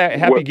that with that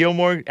Happy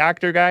Gilmore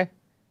actor guy?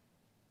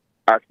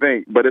 I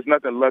think, but it's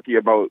nothing lucky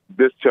about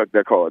this Chuck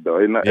that called, though.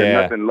 It's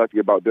nothing lucky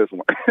about this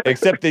one.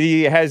 Except that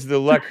he has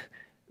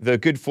the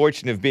good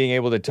fortune of being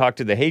able to talk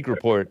to the Hake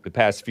Report the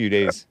past few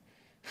days.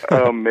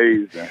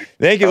 Amazing.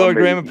 Thank you, Lord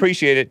Graham.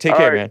 Appreciate it. Take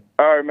care, man.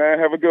 All right, man.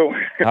 Have a good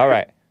one. All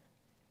right.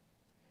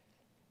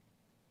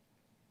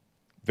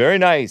 Very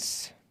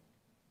nice.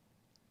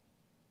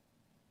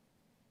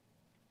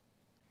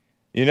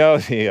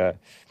 The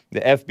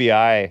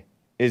FBI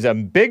is a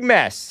big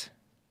mess.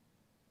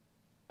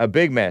 a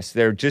big mess.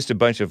 They're just a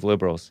bunch of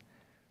liberals.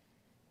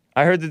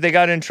 I heard that they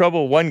got in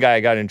trouble. One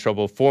guy got in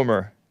trouble,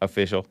 former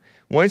official.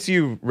 Once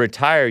you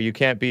retire, you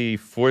can't be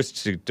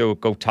forced to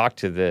go talk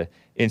to the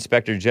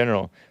inspector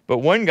general. But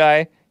one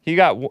guy, he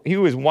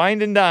was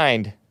wined and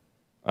dined.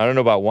 I don't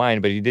know about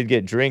wine, but he did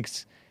get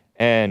drinks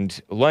and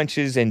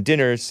lunches and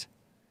dinners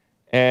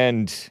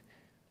and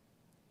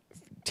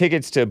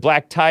tickets to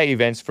black tie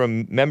events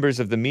from members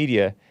of the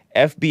media,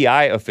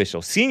 FBI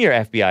official, senior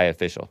FBI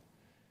official,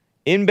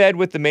 in bed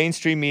with the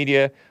mainstream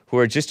media who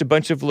are just a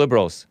bunch of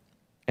liberals.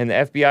 And the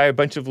FBI are a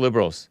bunch of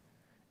liberals.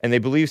 And they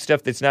believe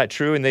stuff that's not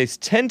true. And they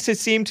tend to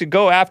seem to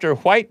go after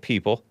white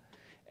people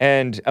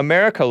and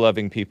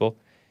America-loving people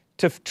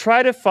to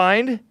try to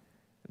find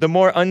the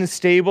more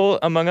unstable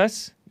among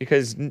us.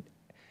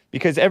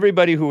 Because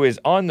everybody who is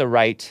on the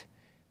right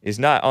is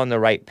not on the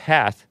right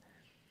path.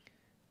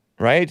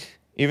 Right?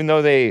 Even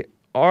though they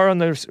are on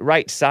the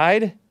right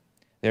side,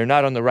 they're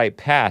not on the right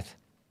path.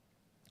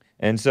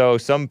 And so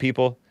some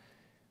people,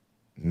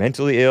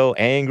 mentally ill,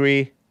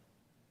 angry,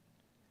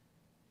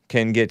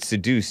 can get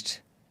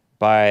seduced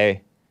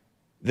by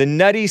the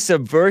nutty,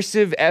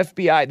 subversive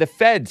FBI, the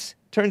feds.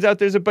 Turns out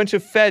there's a bunch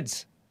of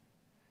feds.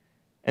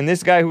 And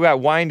this guy who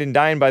got wined and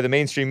dined by the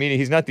mainstream media,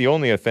 he's not the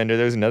only offender.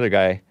 There's another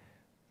guy.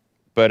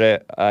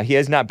 But he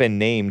has not been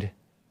named.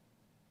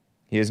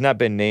 He has not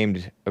been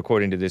named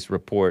according to this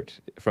report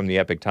from the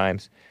Epoch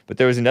Times. But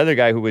there was another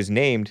guy who was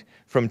named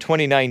from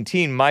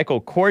 2019,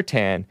 Michael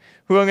Cortan,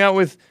 who hung out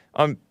with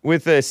a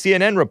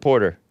CNN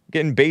reporter,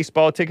 getting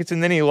baseball tickets,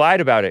 and then he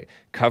lied about it,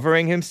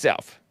 covering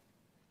himself.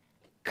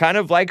 Kind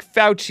of like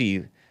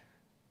Fauci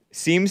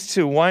seems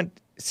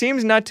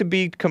not to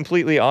be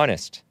completely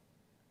honest.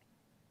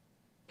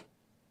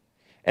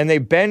 And they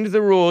bend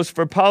the rules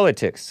for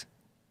politics.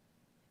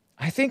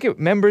 I think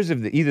members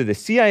of either the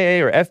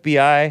CIA or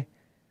FBI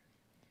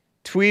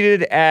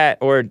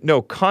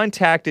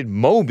contacted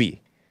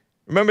Moby.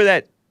 Remember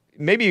that?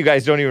 Maybe you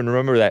guys don't even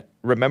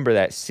remember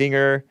that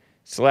singer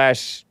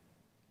slash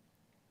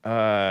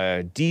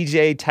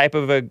DJ type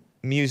of a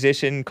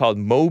musician called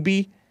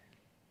Moby.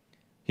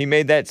 He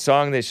made that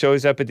song that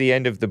shows up at the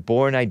end of the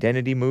Bourne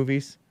Identity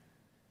movies.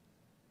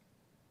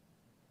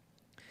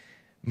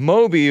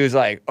 Moby was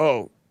like,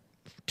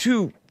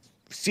 two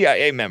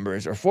CIA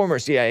members or former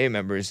CIA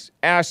members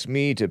asked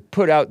me to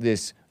put out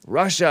this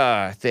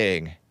Russia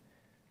thing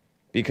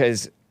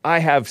because I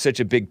have such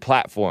a big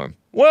platform.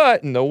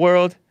 What in the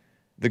world?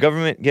 The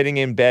government getting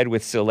in bed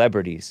with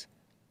celebrities.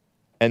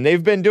 And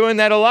they've been doing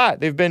that a lot.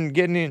 They've been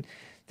getting in.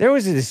 There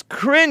was this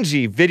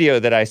cringy video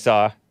that I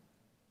saw.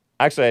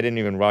 Actually, I didn't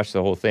even watch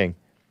the whole thing.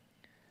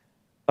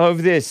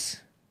 Of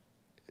this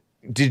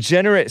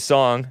degenerate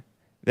song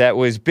that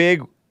was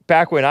big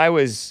back when I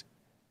was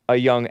a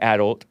young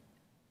adult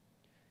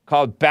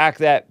called Back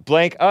That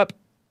Blank Up.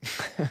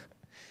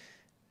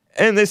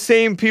 And the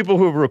same people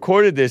who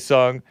recorded this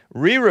song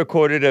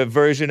re-recorded a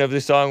version of the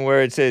song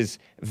where it says,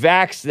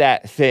 Vax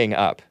That Thing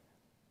Up.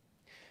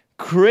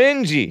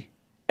 Cringy.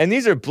 And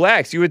these are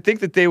blacks. You would think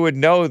that they would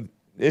know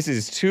this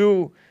is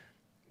too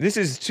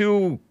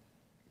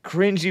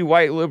cringy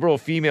white liberal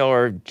female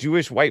or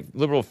Jewish white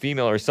liberal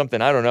female or something.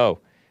 I don't know.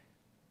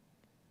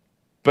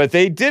 But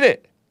they did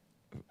it.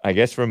 I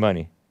guess for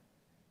money.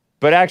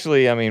 But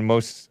actually, I mean,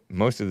 most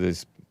of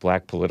this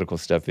black political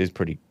stuff is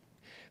pretty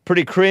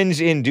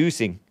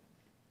cringe-inducing.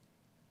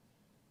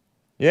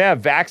 Yeah,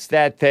 vax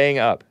that thing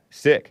up.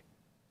 Sick.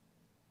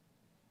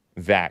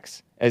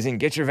 Vax. As in,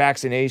 get your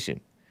vaccination.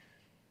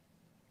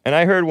 And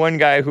I heard one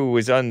guy who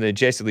was on the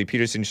Jesse Lee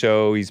Peterson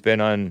show. He's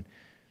been on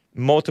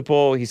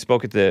multiple. He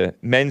spoke at the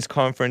men's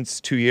conference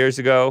 2 years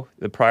ago,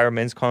 the prior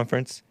men's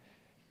conference.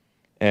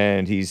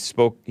 And he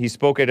spoke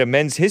at a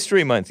Men's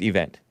History Month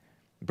event.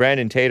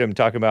 Brandon Tatum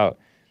talking about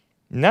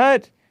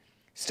not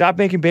stop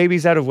making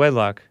babies out of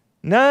wedlock.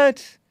 Not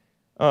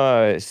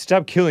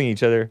stop killing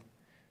each other.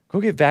 Go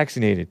get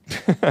vaccinated.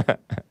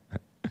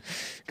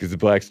 Because the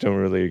blacks they don't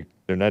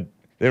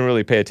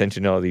really pay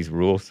attention to all these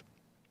rules.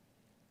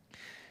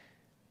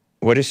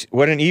 What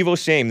an evil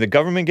shame. The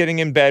government getting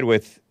in bed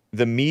with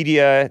the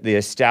media, the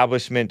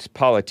establishment,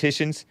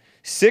 politicians.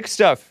 Sick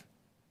stuff.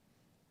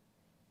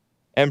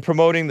 And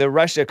promoting the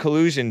Russia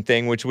collusion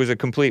thing, which was a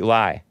complete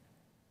lie.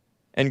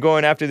 And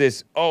going after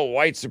this,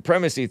 white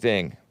supremacy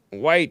thing.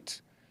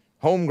 White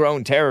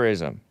homegrown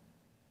terrorism.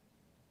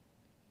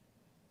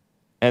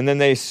 And then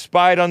they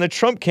spied on the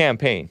Trump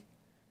campaign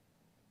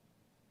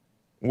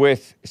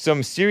with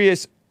some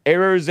serious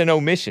errors and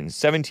omissions,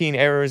 17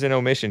 errors and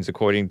omissions,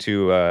 according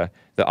to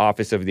the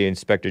Office of the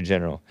Inspector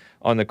General,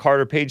 on the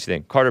Carter Page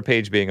thing. Carter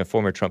Page being a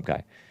former Trump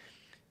guy.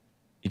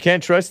 You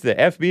can't trust the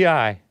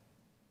FBI.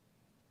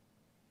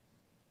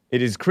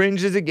 It is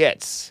cringe as it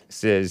gets,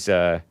 says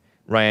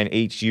Ryan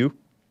H.U.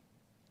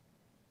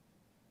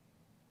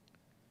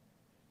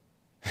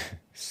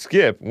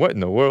 Skip, what in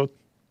the world?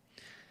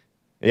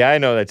 Yeah, I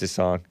know that's a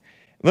song.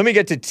 Let me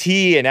get to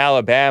T in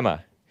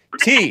Alabama.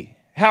 T,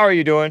 how are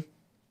you doing?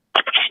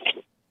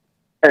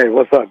 Hey,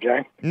 what's up,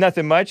 Jay?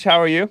 Nothing much.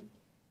 How are you?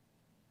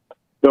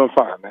 Doing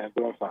fine, man.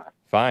 Doing fine.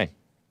 Fine.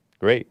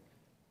 Great.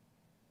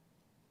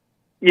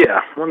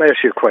 Yeah, I want to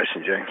ask you a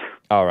question, James.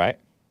 All right.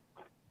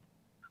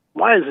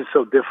 Why is it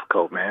so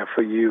difficult, man,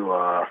 for you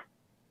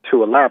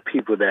to allow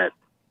people that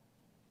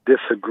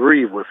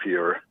disagree with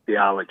your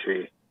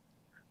theology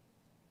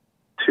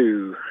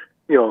to,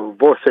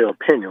 voice their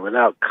opinion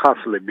without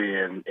constantly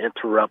being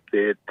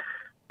interrupted,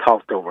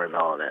 talked over, and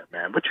all that,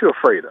 man? What you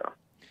afraid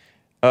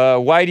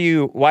of? Why do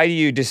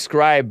you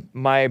describe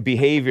my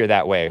behavior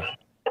that way?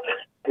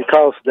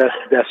 Because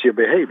that's your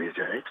behavior,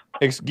 James.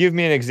 Give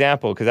me an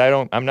example, because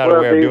I'm not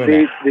aware of doing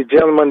that. The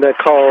gentleman that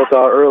called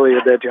earlier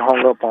that you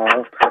hung up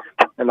on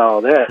and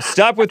all that.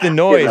 Stop with the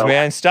noise,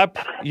 man. Stop.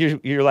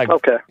 You're like,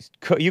 okay.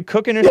 You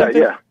cooking or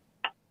something? Yeah.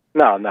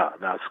 No.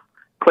 It's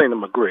cleaning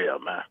my grill,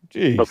 man.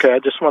 Jeez. Okay, I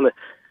just want to.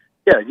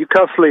 Yeah, you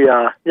constantly.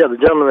 The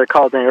gentleman that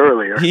called in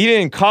earlier. He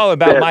didn't call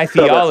about my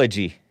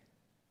theology.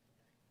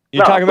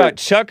 You're talking about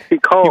Chuck? He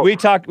called. We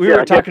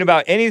were talking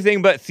about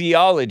anything but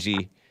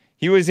theology.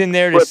 He was in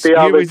there to.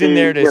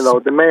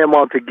 The man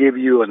wanted to give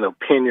you an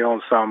opinion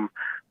on something,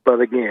 but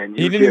again,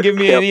 he didn't give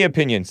me any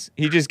opinions.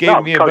 He just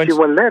gave me a bunch. You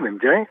wouldn't let him,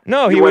 Jay.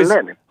 No, he was.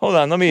 Hold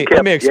on, let me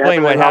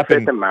explain what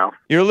happened.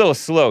 You're a little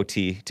slow,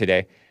 T,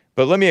 today,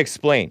 but let me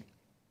explain.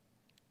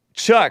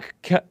 Chuck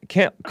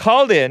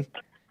called in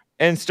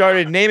and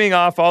started naming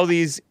off all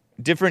these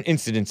different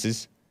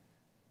incidences,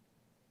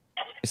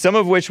 some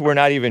of which were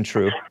not even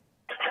true.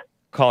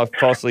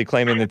 Falsely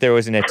claiming that there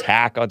was an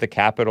attack on the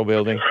Capitol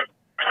building.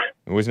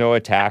 There was no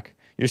attack.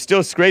 You're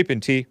still scraping,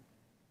 T.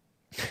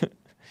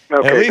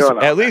 Okay,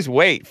 at least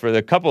wait for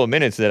the couple of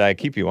minutes that I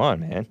keep you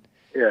on, man.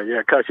 Yeah,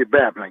 because you're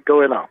babbling.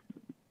 Go on.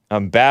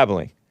 I'm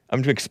babbling.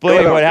 I'm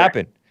explaining what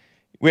happened.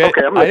 I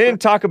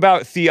didn't talk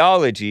about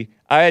theology.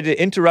 I had to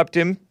interrupt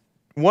him,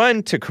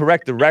 one, to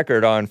correct the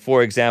record on,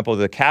 for example,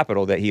 the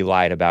Capitol that he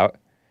lied about,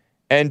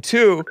 and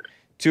two,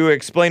 to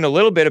explain a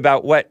little bit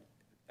about what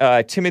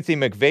Timothy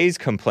McVeigh's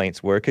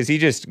complaints were, because he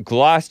just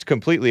glossed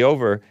completely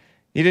over.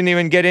 He didn't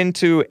even get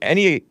into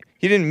he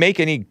didn't make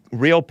any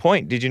real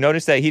point. Did you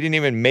notice that he didn't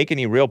even make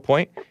any real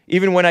point?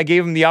 Even when I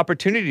gave him the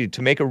opportunity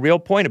to make a real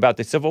point about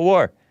the Civil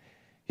War,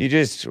 he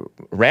just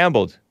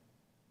rambled,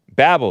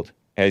 babbled,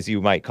 as you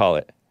might call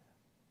it.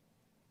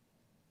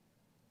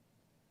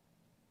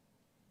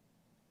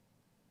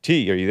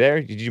 T, are you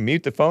there? Did you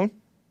mute the phone?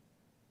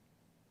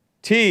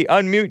 T,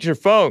 unmute your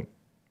phone.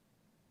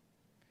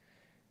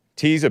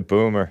 T's a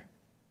boomer.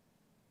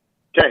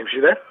 James,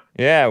 you there?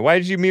 Yeah, why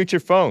did you mute your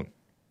phone?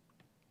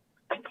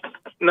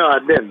 No, I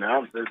didn't. I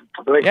was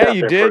yeah,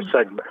 you did.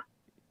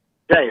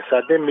 James,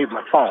 I didn't mute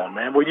my phone,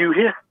 man. Were you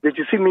here? Did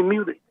you see me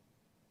mute it?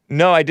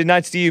 No, I did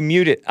not see you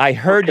mute it. I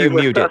heard you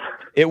mute it.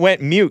 It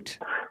went mute.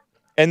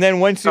 And then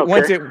once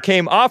it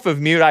came off of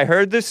mute, I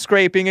heard the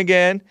scraping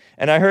again,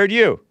 and I heard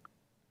you.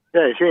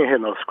 Yeah, you ain't hear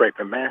no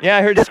scraping, man. Yeah,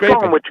 I heard scraping.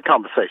 What's wrong with your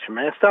conversation,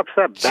 man? Stop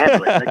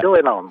babbling. Now, go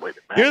on with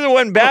it, man. You're the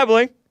one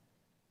babbling.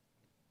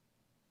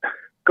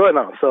 Go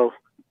on. So,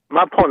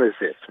 my point is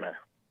this, man.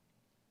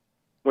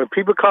 When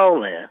people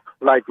call in,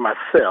 like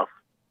myself,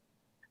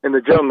 and the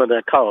gentleman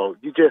that called,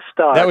 you just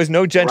start. That was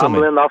no gentleman.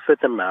 Rumbling off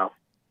at the mouth.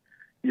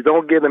 You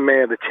don't give the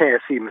man the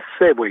chance to even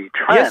say what he's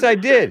trying to say. Yes, I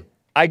did.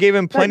 I gave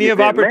him plenty of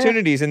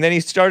opportunities, and then he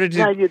started to.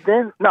 No, you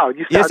didn't. No,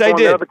 you started going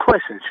to other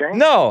questions, Shane.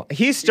 No,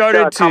 he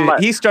started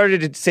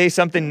to say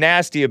something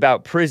nasty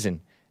about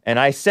prison, and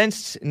I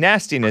sensed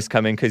nastiness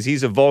coming because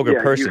he's a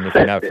vulgar person. If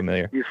you're not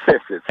familiar, you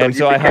sensed it, and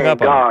so I hung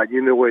up on him.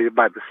 You knew what you're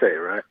about to say,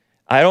 right?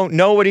 I don't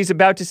know what he's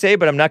about to say,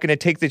 but I'm not going to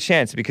take the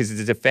chance because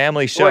it's a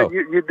family show. Well,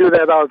 you do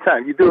that all the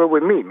time. You do it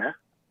with me, man.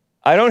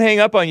 I don't hang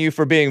up on you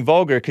for being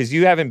vulgar because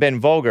you haven't been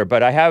vulgar,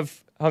 but I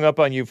have hung up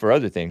on you for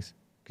other things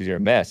because you're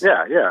a mess.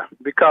 Yeah,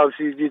 because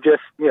you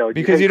just,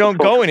 because you don't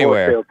go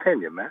anywhere.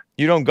 Opinion, man.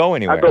 You don't go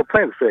anywhere. I go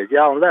plenty of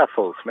y'all don't laugh,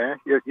 folks, man.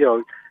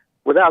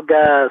 Without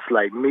guys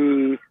like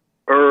me,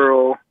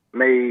 Earl,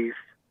 Mays,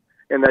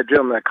 and that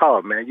gentleman that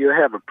called, man, you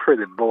have a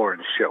pretty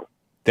boring show.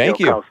 Thank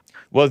you.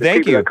 Well,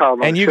 thank you.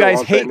 And you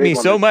guys hate me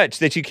so much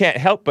that you can't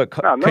help but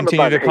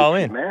continue to call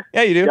in. Man.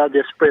 Yeah, you do. Y'all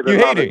just spread a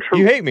lot of truth.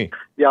 You hate me.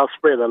 Y'all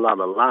spread a lot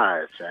of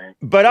lies, Shane.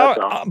 But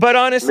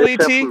honestly,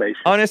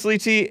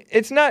 T,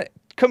 it's not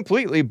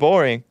completely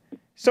boring.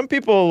 Some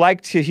people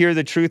like to hear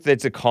the truth.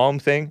 That's a calm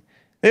thing.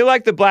 They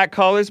like the black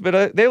collars,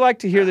 but they like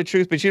to hear the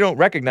truth. But you don't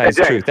recognize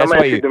the truth.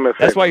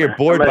 That's why you're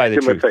bored by the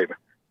truth.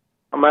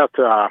 I'm about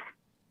to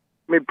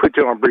let me put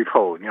you on a brief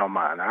hold. You don't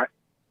mind, all right?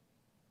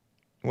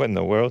 What in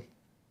the world?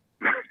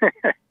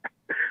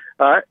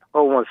 All right,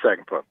 hold 1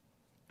 second, bro.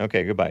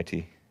 Okay, goodbye,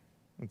 T.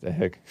 What the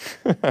heck?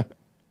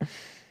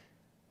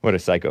 What a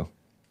psycho.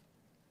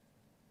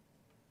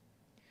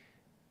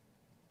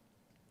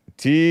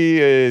 T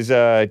is,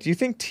 do you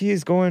think T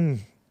is going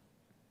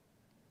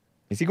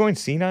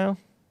senile?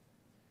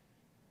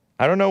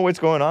 I don't know what's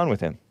going on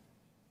with him.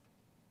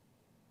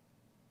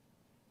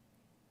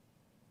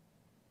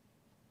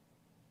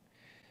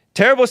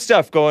 Terrible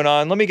stuff going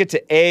on. Let me get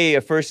to a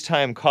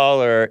first-time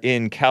caller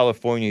in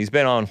California. He's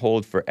been on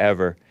hold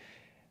forever.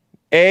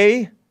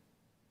 A?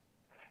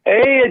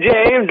 Hey,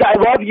 James. I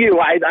love you.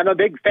 I'm a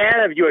big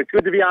fan of you. It's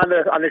good to be on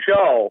the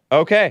show.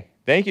 Okay.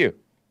 Thank you.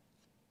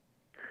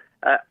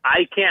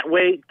 I can't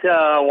wait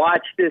to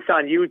watch this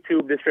on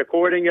YouTube, this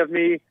recording of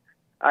me.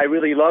 I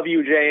really love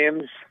you,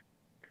 James.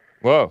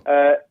 Whoa.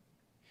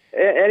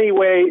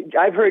 Anyway,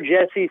 I've heard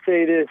Jesse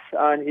say this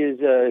on his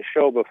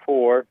show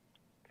before.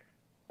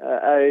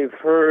 I've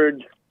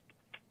heard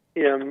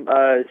him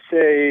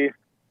say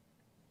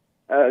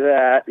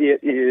that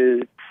it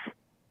is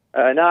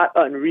not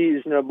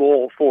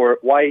unreasonable for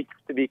whites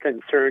to be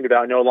concerned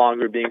about no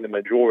longer being the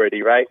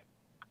majority, right?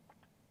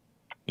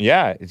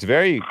 Yeah, it's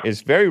very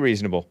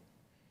reasonable.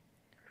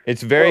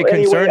 It's very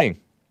concerning.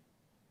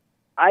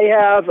 I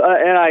have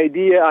an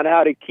idea on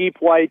how to keep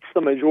whites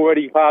the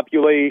majority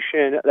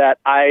population that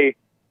I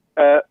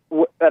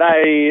would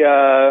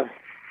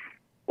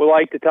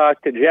like to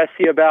talk to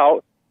Jesse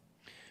about.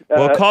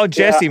 Well, call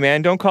Jesse,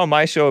 man. Don't call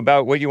my show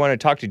about what you want to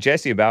talk to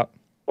Jesse about.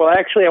 Well,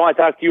 actually, I want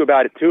to talk to you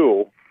about it,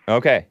 too.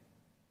 Okay.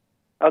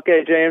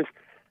 Okay, James.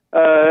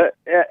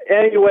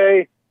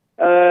 Anyway,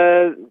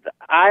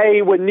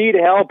 I would need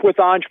help with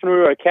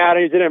Entrepreneur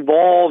Academies. It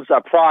involves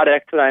a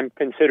product that I'm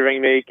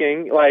considering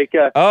making. Like,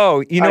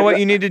 you know what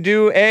you need to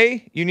do?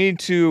 You need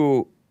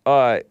to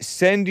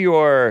send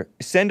a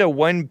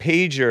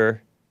one-pager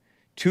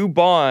to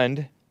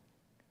Bond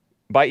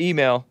by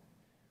email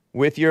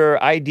with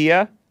your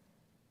idea,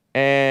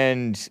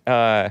 and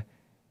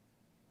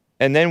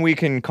then we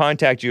can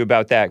contact you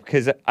about that,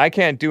 because I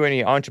can't do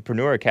any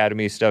Entrepreneur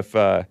Academy stuff.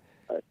 Can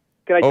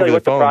I tell you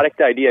what the product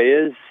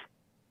idea is?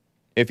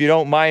 If you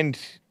don't mind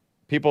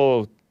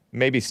people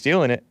maybe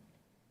stealing it.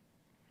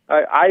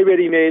 I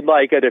already made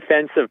like a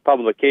defensive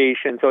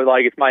publication, so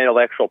like it's my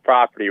intellectual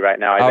property right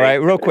now. All right,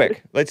 real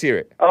quick. Let's hear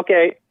it.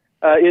 Okay.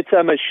 It's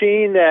a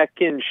machine that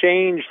can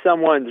change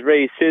someone's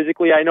race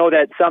physically. I know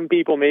that some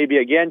people may be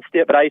against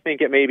it, but I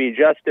think it may be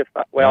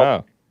justified.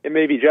 Well, it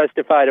may be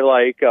justified if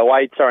like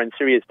whites are in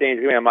serious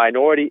danger being a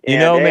minority. You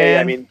know,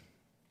 man,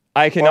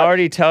 I can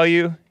already tell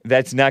you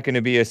that's not going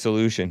to be a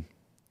solution.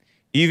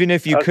 Even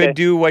if you could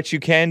do what you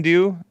can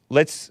do,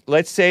 let's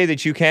say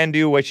that you can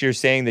do what you're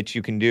saying that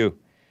you can do.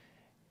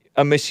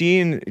 A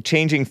machine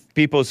changing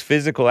people's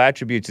physical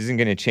attributes isn't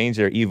going to change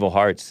their evil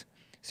hearts.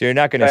 So you're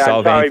not going to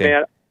solve anything.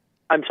 Man.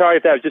 I'm sorry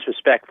if that was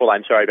disrespectful.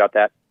 I'm sorry about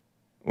that.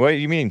 What do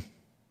you mean?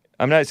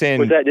 I'm not saying...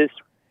 Was that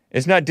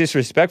It's not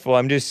disrespectful.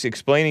 I'm just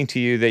explaining to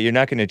you that you're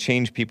not going to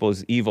change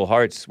people's evil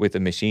hearts with a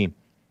machine.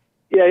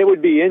 Yeah, it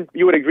would be.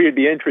 You would agree it'd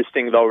be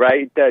interesting, though,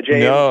 right,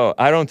 James? No,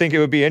 I don't think it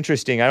would be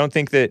interesting. I don't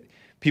think that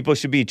people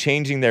should be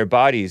changing their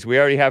bodies. We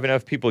already have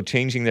enough people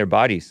changing their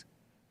bodies.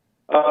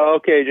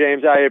 Okay,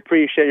 James, I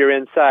appreciate your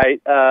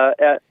insight.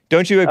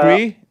 Don't you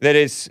agree that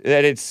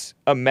it's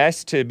a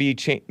mess to be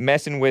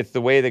messing with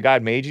the way that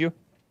God made you?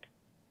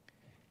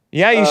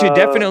 Yeah, you should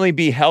definitely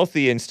be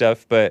healthy and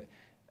stuff, but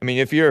I mean,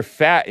 if you're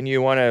fat and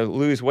you want to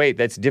lose weight,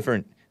 that's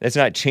different. That's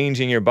not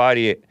changing your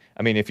body.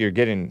 I mean, if you're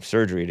getting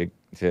surgery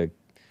to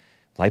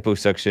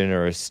liposuction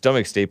or a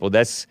stomach staple,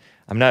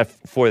 I'm not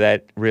for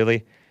that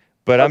really.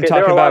 But I'm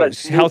talking about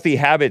healthy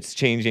habits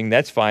changing.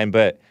 That's fine.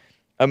 But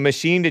a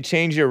machine to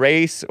change your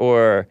race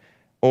or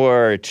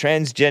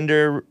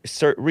transgender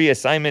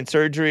reassignment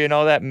surgery and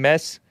all that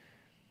mess,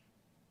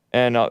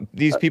 and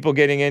these people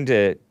getting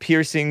into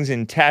piercings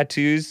and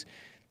tattoos,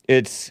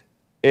 it's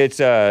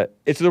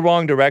the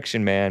wrong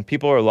direction, man.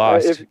 People are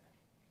lost.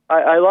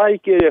 I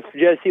like it if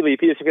Jesse Lee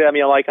Peterson could have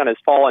me on his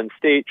Fallen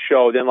State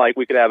show, then like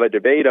we could have a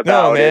debate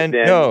about it. No,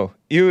 man, no.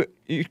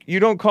 You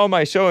don't call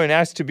my show and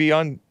ask to be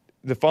on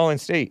the Fallen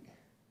State.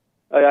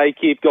 I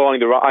keep going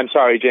the wrong. I'm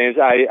sorry, James.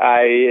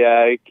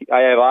 I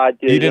have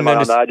autism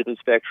on the autism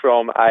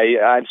spectrum.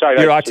 I'm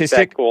sorry. You're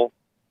autistic?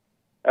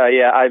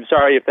 Yeah, I'm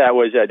sorry if that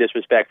was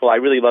disrespectful. I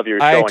really love your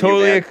show.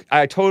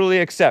 I totally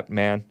accept,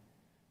 man.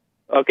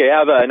 Okay,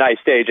 have a nice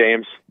day,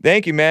 James.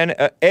 Thank you, man.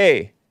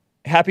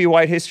 Happy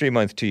White History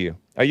Month to you.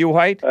 Are you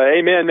white?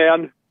 Amen,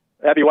 man.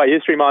 Happy White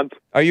History Month.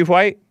 Are you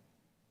white?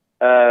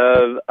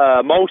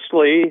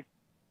 Mostly.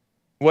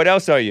 What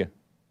else are you?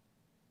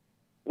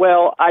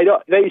 Well,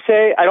 they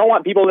say I don't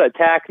want people to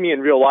attack me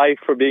in real life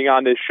for being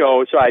on this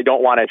show, so I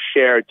don't want to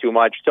share too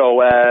much. So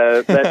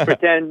let's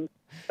pretend.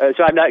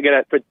 So I'm not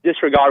going to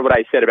disregard what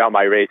I said about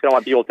my race. I don't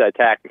want people to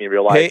attack me in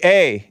real life.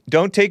 Hey,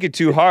 don't take it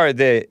too hard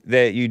that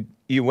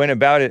you went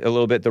about it a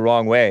little bit the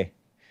wrong way.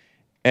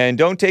 And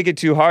don't take it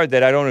too hard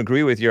that I don't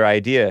agree with your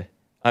idea.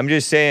 I'm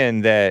just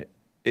saying that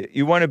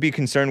you want to be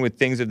concerned with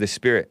things of the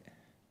spirit.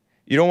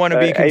 You don't want to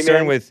be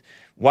concerned with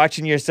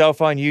watching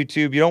yourself on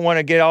YouTube. You don't want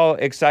to get all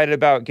excited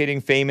about getting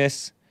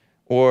famous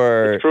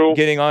or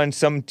getting on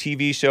some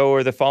TV show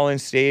or the Fallen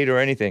State or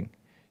anything.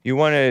 You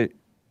want to...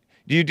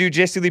 Do you do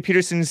Jesse Lee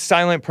Peterson's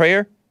silent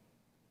prayer?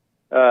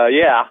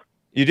 Yeah.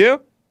 You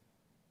do?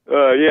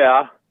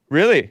 Yeah.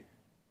 Really?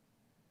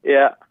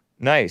 Yeah.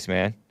 Nice,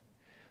 man.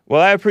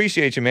 Well, I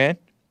appreciate you, man.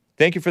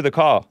 Thank you for the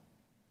call.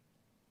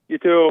 You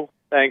too.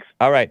 Thanks.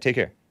 All right, take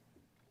care.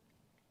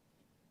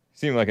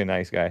 Seemed like a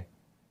nice guy.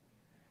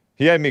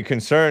 He had me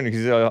concerned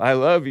because I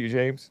love you,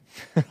 James.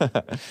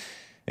 And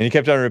he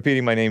kept on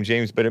repeating my name,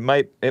 James, but it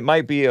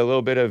might be a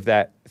little bit of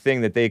that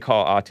thing that they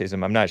call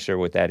autism. I'm not sure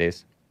what that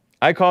is.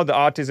 I called the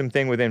autism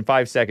thing within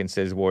 5 seconds,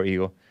 says War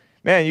Eagle.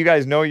 Man, you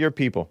guys know your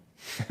people.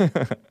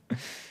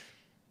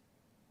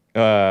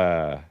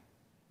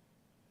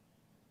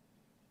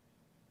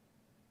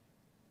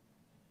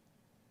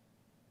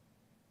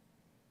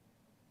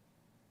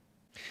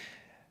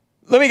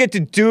 Let me get to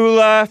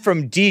Dula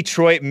from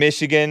Detroit,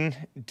 Michigan.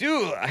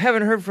 Dula, I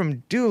haven't heard from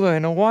Dula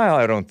in a while,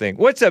 I don't think.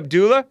 What's up,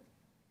 Dula?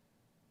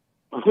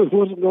 What's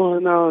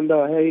going on,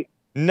 though? Hey,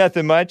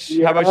 nothing much.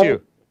 Yeah, How about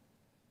you?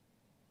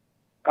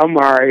 I'm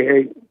all right.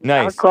 Hey,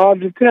 nice. I called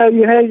to tell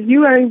you, hey,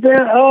 you haven't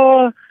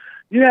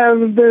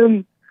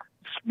been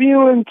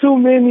spewing too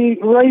many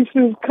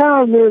racist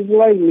comments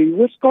lately.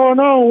 What's going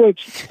on with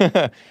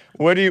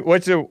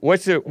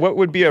you? What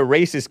would be a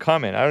racist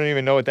comment? I don't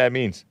even know what that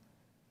means.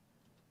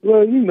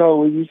 Well, you know,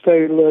 when you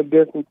say little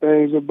different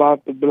things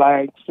about the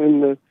blacks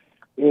and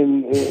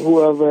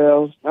whoever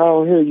else, I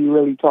don't hear you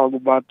really talk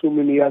about too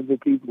many other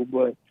people,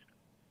 but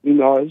you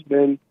know, it's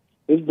been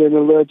a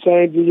little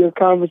change in your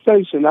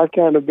conversation. I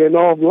kind of been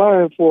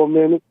offline for a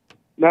minute.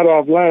 Not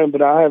offline,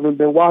 but I haven't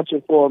been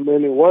watching for a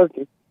minute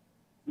working.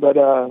 But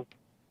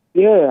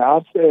yeah,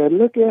 I said,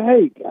 look at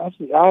Hake.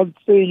 I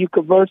see you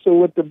conversing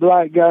with the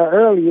black guy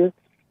earlier,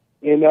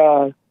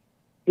 and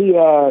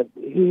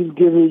he's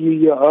giving you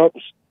your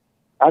ups.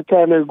 I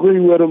kind of agree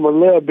with him a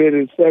little bit,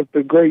 except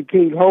the Great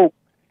Pink Hope.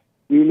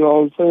 You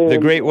know what I'm saying? The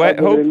Great what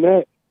Other Hope? than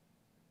that,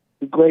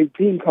 the Great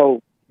Pink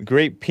Hope.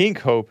 Great Pink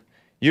Hope.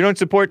 You don't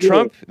support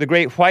Trump? The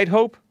Great White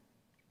Hope?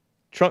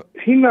 Trump?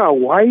 He not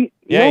white.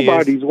 Yeah,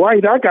 Nobody's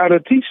white. I got a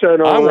T-shirt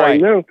on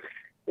right now,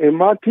 and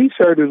my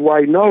T-shirt is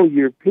white. No,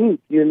 you're pink.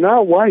 You're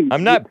not white.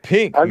 I'm not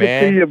pink, I man.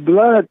 can see your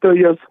blood through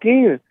your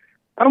skin.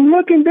 I'm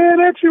looking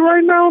dead at you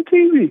right now on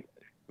TV.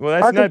 Well,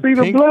 that's I can not see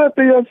pink. the blood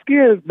through your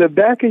skin. The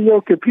back of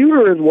your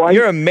computer is white.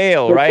 You're a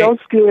male, but right? Your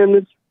skin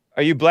is.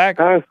 Are you black?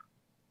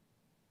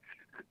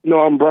 No,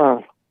 I'm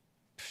brown.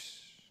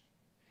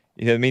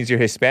 That means you're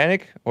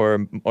Hispanic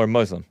or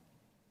Muslim?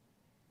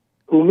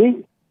 Who,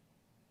 me?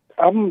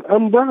 I'm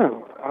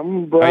brown.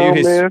 I'm brown, Are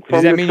you man.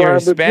 Does that mean you're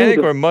Hispanic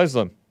or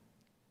Muslim?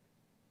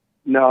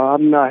 No,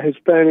 I'm not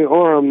Hispanic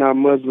or I'm not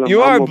Muslim.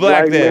 You are I'm a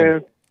black then.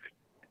 Man.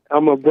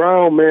 I'm a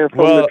brown man from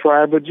the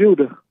tribe of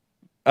Judah.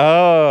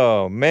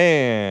 Oh,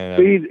 man.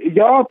 See,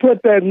 y'all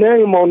put that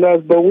name on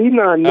us, but we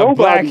not nobody. A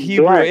black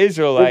Hebrew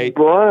Israelite. It's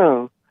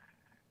brown.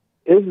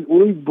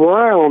 We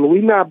brown. We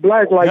not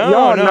black like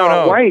y'all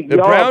not white. The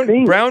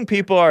y'all brown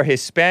people are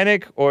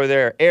Hispanic or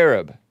they're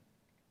Arab.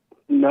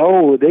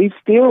 No, they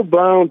still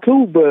brown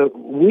too, but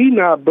we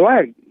not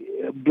black.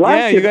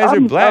 Yeah, you guys are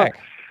black.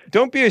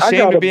 Don't be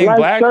ashamed of being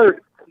black.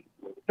 Shirt.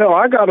 No,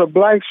 I got a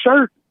black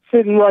shirt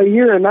sitting right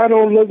here, and I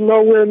don't look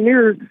nowhere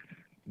near.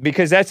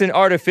 Because that's an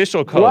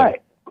artificial color.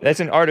 Black. That's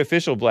an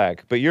artificial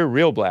black, but you're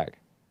real black.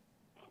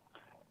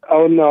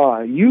 Oh no,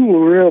 you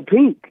were real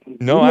pink.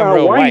 No, You're I'm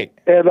real white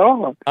at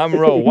all. I'm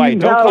real white.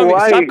 Don't call me.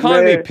 Stop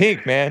calling me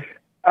pink, man.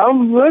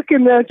 I'm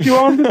looking at you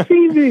on the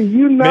TV.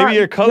 You not Maybe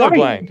you're colorblind.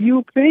 White.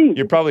 You pink.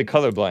 You're probably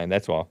colorblind.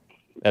 That's all.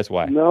 That's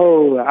why.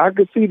 No, I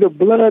can see the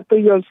blood through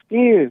your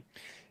skin.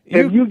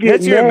 If you get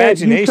that's your mad,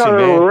 imagination, you turn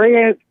man.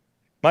 red.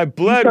 My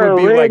blood would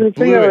be like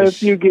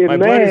bluish. You get My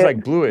mad. blood is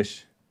like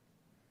bluish.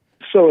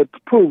 So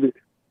prove it.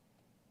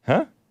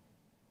 Huh?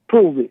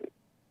 Prove it.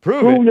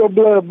 Prove your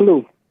blood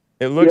blue.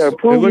 It looks.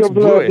 Prove it looks your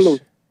blood bluish. blue.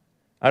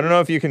 I don't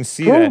know if you can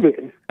see Prove that.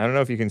 it. I don't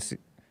know if you can see.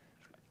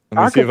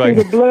 I can see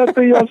the blood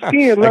through your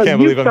skin. I Look, can't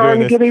believe I'm doing starting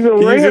this. to get even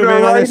Can you redder zoom in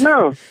on right this?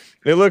 now.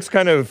 It looks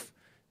kind of.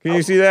 Can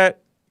you see that?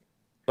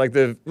 Like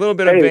the little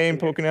bit of vein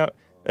poking out.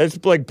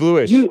 It's like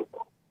bluish. Look,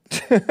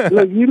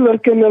 you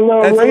looking a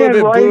little That's a red little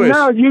bit right bluish.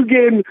 now. You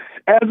getting,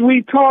 as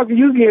we talk,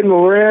 you getting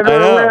redder I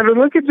know. and redder.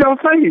 Look at your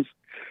face.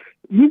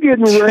 You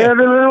getting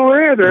redder and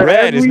redder.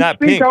 Red as is we not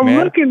speak, pink, I'm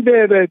man. looking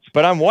dead at you.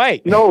 But I'm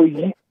white. No,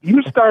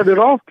 you started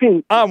off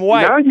pink. I'm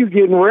white. Now you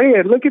getting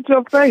red. Look at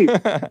your face.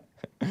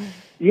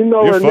 You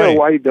know You're we're funny. not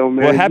white though,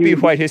 man. Well, happy You-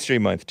 White History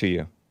Month to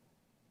you.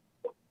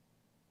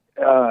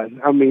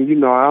 I mean, you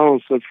know, I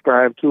don't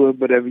subscribe to it,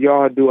 but if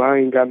y'all do, I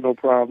ain't got no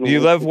problem. Do you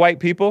with love it. white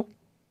people?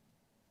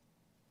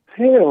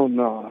 Hell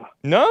no.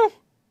 No?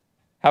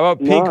 How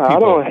about No, pink people? I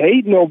don't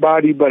hate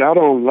nobody, but I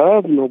don't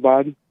love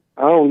nobody.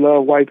 I don't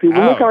love white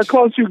people. Look how Ouch.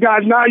 close you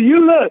got. Now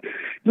you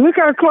look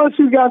how close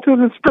you got to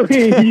the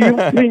screen. You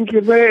pink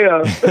as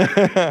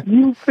hell.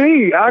 You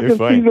see, I You're can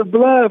funny. see the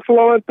blood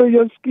flowing through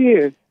your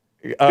skin.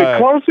 The Uh,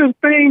 closest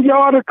thing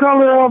y'all the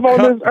color of on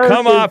this earth.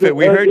 Come is off it.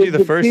 We heard you the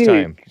the first pig.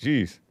 time.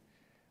 Jeez.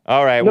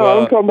 All right. No, well,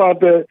 I'm talking about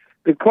the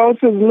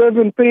closest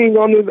living thing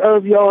on this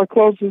earth y'all are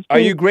closest are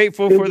to. you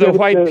grateful is for the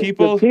white the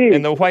people pig.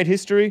 and the white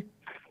history?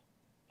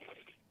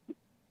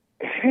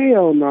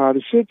 Hell no,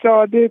 the shit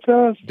y'all did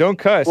to us. Don't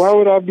cuss. Why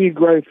would I be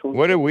grateful?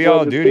 What did we Well,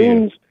 all the do to you?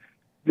 things,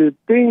 The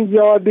things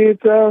y'all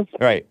did to us.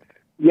 Right.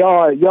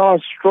 Y'all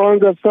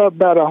strung us up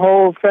by the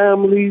whole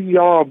families.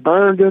 Y'all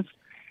burned us.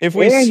 If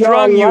we and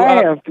strung you y'all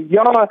up,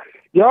 laughed.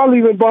 Y'all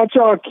even brought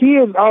y'all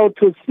kids out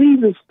to see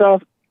the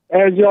stuff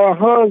as y'all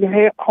hung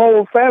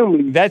whole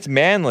families. that's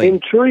manly.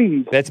 In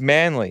trees. That's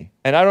manly.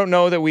 And I don't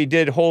know that we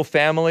did whole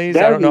families.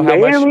 That's I don't know how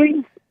manly?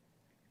 much.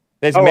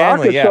 That's I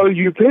manly, can yeah. show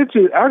you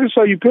pictures. I can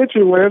show you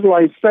pictures where there's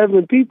like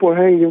 7 people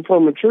hanging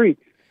from a tree.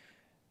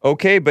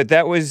 Okay, but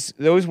those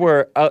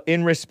were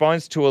in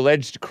response to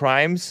alleged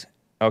crimes,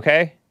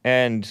 okay?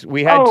 And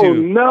we had to...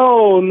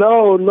 no.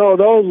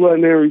 Those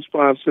wasn't in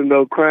response to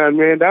no crime,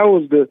 man. That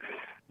was the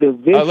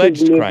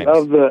viciousness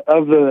of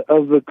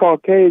the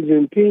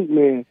Caucasian pink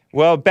man.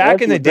 Well,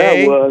 back in the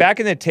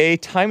day,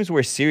 times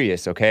were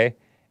serious, okay?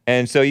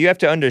 And so you have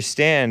to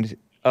understand,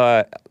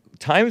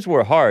 times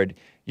were hard.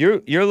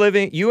 You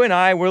and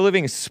I, we're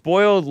living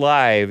spoiled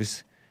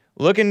lives,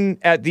 looking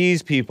at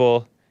these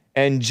people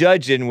and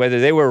judging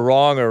whether they were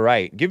wrong or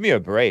right. Give me a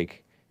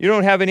break. You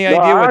don't have any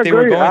idea what they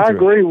were going through.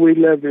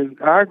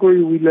 I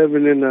agree we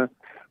living in a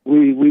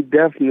we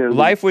definitely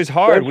life was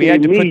hard. We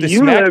had to put the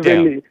smack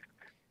down.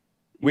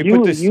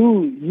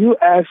 You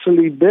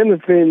actually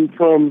benefiting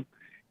from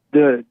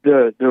the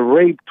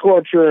rape,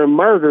 torture, and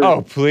murder.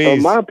 Oh, please.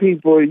 Of my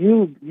people,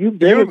 you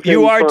benefiting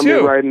you are from too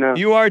it right now.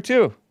 You are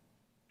too.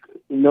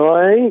 No,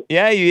 I ain't.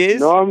 Yeah, you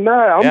is. No, I'm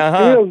not.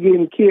 I'm still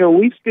getting killed.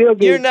 We still getting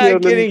killed. You're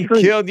not getting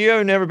killed. You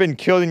have never been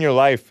killed in your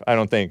life, I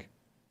don't think.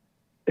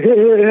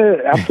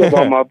 I'm talking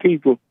about my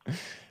people.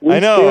 I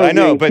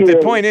know. But the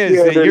point is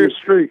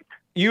that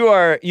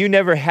you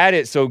never had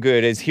it so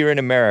good as here in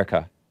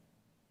America.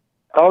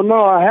 Oh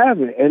no, I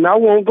haven't, and I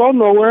won't go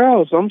nowhere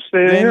else. I'm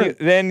staying here.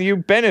 Then you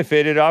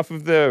benefited off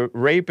of the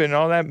rape and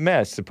all that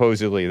mess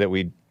supposedly that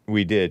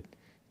we did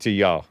to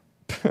y'all.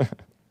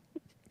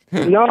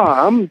 No,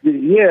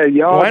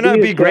 y'all. Why not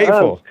be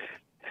grateful?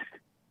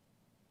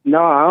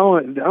 No,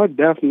 I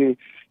definitely.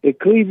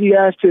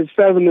 Ecclesiastes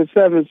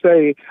 7:7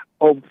 say,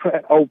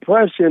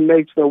 oppression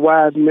makes the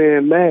wise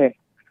man mad.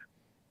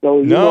 So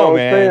you know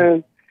what I'm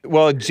saying?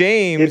 Well,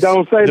 James, it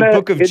don't say the that.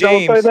 book of it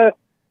James. Don't say that.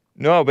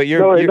 No, but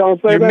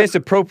you're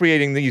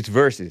misappropriating these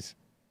verses.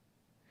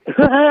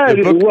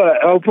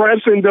 What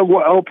oppression?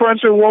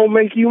 Oppression won't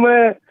make you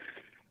mad.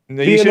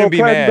 No, you shouldn't be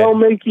mad.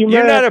 Don't make you mad.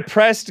 You're not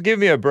oppressed. Give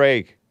me a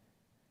break.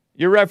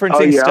 You're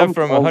referencing stuff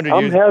from 100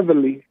 years. I'm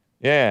heavily.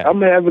 Yeah.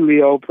 I'm heavily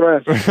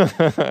oppressed.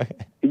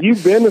 You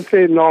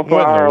benefiting off of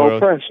our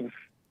oppression.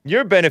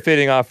 You're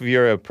benefiting off of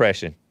your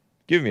oppression.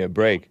 Give me a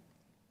break.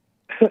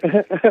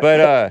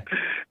 But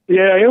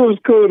yeah, it was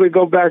cool to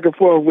go back and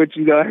forth with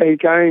you though. Hey,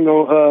 I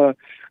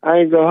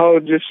ain't gonna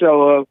hold your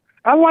show up.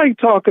 I like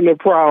talking to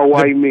proud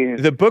white men.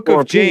 The book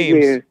of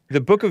James.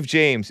 The book of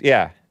James.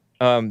 Yeah.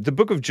 The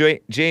book of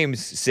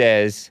James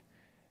says,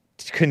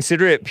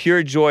 consider it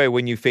pure joy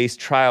when you face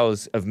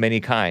trials of many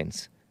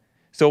kinds.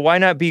 So why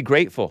not be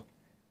grateful?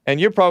 And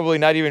you're probably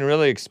not even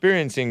really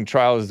experiencing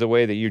trials the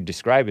way that you're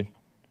describing.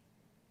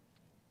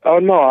 Oh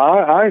no,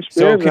 I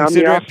experience. So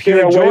consider it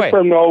pure joy. I stay away joy.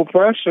 from the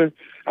oppression.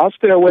 I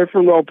stay away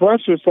from the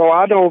oppression, so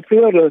I don't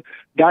feel the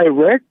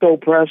direct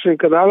oppression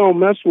because I don't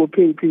mess with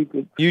pink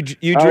people. You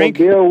drink? I don't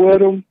deal with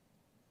them.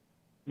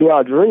 Do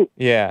I drink?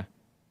 Yeah.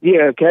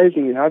 Yeah,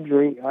 occasionally I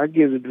drink. I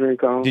get a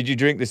drink on. Did you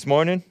drink this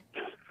morning?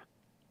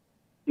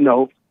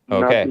 No.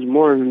 Okay. Not this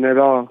morning at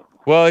all.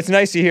 Well, it's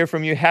nice to hear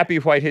from you. Happy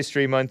White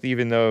History Month,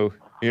 even though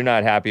you're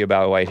not happy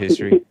about white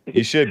history.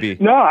 You should be.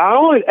 No,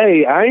 I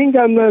ain't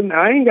got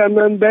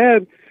nothing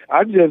bad.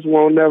 I just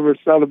won't never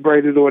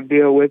celebrate it or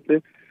deal with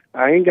it.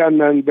 I ain't got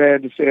nothing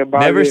bad to say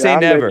about it. Never say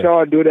never. Let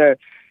y'all do that.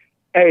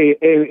 Hey,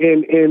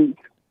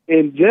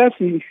 and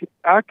Jesse,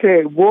 I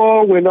can't.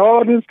 Boy, when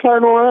all this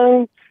turn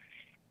around,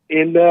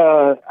 and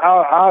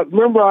I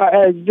remember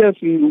I asked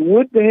Jesse,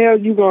 "What the hell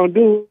you gonna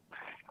do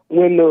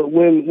when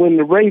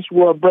the race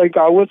war break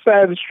out? What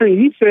side of the street?"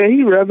 He said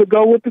he'd rather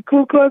go with the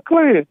Ku Klux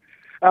Klan.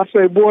 I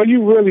said, "Boy,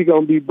 you really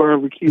gonna be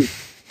barbecued?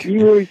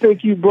 You really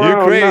think you brown?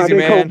 You're crazy, man.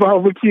 They gonna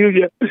barbecue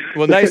you."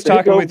 Well, nice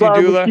talking with you,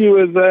 Dula.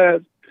 Barbecue his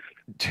ass.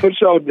 For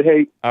sure,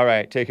 hate. All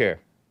right, take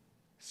care.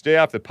 Stay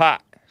off the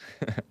pot.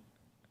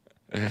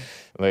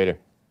 Later.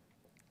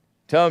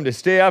 Tell him to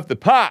stay off the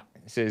pot,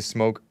 says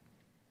Smoke.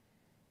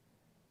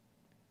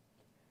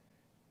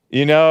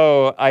 You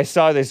know, I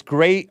saw this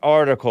great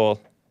article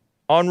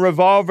on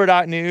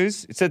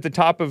Revolver.news. It's at the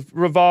top of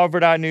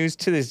Revolver.news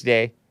to this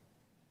day.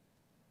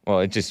 Well,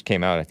 it just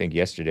came out, I think,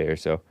 yesterday or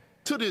so.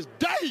 To this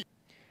day!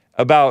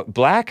 About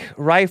Black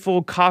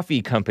Rifle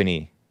Coffee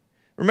Company.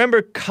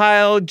 Remember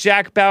Kyle,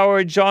 Jack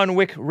Bauer, John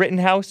Wick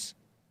Rittenhouse?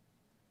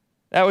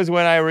 That was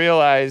when I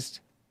realized,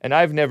 and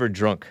I've never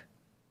drunk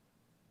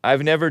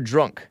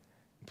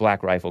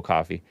Black Rifle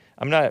coffee.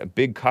 I'm not a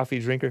big coffee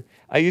drinker.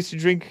 I used to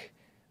drink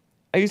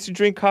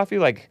coffee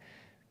like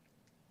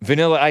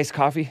vanilla iced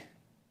coffee.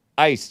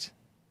 Iced.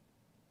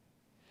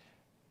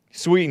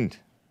 Sweetened,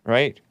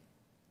 right?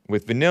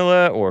 With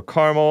vanilla or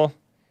caramel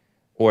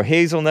or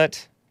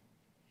hazelnut.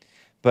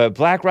 But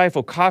Black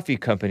Rifle Coffee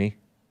Company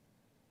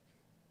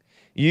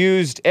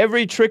used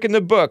every trick in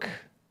the book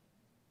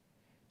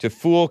to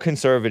fool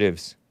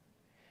conservatives.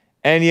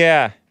 And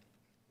yeah,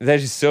 that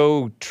is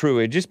so true.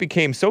 It just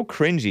became so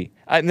cringy.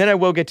 And then I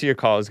will get to your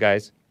calls,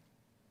 guys.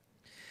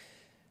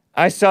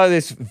 I saw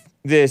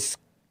this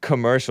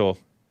commercial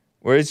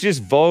where it's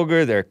just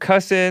vulgar. They're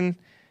cussing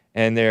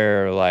and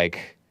they're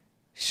like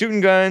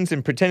shooting guns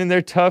and pretending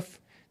they're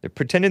tough. They're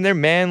pretending they're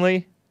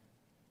manly.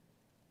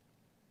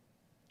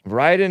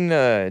 Riding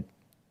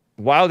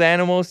wild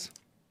animals.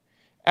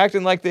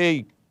 Acting like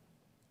they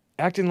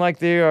acting like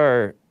they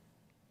are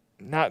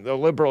not the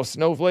liberal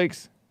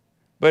snowflakes.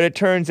 But it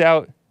turns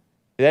out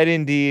that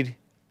indeed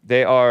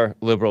they are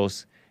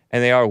liberals,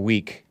 and they are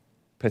weak,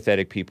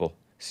 pathetic people.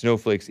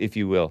 Snowflakes, if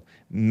you will.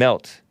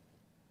 Melt.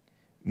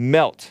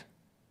 And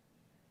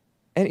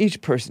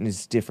each person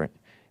is different.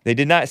 They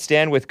did not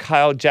stand with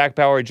Kyle, Jack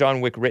Bauer,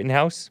 John Wick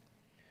Rittenhouse,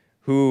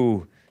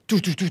 who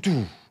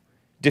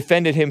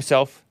defended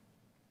himself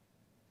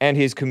and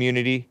his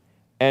community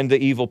and the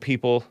evil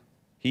people.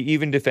 He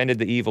even defended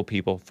the evil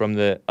people from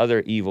the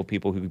other evil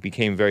people who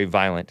became very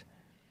violent.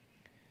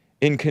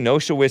 In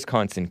Kenosha,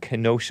 Wisconsin,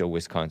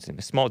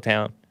 a small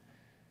town,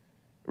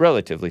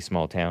 relatively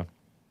small town.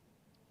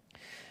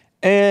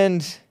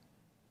 And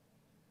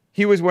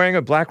he was wearing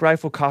a Black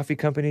Rifle Coffee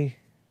Company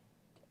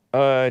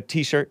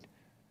t-shirt.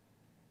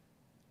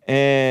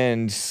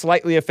 And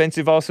slightly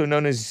offensive, also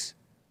known as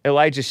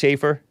Elijah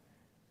Schaefer,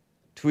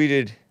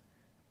 tweeted,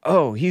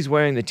 oh, he's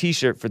wearing the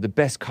t-shirt for the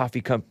best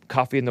coffee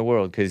in the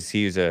world because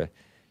he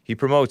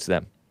promotes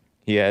them.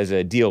 He has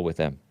a deal with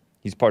them.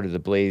 He's part of the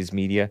Blaze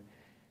Media.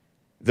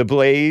 The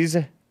Blaze,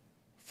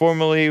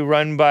 formerly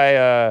run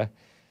by,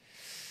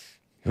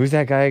 who's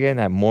that guy again?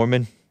 That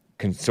Mormon,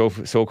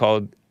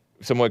 so-called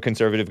somewhat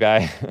conservative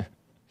guy.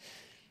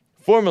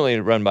 Formerly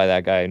run by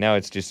that guy. Now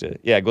it's just,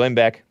 Glenn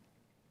Beck.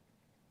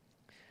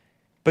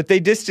 But they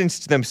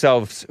distanced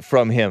themselves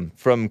from him,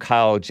 from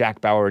Kyle,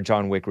 Jack Bauer,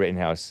 John Wick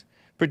Rittenhouse.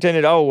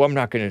 Pretended, oh, I'm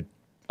not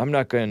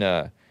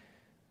gonna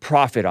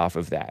profit off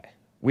of that.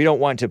 We don't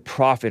want to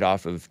profit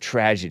off of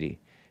tragedy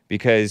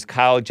because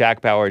Kyle,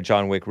 Jack Bauer,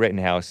 John Wick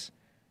Rittenhouse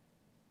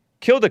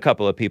killed a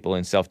couple of people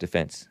in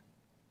self-defense.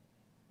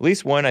 At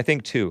least one, I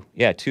think two.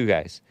 Yeah, two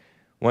guys.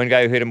 One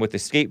guy who hit him with a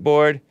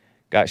skateboard,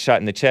 got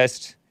shot in the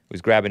chest,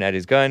 was grabbing at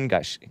his gun,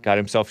 got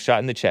himself shot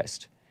in the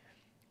chest.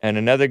 And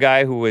another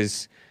guy who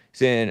was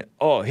saying,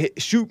 oh,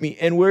 shoot me,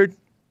 N-word.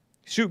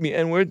 Shoot me,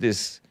 N-word.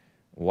 This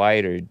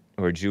white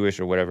or Jewish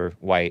or whatever,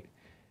 white.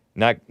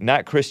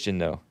 Not Christian,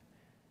 though.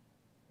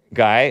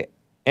 Guy,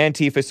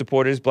 Antifa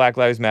supporters, Black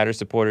Lives Matter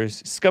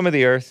supporters, scum of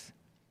the earth,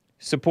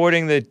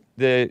 supporting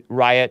the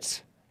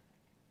riots,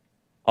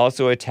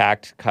 also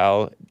attacked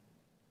Kyle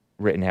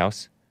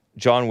Rittenhouse,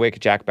 John Wick,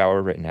 Jack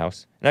Bauer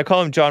Rittenhouse. And I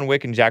call him John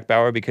Wick and Jack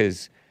Bauer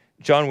because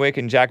John Wick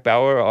and Jack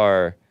Bauer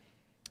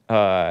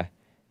are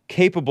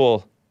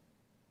capable,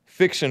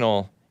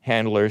 fictional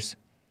handlers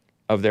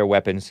of their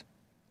weapons.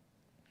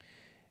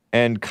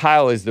 And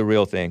Kyle is the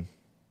real thing.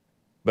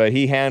 But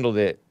he handled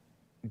it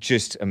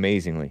just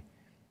amazingly.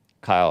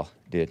 Kyle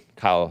did.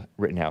 Kyle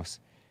Rittenhouse.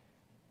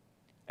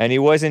 And he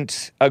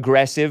wasn't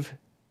aggressive.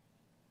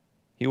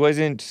 He was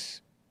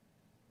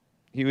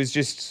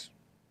just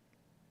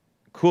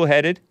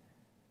cool-headed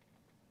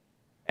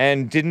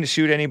and didn't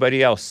shoot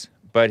anybody else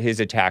but his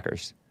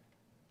attackers.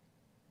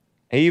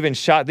 He even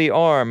shot the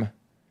arm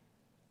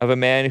of a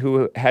man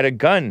who had a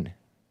gun.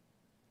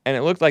 And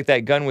it looked like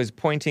that gun was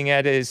pointing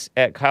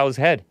at Kyle's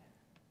head.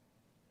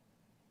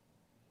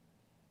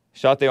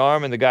 Shot the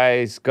arm and the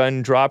guy's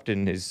gun dropped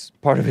and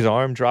part of his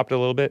arm dropped a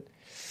little bit.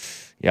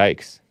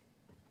 Yikes.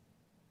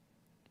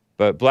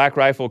 But Black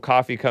Rifle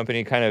Coffee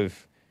Company kind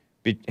of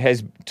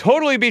has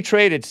totally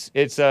betrayed its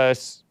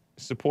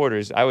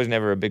supporters. I was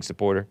never a big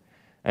supporter.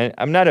 And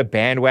I'm not a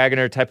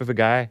bandwagoner type of a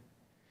guy.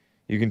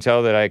 You can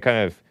tell that I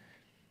kind of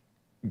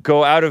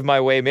go out of my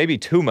way, maybe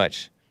too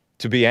much,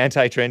 to be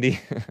anti-trendy.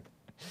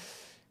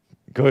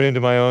 Going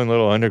into my own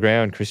little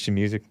underground Christian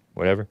music,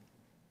 whatever.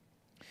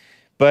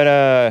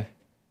 But,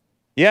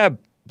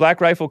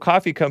 Black Rifle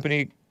Coffee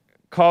Company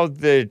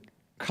called the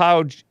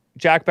Kyle,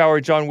 Jack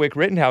Bauer, John Wick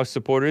Rittenhouse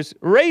supporters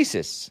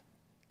racists.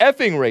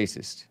 Effing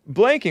racist.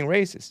 Blanking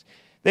racist.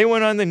 They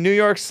went on the New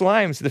York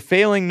Slimes, the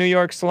failing New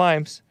York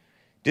Slimes,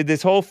 did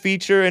this whole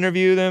feature,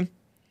 interview them,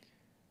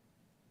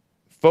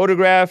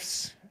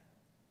 photographs,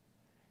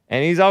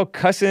 and he's all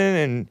cussing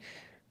and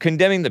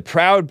condemning the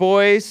Proud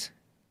Boys.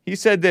 He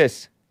said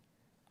this,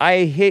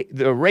 I hate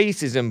the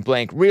racism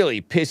blank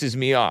really pisses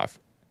me off.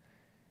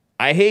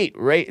 I hate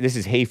this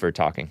is Hafer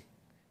talking.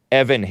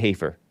 Evan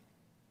Hafer.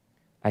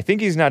 I think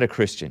he's not a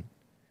Christian.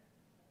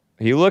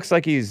 He looks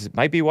like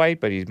might be white,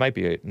 but he might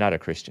be not a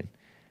Christian.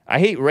 I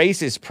hate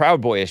racist,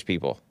 Proud Boyish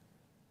people.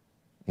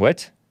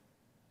 What?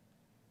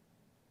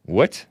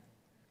 What?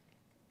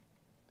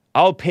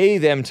 I'll pay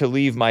them to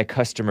leave my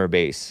customer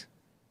base.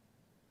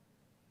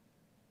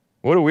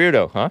 What a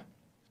weirdo, huh?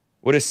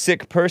 What a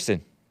sick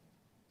person.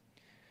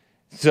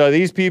 So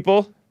these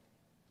people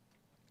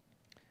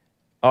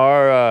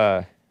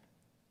are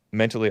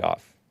mentally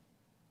off.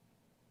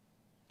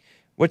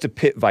 What's a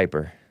pit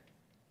viper?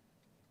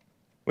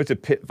 What's a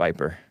pit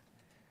viper?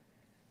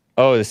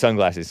 Oh, the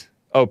sunglasses.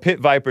 Oh, pit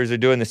vipers are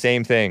doing the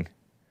same thing.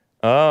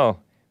 Oh,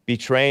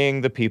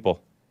 betraying the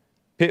people.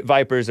 Pit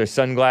vipers are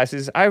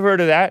sunglasses. I've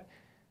heard of that.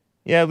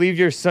 Yeah, leave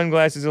your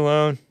sunglasses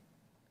alone.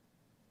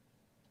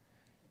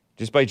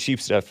 Just buy cheap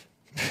stuff.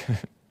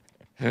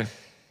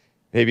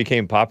 They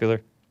became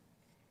popular.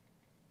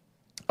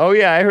 Oh,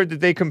 yeah, I heard that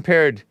they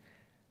compared.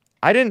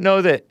 I didn't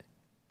know that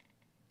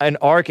an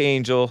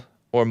archangel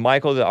or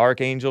Michael the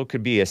archangel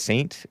could be a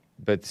saint.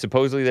 but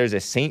supposedly there's a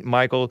Saint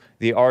Michael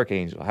the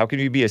Archangel. How can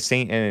you be a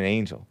saint and an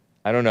angel?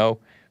 I don't know.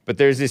 But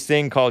there's this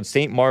thing called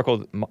Saint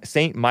Michael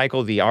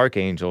the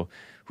Archangel,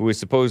 who is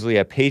supposedly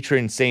a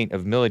patron saint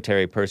of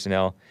military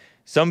personnel.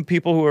 Some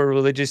people who are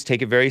religious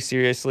take it very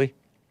seriously.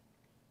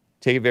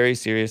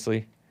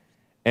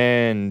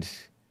 And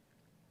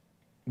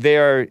they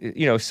are,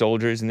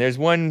 soldiers. And there's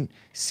one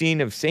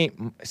scene of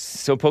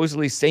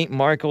supposedly Saint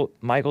Michael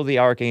the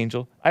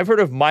Archangel. I've heard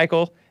of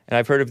Michael, and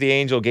I've heard of the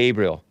angel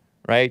Gabriel,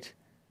 right?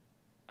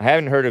 I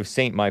haven't heard of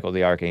Saint Michael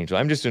the Archangel.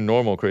 I'm just a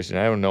normal Christian.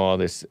 I don't know all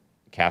this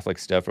Catholic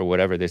stuff or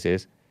whatever this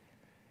is.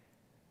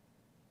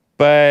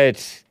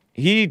 But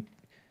he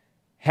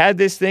had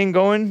this thing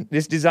going,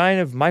 this design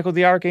of Michael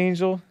the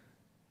Archangel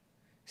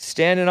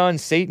standing on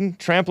Satan,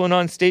 trampling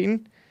on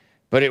Satan,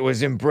 but it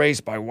was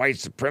embraced by white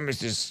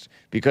supremacists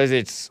because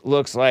it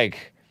looks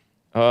like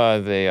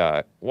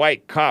the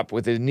white cop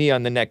with his knee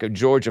on the neck of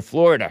Georgia,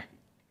 Florida.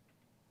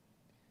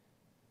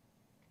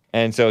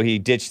 And so he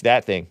ditched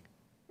that thing.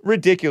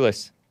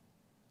 Ridiculous.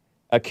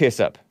 A kiss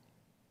up.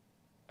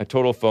 A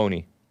total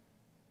phony.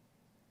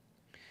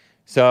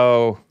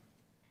 So,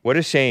 what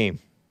a shame.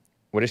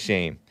 What a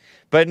shame.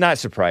 But not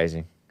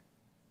surprising.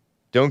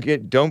 Don't be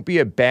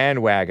a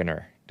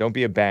bandwagoner. Don't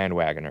be a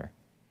bandwagoner.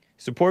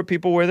 Support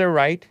people where they're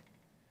right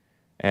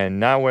and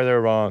not where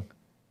they're wrong.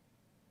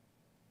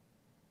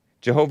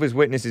 Jehovah's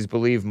Witnesses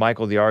believe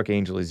Michael the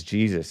Archangel is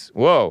Jesus.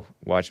 Whoa,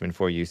 Watchman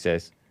for You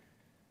says.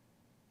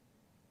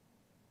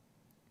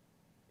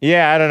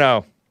 Yeah, I don't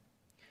know.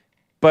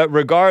 But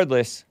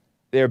regardless,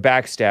 they're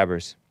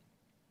backstabbers.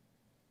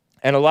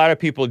 And a lot of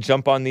people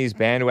jump on these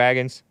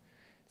bandwagons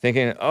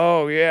thinking,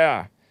 oh,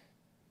 yeah,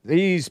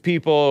 these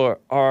people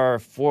are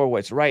for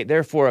what's right.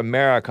 They're for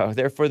America.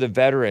 They're for the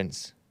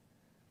veterans.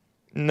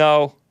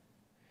 No.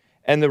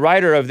 And the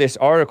writer of this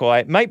article,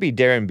 it might be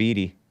Darren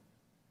Beattie.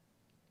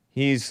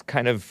 He's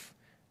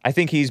I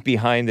think he's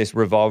behind this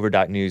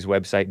revolver.news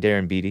website,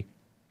 Darren Beattie.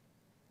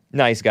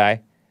 Nice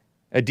guy.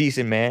 A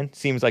decent man.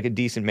 Seems like a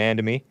decent man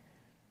to me.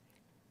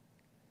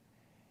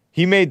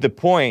 He made the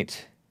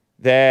point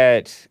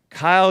that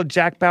Kyle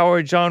Jack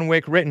Bauer John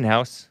Wick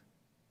Rittenhouse,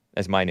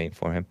 that's my name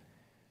for him,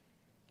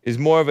 is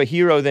more of a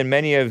hero than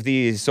many of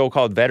these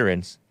so-called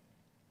veterans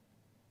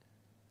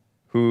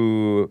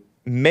who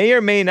may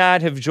or may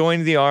not have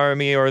joined the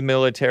army or the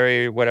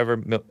military, whatever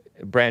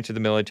branch of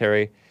the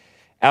military,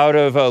 out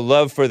of a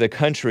love for the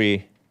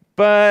country,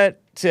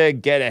 but to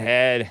get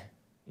ahead,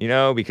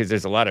 because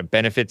there's a lot of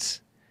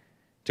benefits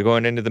to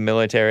going into the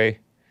military.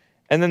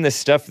 And then the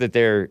stuff that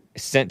they're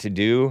sent to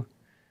do,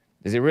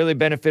 does it really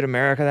benefit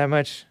America that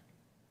much?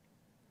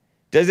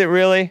 Does it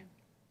really?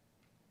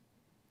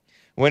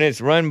 When it's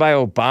run by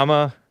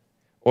Obama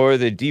or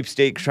the deep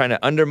state trying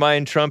to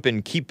undermine Trump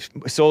and keep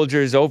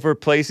soldiers over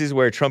places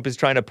where Trump is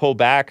trying to pull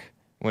back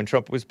when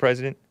Trump was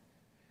president,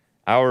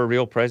 our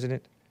real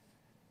president.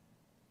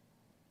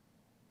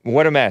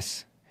 What a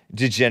mess.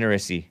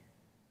 Degeneracy.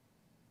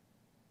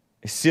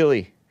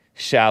 Silly.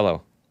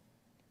 Shallow.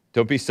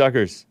 Don't be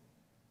suckers.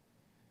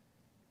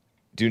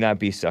 Do not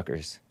be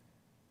suckers.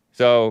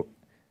 So,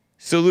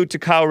 salute to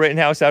Kyle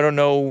Rittenhouse. I don't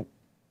know.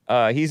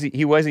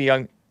 He was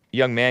a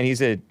young man.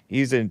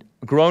 He's a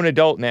grown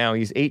adult now.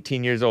 He's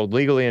 18 years old,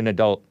 legally an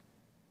adult,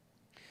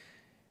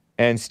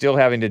 and still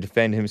having to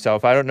defend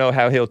himself. I don't know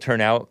how he'll turn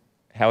out,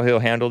 how he'll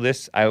handle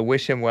this. I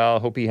wish him well. I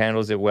hope he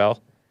handles it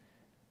well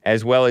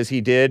as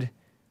he did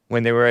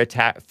when they were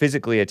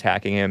physically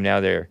attacking him. Now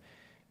they're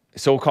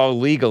so-called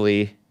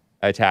legally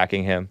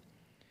attacking him,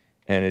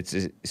 and it's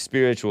a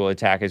spiritual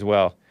attack as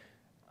well.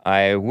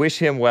 I wish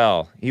him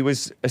well. He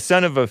was a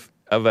son of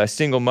a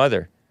single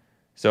mother.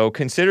 So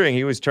considering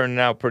he was turning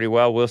out pretty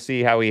well, we'll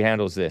see how he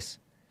handles this.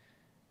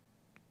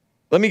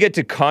 Let me get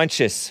to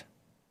Conscious,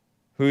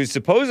 who's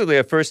supposedly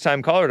a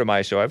first-time caller to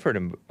my show. I've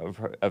heard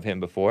of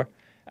him before.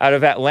 Out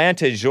of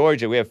Atlanta,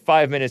 Georgia. We have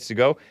 5 minutes to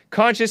go.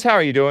 Conscious, how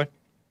are you doing?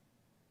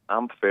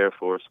 I'm fair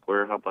for a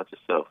square. How about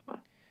yourself, man?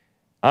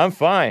 I'm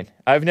fine.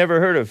 I've never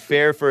heard of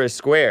fair for a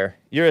square.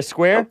 You're a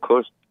square? Of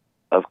course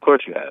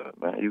you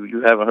haven't, man.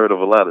 You haven't heard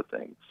of a lot of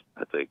things,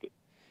 I take it.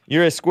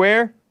 You're a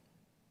square?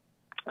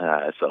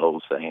 It's an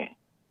old saying.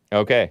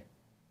 Okay.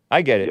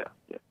 I get it.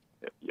 Yeah.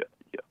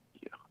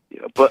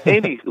 But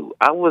anywho,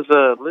 I was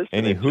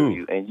listening to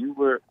you, and you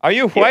were... Are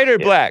you white or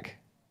black?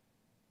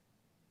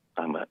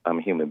 I'm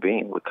a human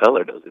being. What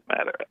color does it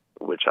matter?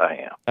 Which I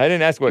am. I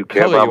didn't ask what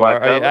color you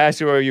are. I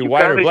asked you, are you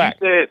white or black?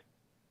 You said,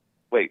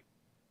 wait,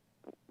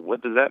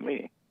 what does that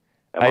mean?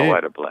 Am I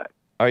white or black?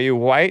 Are you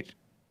white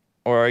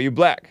or are you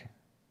black?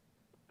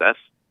 That's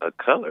a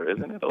color,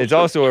 isn't it? It's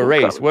also a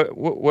race. What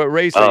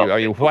race are you? Are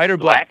you white or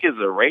black? Black is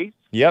a race?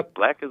 Yep.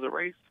 Black is a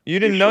race? You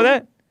didn't know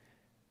that?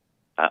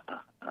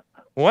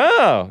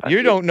 Wow.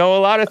 You don't know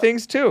a lot of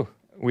things, too.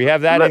 We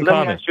have that in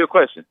common. Let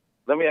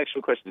me ask you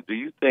a question. Do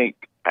you think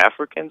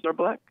Africans are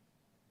black?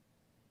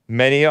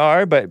 Many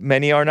are, but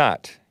many are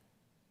not.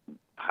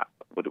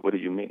 What do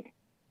you mean?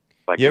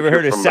 Like, you ever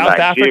heard of South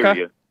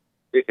Africa?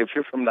 If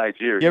you're from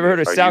Nigeria, you ever heard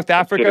of South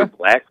Africa?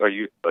 Black, or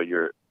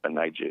you're a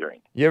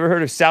Nigerian? You ever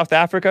heard of South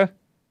Africa?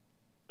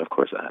 Of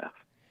course I have.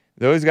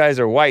 Those guys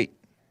are white.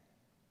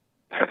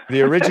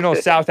 The original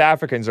South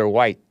Africans are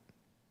white.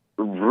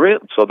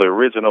 So the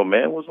original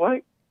man was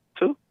white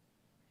too?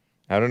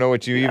 I don't know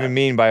what you even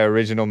mean by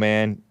original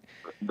man.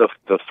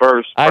 The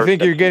first. I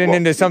think you're getting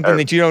into something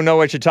that you don't know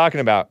what you're talking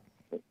about.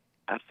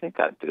 I think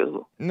I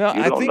do. No,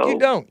 I think you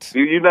don't.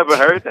 You never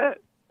heard that?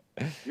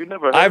 You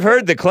never heard I've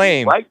heard the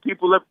claim. White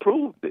people have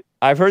proved it.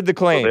 I've heard the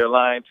claim. So they're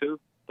lying too?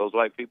 Those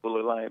white people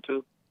are lying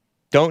too?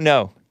 Don't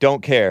know.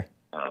 Don't care.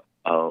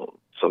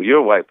 So you're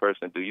a white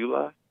person. Do you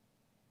lie?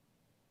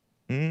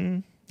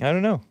 I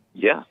don't know.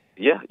 Yeah,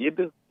 you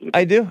do.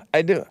 I do.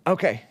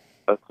 Okay.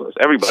 Of course.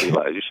 Everybody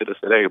lies. You should have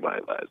said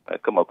everybody lies. Man.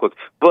 Come on, quick.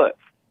 But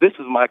this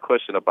is my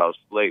question about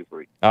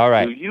slavery. All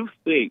right. Do you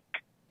think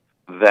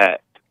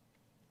that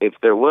if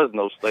there was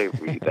no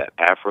slavery, that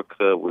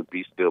Africa would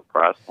be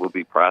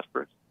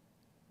prosperous?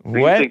 Do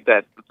you think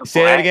that the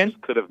Say that again?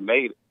 could have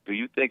made it? Do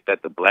you think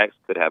that the blacks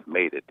could have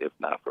made it if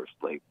not for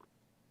slavery?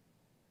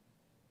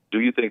 Do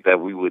you think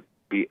that we would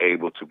be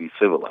able to be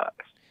civilized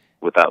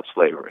without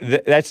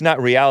slavery? That's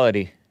not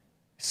reality.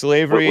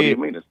 Slavery. What do you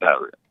mean it's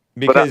not real?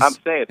 Because but I'm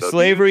saying, though,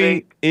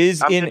 slavery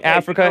is in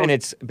Africa, and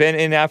it's been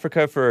in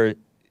Africa for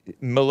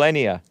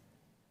millennia.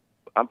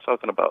 I'm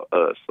talking about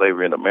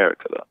slavery in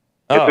America, though.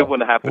 If it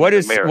wouldn't happen in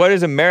America. What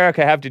does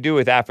America have to do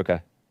with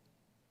Africa?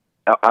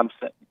 I'm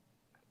saying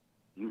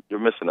you're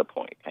missing a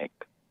point, Hank.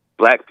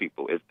 Black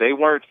people, if they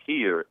weren't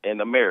here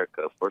in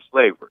America for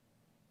slavery,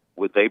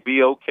 would they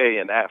be okay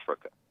in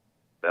Africa?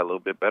 Is that a little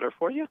bit better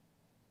for you?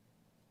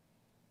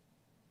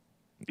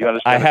 You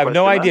understand? I have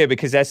no idea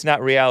because that's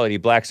not reality.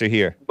 Blacks are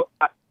here.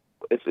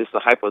 It's a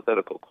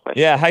hypothetical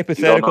question. Yeah,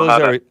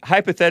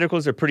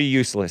 hypotheticals are pretty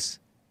useless.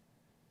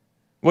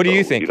 What do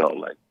you think?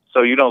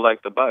 So you don't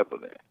like the Bible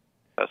then?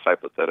 That's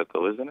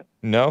hypothetical, isn't it?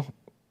 No.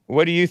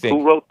 What do you think?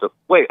 Who wrote the?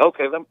 Wait,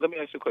 okay. Let me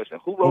ask you a question.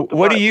 Who wrote the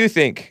What Bible? do you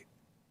think?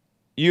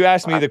 You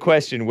asked me the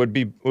question: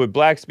 Would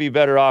blacks be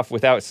better off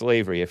without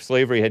slavery if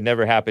slavery had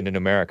never happened in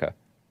America?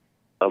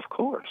 Of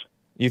course.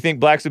 You think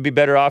blacks would be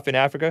better off in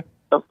Africa?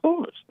 Of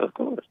course, of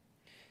course.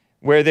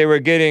 Where they were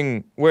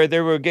getting what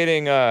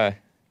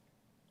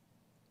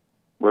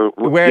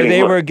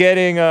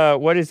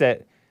is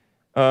that?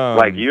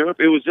 Like Europe,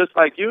 it was just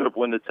like Europe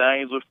when the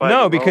Italians were fighting.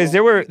 No, because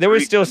there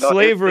was still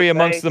slavery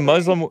amongst the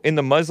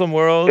Muslim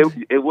world.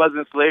 It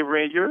wasn't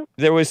slavery in Europe.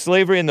 There was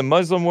slavery in the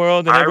Muslim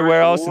world and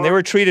everywhere else, and they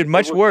were treated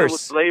much worse. There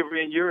was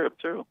slavery in Europe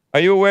too. Are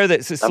you aware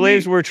that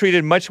slaves were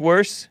treated much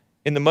worse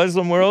in the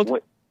Muslim world?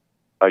 What?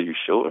 Are you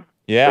sure?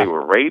 Yeah. They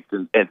were raped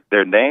and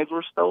their names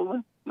were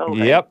stolen? No.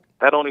 Yep.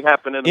 That only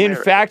happened in America.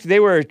 In fact, they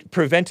were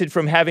prevented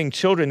from having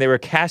children. They were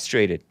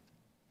castrated.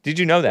 Did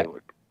you know that?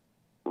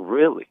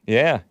 Really?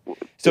 Yeah.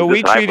 So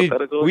we treated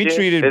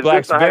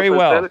blacks very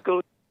well.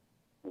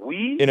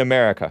 In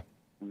America.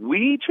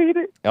 We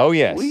treated? Oh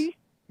yes.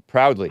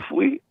 Proudly.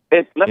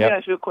 Let me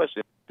ask you a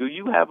question. Do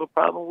you have a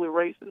problem with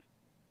racists?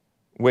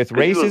 With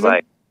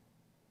racism?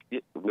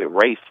 With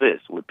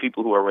racists, with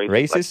people who are racist.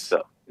 Racist? Like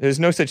yourself. There's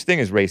no such thing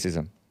as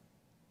racism.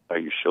 Are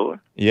you sure?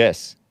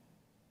 Yes.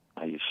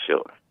 Are you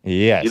sure?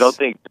 Yes. You don't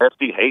think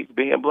Jesse hates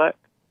being black?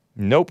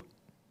 Nope.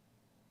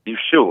 You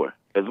sure?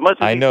 As much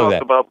as I he know talks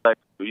that. about black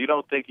people, you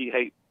don't think he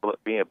hates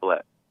being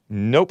black?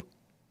 Nope.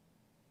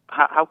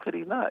 How could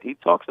he not? He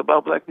talks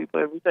about black people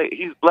every day.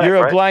 He's black, You're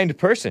a right? blind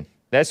person.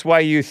 That's why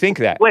you think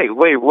that. Wait.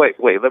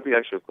 Let me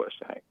ask you a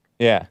question, Hank.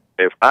 Yeah.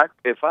 If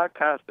I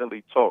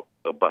constantly talk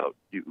about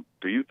you,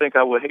 do you think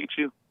I would hate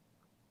you?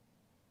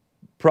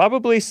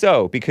 Probably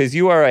so, because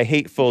you are a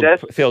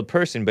hate-filled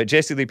person, but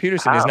Jesse Lee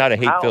Peterson is not a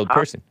hate-filled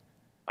person.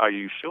 Are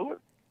you sure?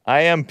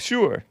 I am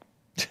sure.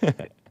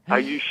 Are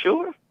you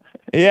sure?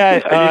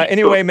 Yeah.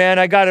 Anyway, sure? man,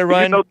 I got to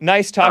run.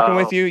 Nice talking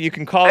with you. You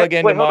can call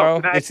again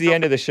tomorrow. It's the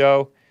end of the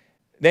show.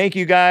 Thank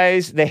you,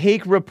 guys.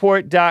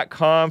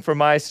 TheHakeReport.com for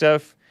my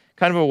stuff.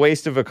 Kind of a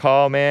waste of a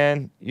call,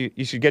 man.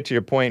 You should get to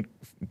your point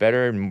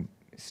better and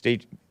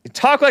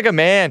talk like a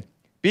man.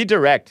 Be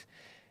direct.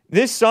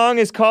 This song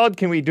is called,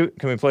 can we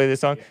play this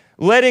song?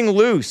 Letting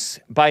Loose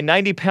by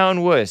 90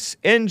 Pound Wuss.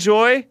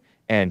 Enjoy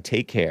and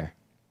take care.